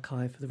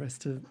archive for the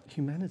rest of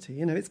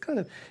humanity. It's kind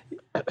of,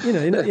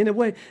 in a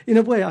way,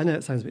 I know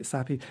it sounds a bit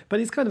sappy,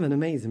 but it's kind of an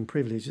amazing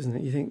privilege, isn't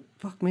it? You think,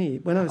 fuck me,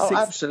 when I was 6,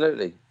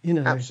 absolutely,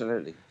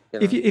 absolutely.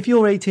 If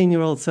your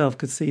 18-year-old self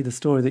could see the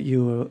story that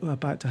you were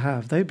about to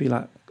have, they'd be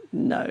like,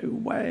 no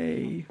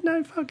way,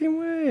 no fucking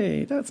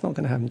way, that's not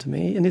going to happen to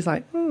me. And it's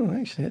like, oh,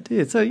 actually it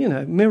did. So,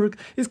 miracle.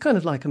 It's kind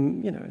of like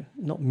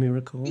not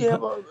miracle. Yeah,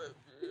 but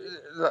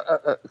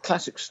a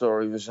classic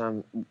story was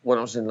when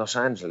I was in Los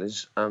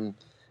Angeles. I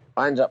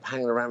ended up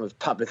hanging around with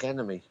Public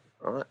Enemy,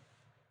 right?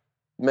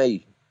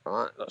 Me,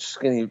 right? That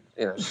skinny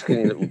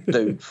little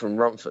dude from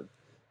Romford.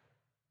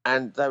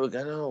 And they were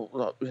going, oh,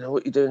 look,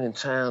 what you doing in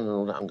town and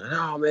all that. I'm going,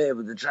 oh, I'm here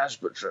with the Jazz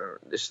Butcher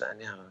and this, that,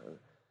 and the other.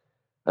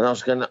 And I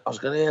was going to,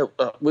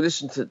 we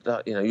listened to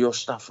that, your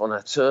stuff on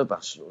our tour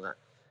bus and all that.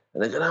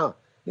 And they go, oh,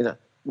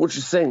 what do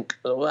you think?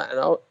 And all that.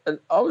 And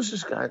I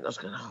was going,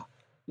 oh,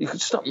 you could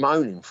stop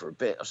moaning for a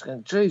bit. I was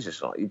going,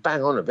 Jesus, like you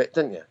bang on a bit,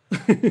 didn't you?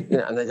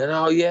 And they go,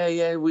 oh,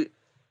 yeah,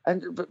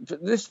 but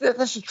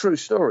that's a true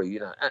story,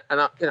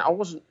 And I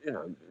wasn't,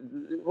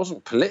 it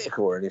wasn't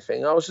political or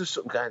anything. I was just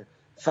sort of going,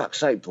 fuck's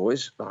sake,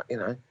 boys, like,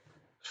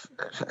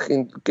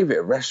 fucking give it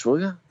a rest,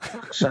 will you?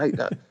 Fuck's sake,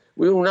 that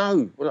we all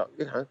know,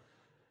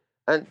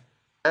 and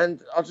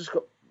I just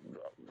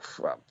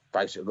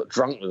basically got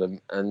drunk with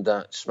them and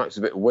smoked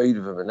a bit of weed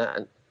with them and that.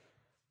 And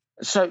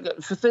so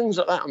for things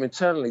like that, I'm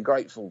eternally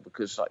grateful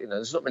because,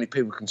 there's not many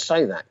people can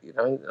say that,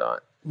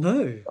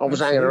 No, I was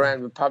hanging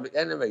around with Public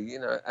Enemy,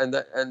 and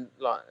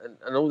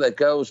all their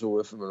girls were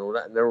with them and all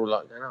that, and they're all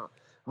like,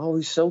 oh,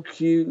 he's so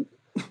cute,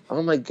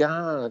 oh my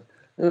God.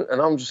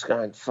 And I'm just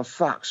going, for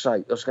fuck's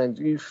sake, I was going,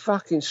 you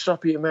fucking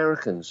soppy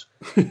Americans.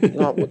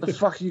 Like, what the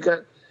fuck are you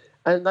going?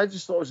 And they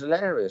just thought it was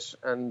hilarious.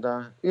 And,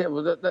 that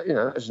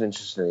was an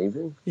interesting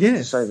evening,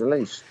 to say the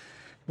least.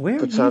 Where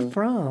are you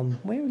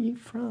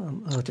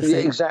from? Oh,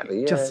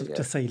 exactly.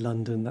 Just say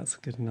London. That's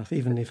good enough.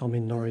 Even if I'm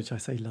in Norwich, I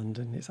say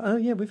London. It's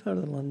we've heard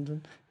of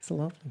London. It's a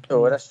lovely place.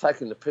 Oh, well, that's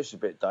taking the piss a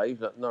bit,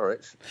 Dave. Like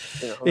Norwich.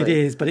 It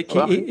is, but it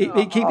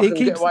keeps.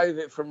 Get away with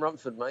it from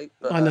Rumford, mate.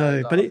 But, I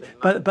know,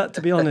 but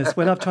to be honest,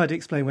 when I've tried to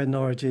explain where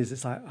Norwich is,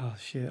 it's like, oh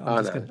shit,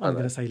 I'm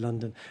going to say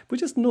London. We're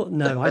just not.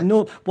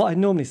 No, what I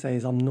normally say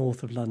is I'm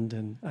north of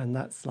London, and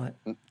that's like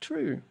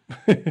true.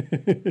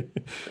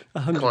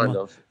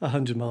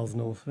 100 miles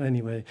north,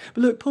 anyway.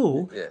 But look,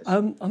 Paul, yes.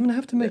 I'm going to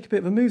have to make a bit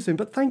of a move soon,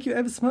 but thank you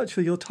ever so much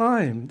for your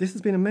time. This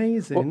has been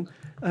amazing.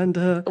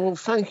 Well,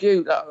 thank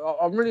you.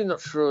 I'm really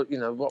not sure,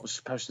 what I was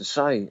supposed to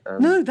say.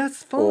 No,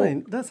 that's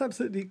fine. That's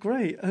absolutely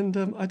great.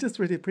 And I just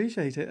really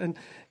appreciate it. And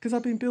because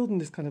I've been building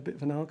this kind of bit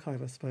of an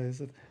archive, I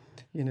suppose, of,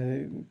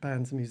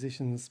 bands and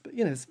musicians, but,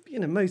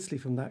 mostly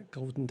from that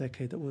golden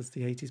decade that was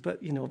the 80s, but,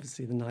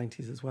 obviously the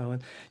 90s as well.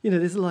 And,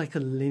 there's like a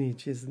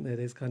lineage, isn't there?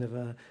 There's kind of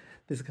a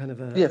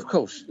of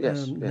course,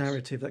 yes,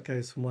 narrative that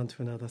goes from one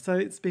to another. So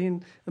it's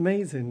been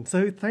amazing.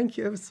 So thank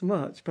you ever so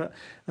much. But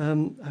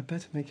I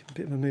better make a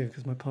bit of a move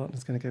because my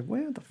partner's going to go,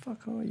 where the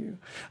fuck are you?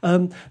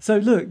 So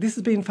look, this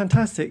has been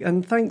fantastic,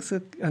 and thank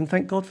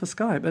God for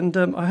Skype. And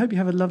I hope you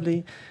have a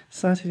lovely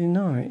Saturday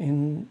night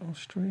in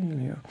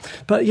Australia.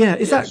 But yeah,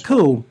 is that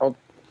cool?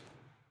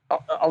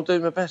 I'll do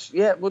my best.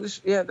 Yeah, well,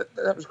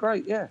 that was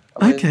great. Yeah.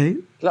 Okay.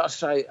 Like I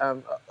say, I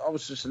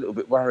was just a little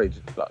bit worried,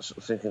 like sort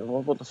of thinking,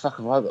 well, what the fuck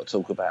have I got to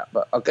talk about?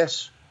 But I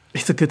guess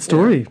it's a good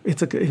story. Yeah.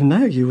 It's a good.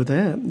 No, you were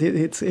there.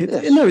 Yes.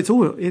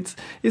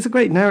 It's a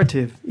great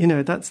narrative.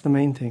 That's the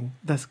main thing.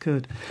 That's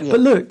good. Yeah.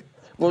 But look.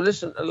 Well,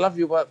 listen, I love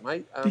your work,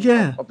 mate.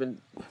 I've been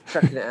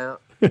checking it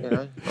out,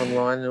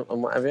 online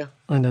and what have you.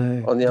 I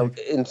know. On the old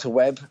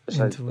interweb.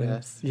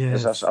 Interwebs, yes.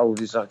 As us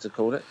oldies like to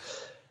call it.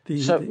 The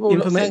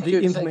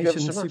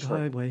information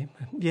superhighway.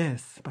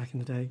 Yes, back in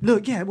the day.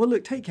 Look,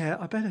 take care.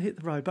 I better hit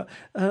the road. But,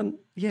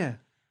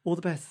 all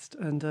the best.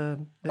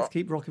 And let's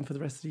keep rocking for the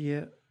rest of the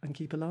year and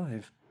keep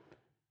alive.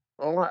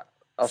 All right.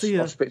 I'll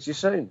speak to you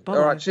soon. Bye.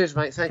 All right. Cheers,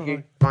 mate. Thank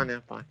you. Bye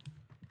now. Bye.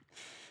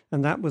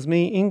 And that was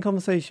me in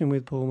conversation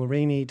with Paul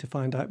Marini to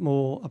find out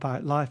more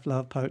about life,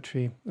 love,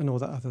 poetry, and all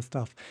that other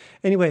stuff.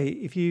 Anyway,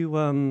 if you,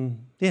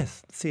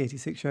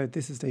 C86 Show,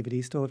 this is David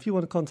Eastaugh. If you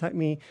want to contact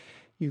me,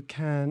 you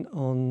can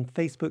on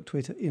Facebook,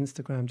 Twitter,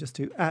 Instagram. Just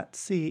do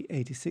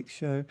 @C86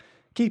 Show.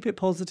 Keep it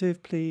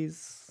positive,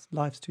 please.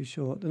 Life's too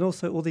short. And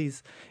also all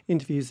these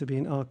interviews are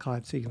being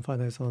archived, so you can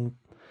find those on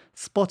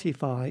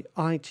Spotify,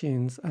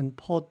 iTunes, and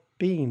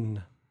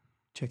Podbean.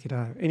 Check it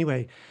out.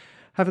 Anyway,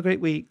 have a great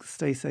week.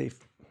 Stay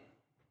safe.